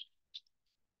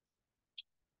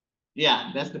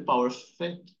 Yeah, that's the power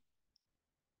fit.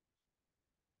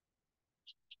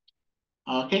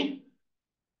 Okay.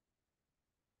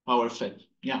 Power fit.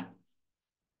 Yeah.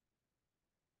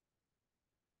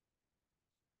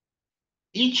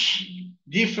 Each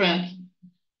different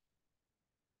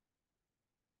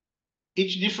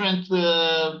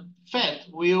fit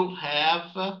will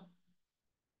have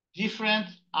different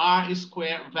R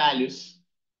square values.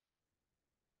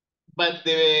 But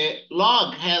the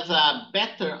log has a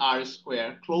better R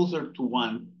square, closer to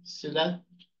 1. See that?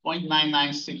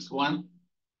 0.9961.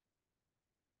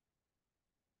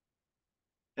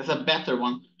 It's a better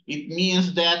one. It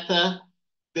means that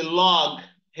the log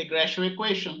regression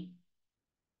equation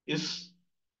is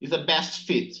a best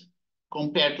fit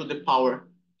compared to the power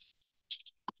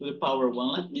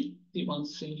one. Let me see one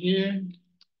thing here.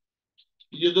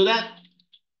 Did you do that?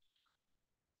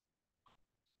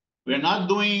 We're not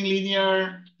doing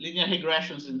linear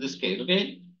regressions in this case,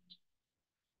 okay?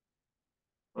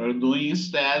 We're doing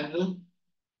instead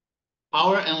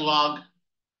power and log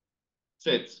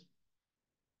fits.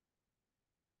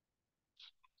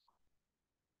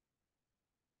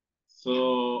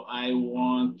 So I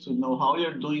want to know how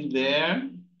you're doing there.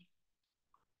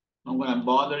 I'm gonna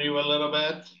bother you a little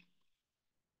bit.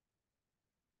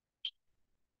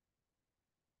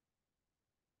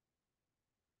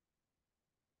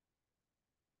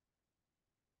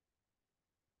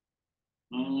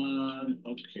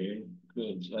 Okay,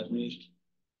 good. Let me.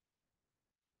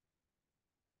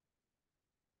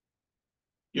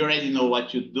 You already know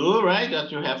what you do, right? That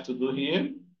you have to do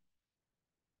here.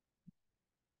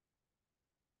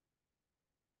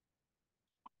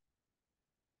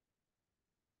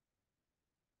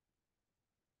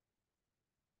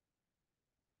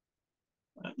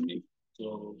 Let me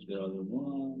close the other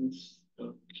ones.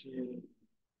 Okay.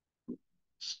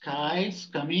 Sky's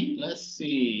coming. Let's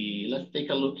see. Let's take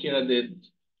a look here at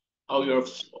how you're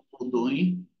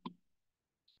doing.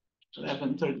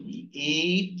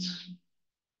 11:38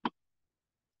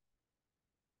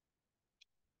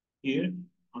 here.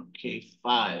 Okay,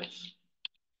 5.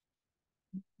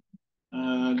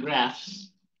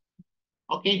 Graphs.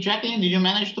 Okay, Jacqueline, did you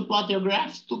manage to plot your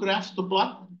graphs? 2 graphs to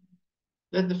plot?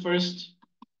 That's the first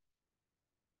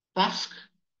task.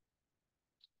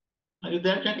 Are you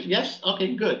there, Jacqueline? Yes?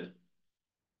 Okay, good.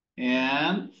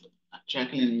 And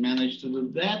Jacqueline managed to do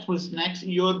that. Who's next?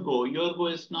 Yorgo. Yorgo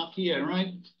is not here,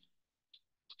 right?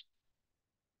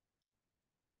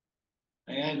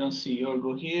 I don't see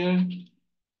Yorgo here.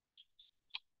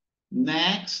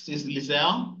 Next is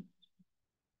Lizelle.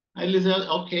 Hi, Lizelle.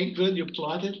 Okay, good. You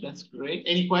plotted. That's great.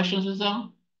 Any questions,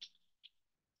 Lizelle?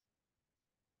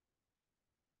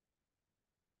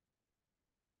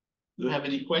 Do you have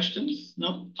any questions?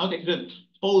 No? Okay, good.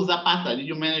 Paul Zapata, did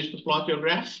you manage to plot your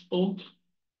graphs, Paul?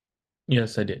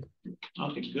 Yes, I did.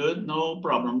 Okay, good. No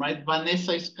problem, right?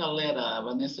 Vanessa Escalera.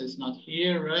 Vanessa is not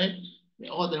here, right?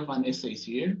 The other Vanessa is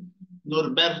here.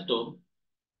 Norberto.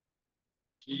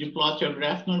 Did you plot your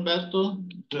graph, Norberto?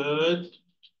 Good.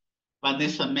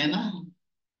 Vanessa Mena.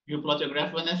 You plot your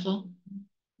graph, Vanessa?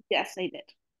 Yes, I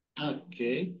did.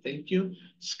 Okay, thank you.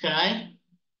 Sky?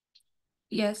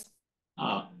 Yes.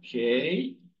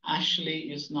 Okay.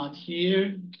 Ashley is not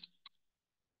here.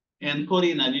 And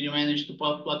Corina, did you manage to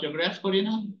plot your graph,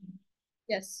 Corina?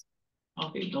 Yes.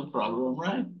 Okay, no problem,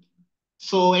 right?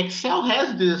 So Excel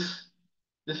has this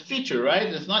feature, right?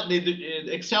 It's not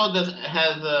Excel does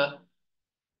has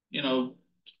you know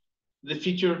the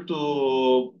feature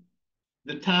to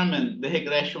determine the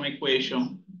regression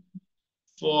equation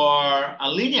for a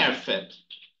linear fit.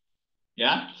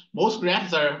 Yeah, most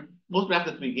graphs that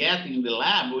we get in the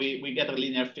lab, we get a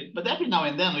linear fit, but every now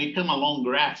and then we come along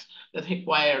graphs that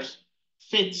requires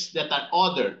fits that are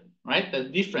other, right?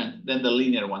 That's different than the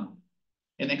linear one.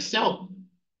 And Excel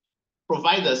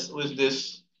provide us with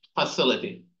this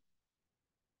facility.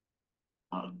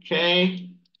 Okay.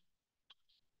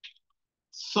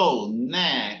 So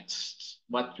next,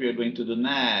 what we are going to do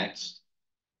next,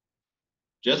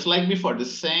 just like before, the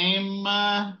same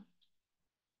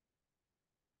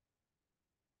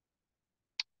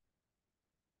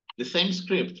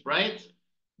script, right?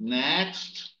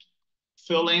 Next,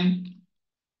 fill in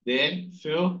the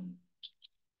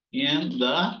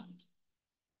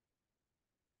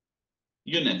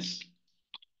units.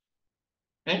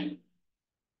 Okay.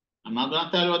 I'm not going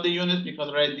to tell you what the units because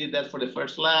I already did that for the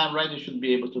first lab, right? You should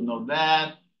be able to know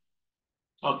that.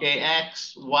 Okay,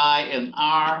 X, Y, and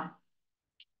R.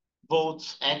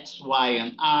 Votes X, Y,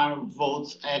 and R.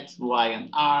 Votes X, Y, and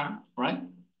R, right?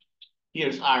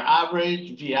 Here's R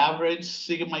average, V average,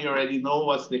 sigma. You already know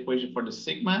what's the equation for the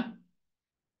sigma,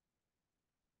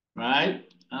 right?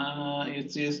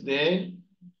 It is the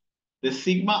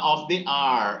sigma of the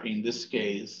R in this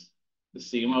case. The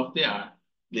sigma of the R.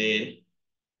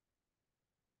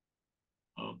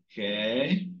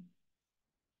 Okay.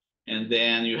 And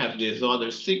then you have this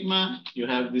other sigma, you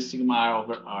have this sigma R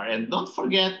over R. And don't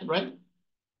forget, right,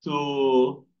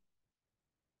 well,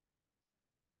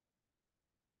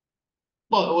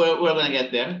 we're gonna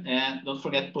get there. And don't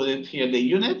forget to put it here, the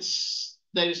units.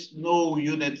 There is no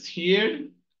units here.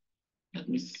 Let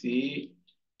me see.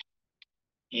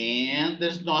 And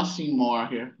there's nothing more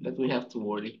here that we have to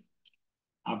worry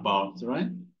about,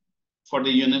 right? For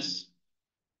the units.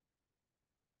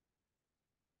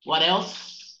 What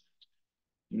else?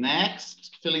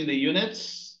 Next, filling the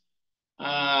units.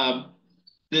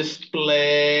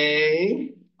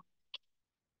 Display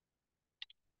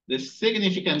the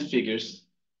significant figures.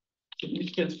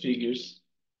 Significant figures,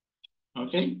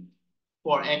 okay?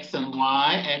 For X and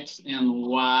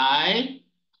Y,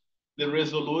 the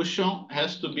resolution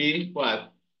has to be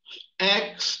what?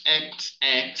 X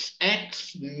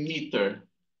meter.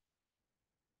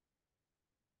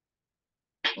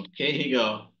 Okay, here you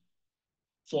go.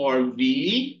 For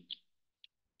V,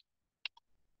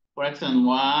 for X and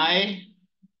Y,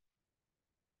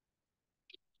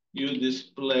 you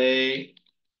display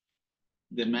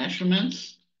the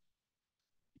measurements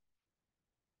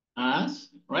as,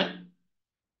 right?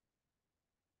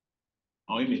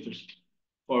 Oh, in meters.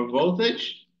 for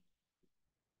voltage,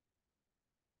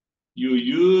 you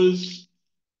use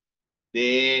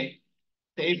the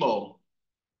table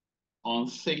on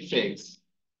sig figs.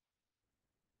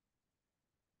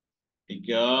 Here you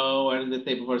go. Where is the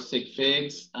table for sig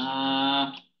figs?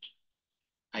 I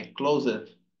close it.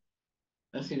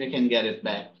 Let's see if I can get it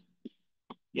back.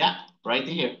 Yeah, right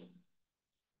here.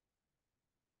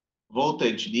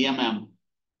 Voltage, DMM,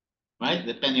 right?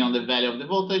 Depending on the value of the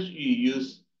voltage, you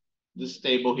use this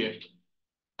table here.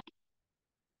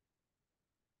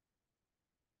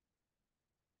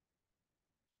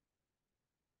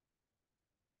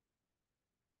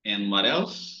 And what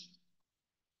else?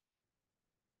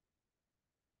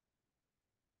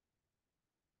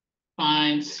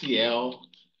 Find CL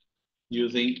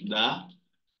using the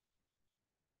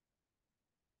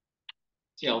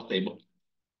CL table.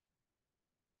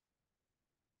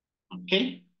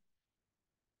 Okay.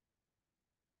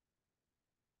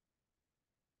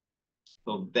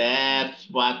 So that's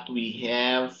what we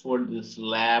have for this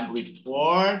lab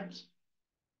report.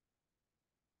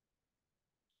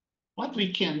 What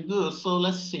we can do, so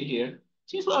let's see here.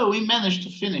 Seems well, we managed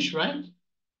to finish, right?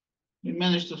 We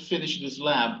managed to finish this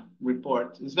lab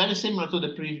report. It's very similar to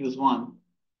the previous one.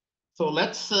 So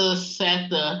let's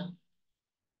set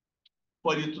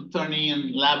for you to turn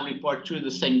in lab report 2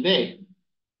 the same day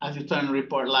as you turn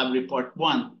lab report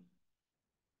 1.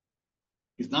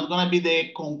 It's not going to be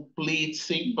the complete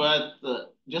thing, but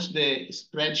just the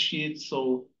spreadsheet.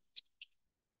 So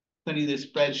turning the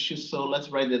spreadsheet. So let's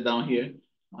write it down here.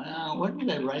 Where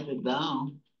did I write it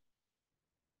down?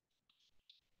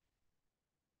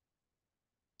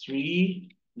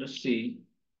 3, let's see,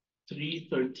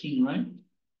 313, right?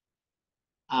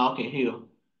 Okay, here you go.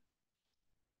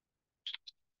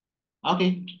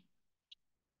 Okay,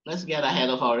 let's get ahead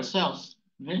of ourselves.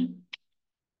 Okay.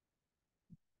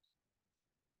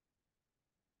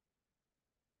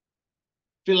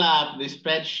 Fill up the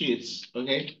spreadsheets,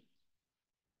 okay?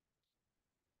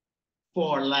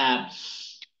 For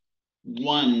labs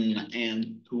 1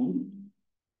 and 2,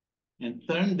 and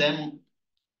turn them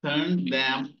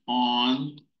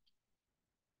on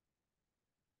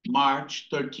March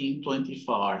 13,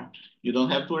 24. You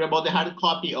don't have to worry about the hard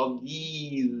copy of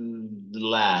these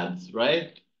labs,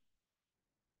 right?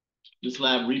 This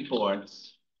lab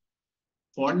reports.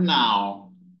 For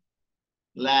now,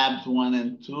 labs 1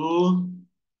 and 2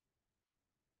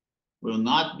 will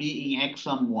not be in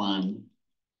exam 1.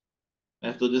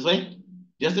 Let's do this way.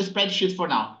 Just the spreadsheet for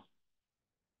now.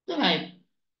 Then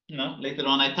later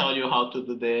on I tell you how to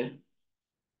do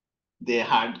the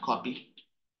hard copy.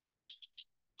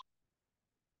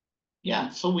 Yeah,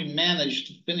 so we managed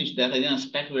to finish that. I didn't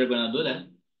expect we were going to do that.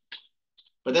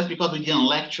 But that's because we didn't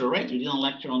lecture, right? We didn't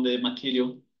lecture on the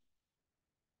material.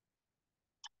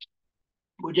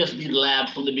 We just did lab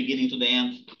from the beginning to the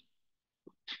end.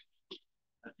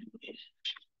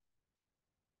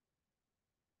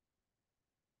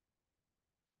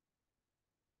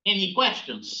 Any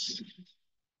questions?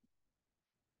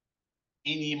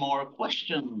 Any more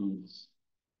questions?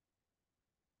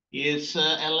 It's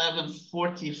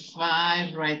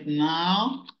 11:45 right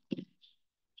now.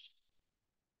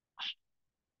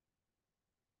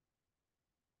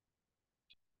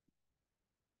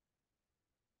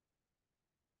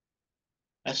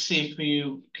 Let's see if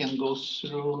we can go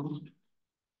through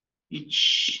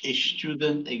each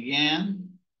student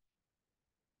again.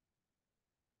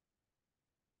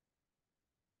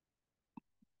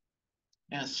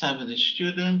 And 7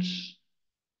 students.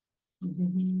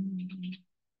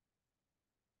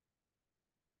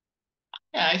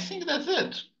 Yeah, I think that's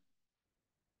it.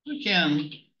 We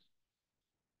can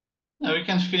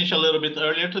finish a little bit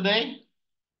earlier today.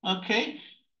 Okay.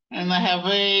 And I have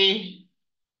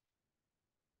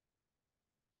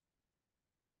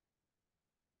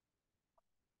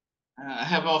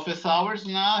office hours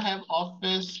now. I have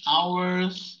office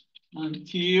hours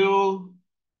until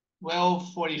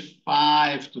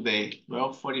 12:45 today,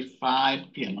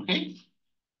 12:45 p.m. Okay.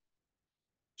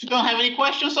 If you don't have any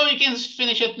questions, so you can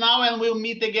finish it now, and we'll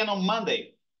meet again on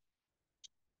Monday.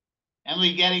 And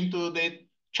we get into the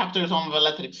chapters on the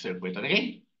electric circuit.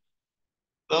 Okay.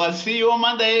 So I'll see you on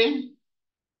Monday.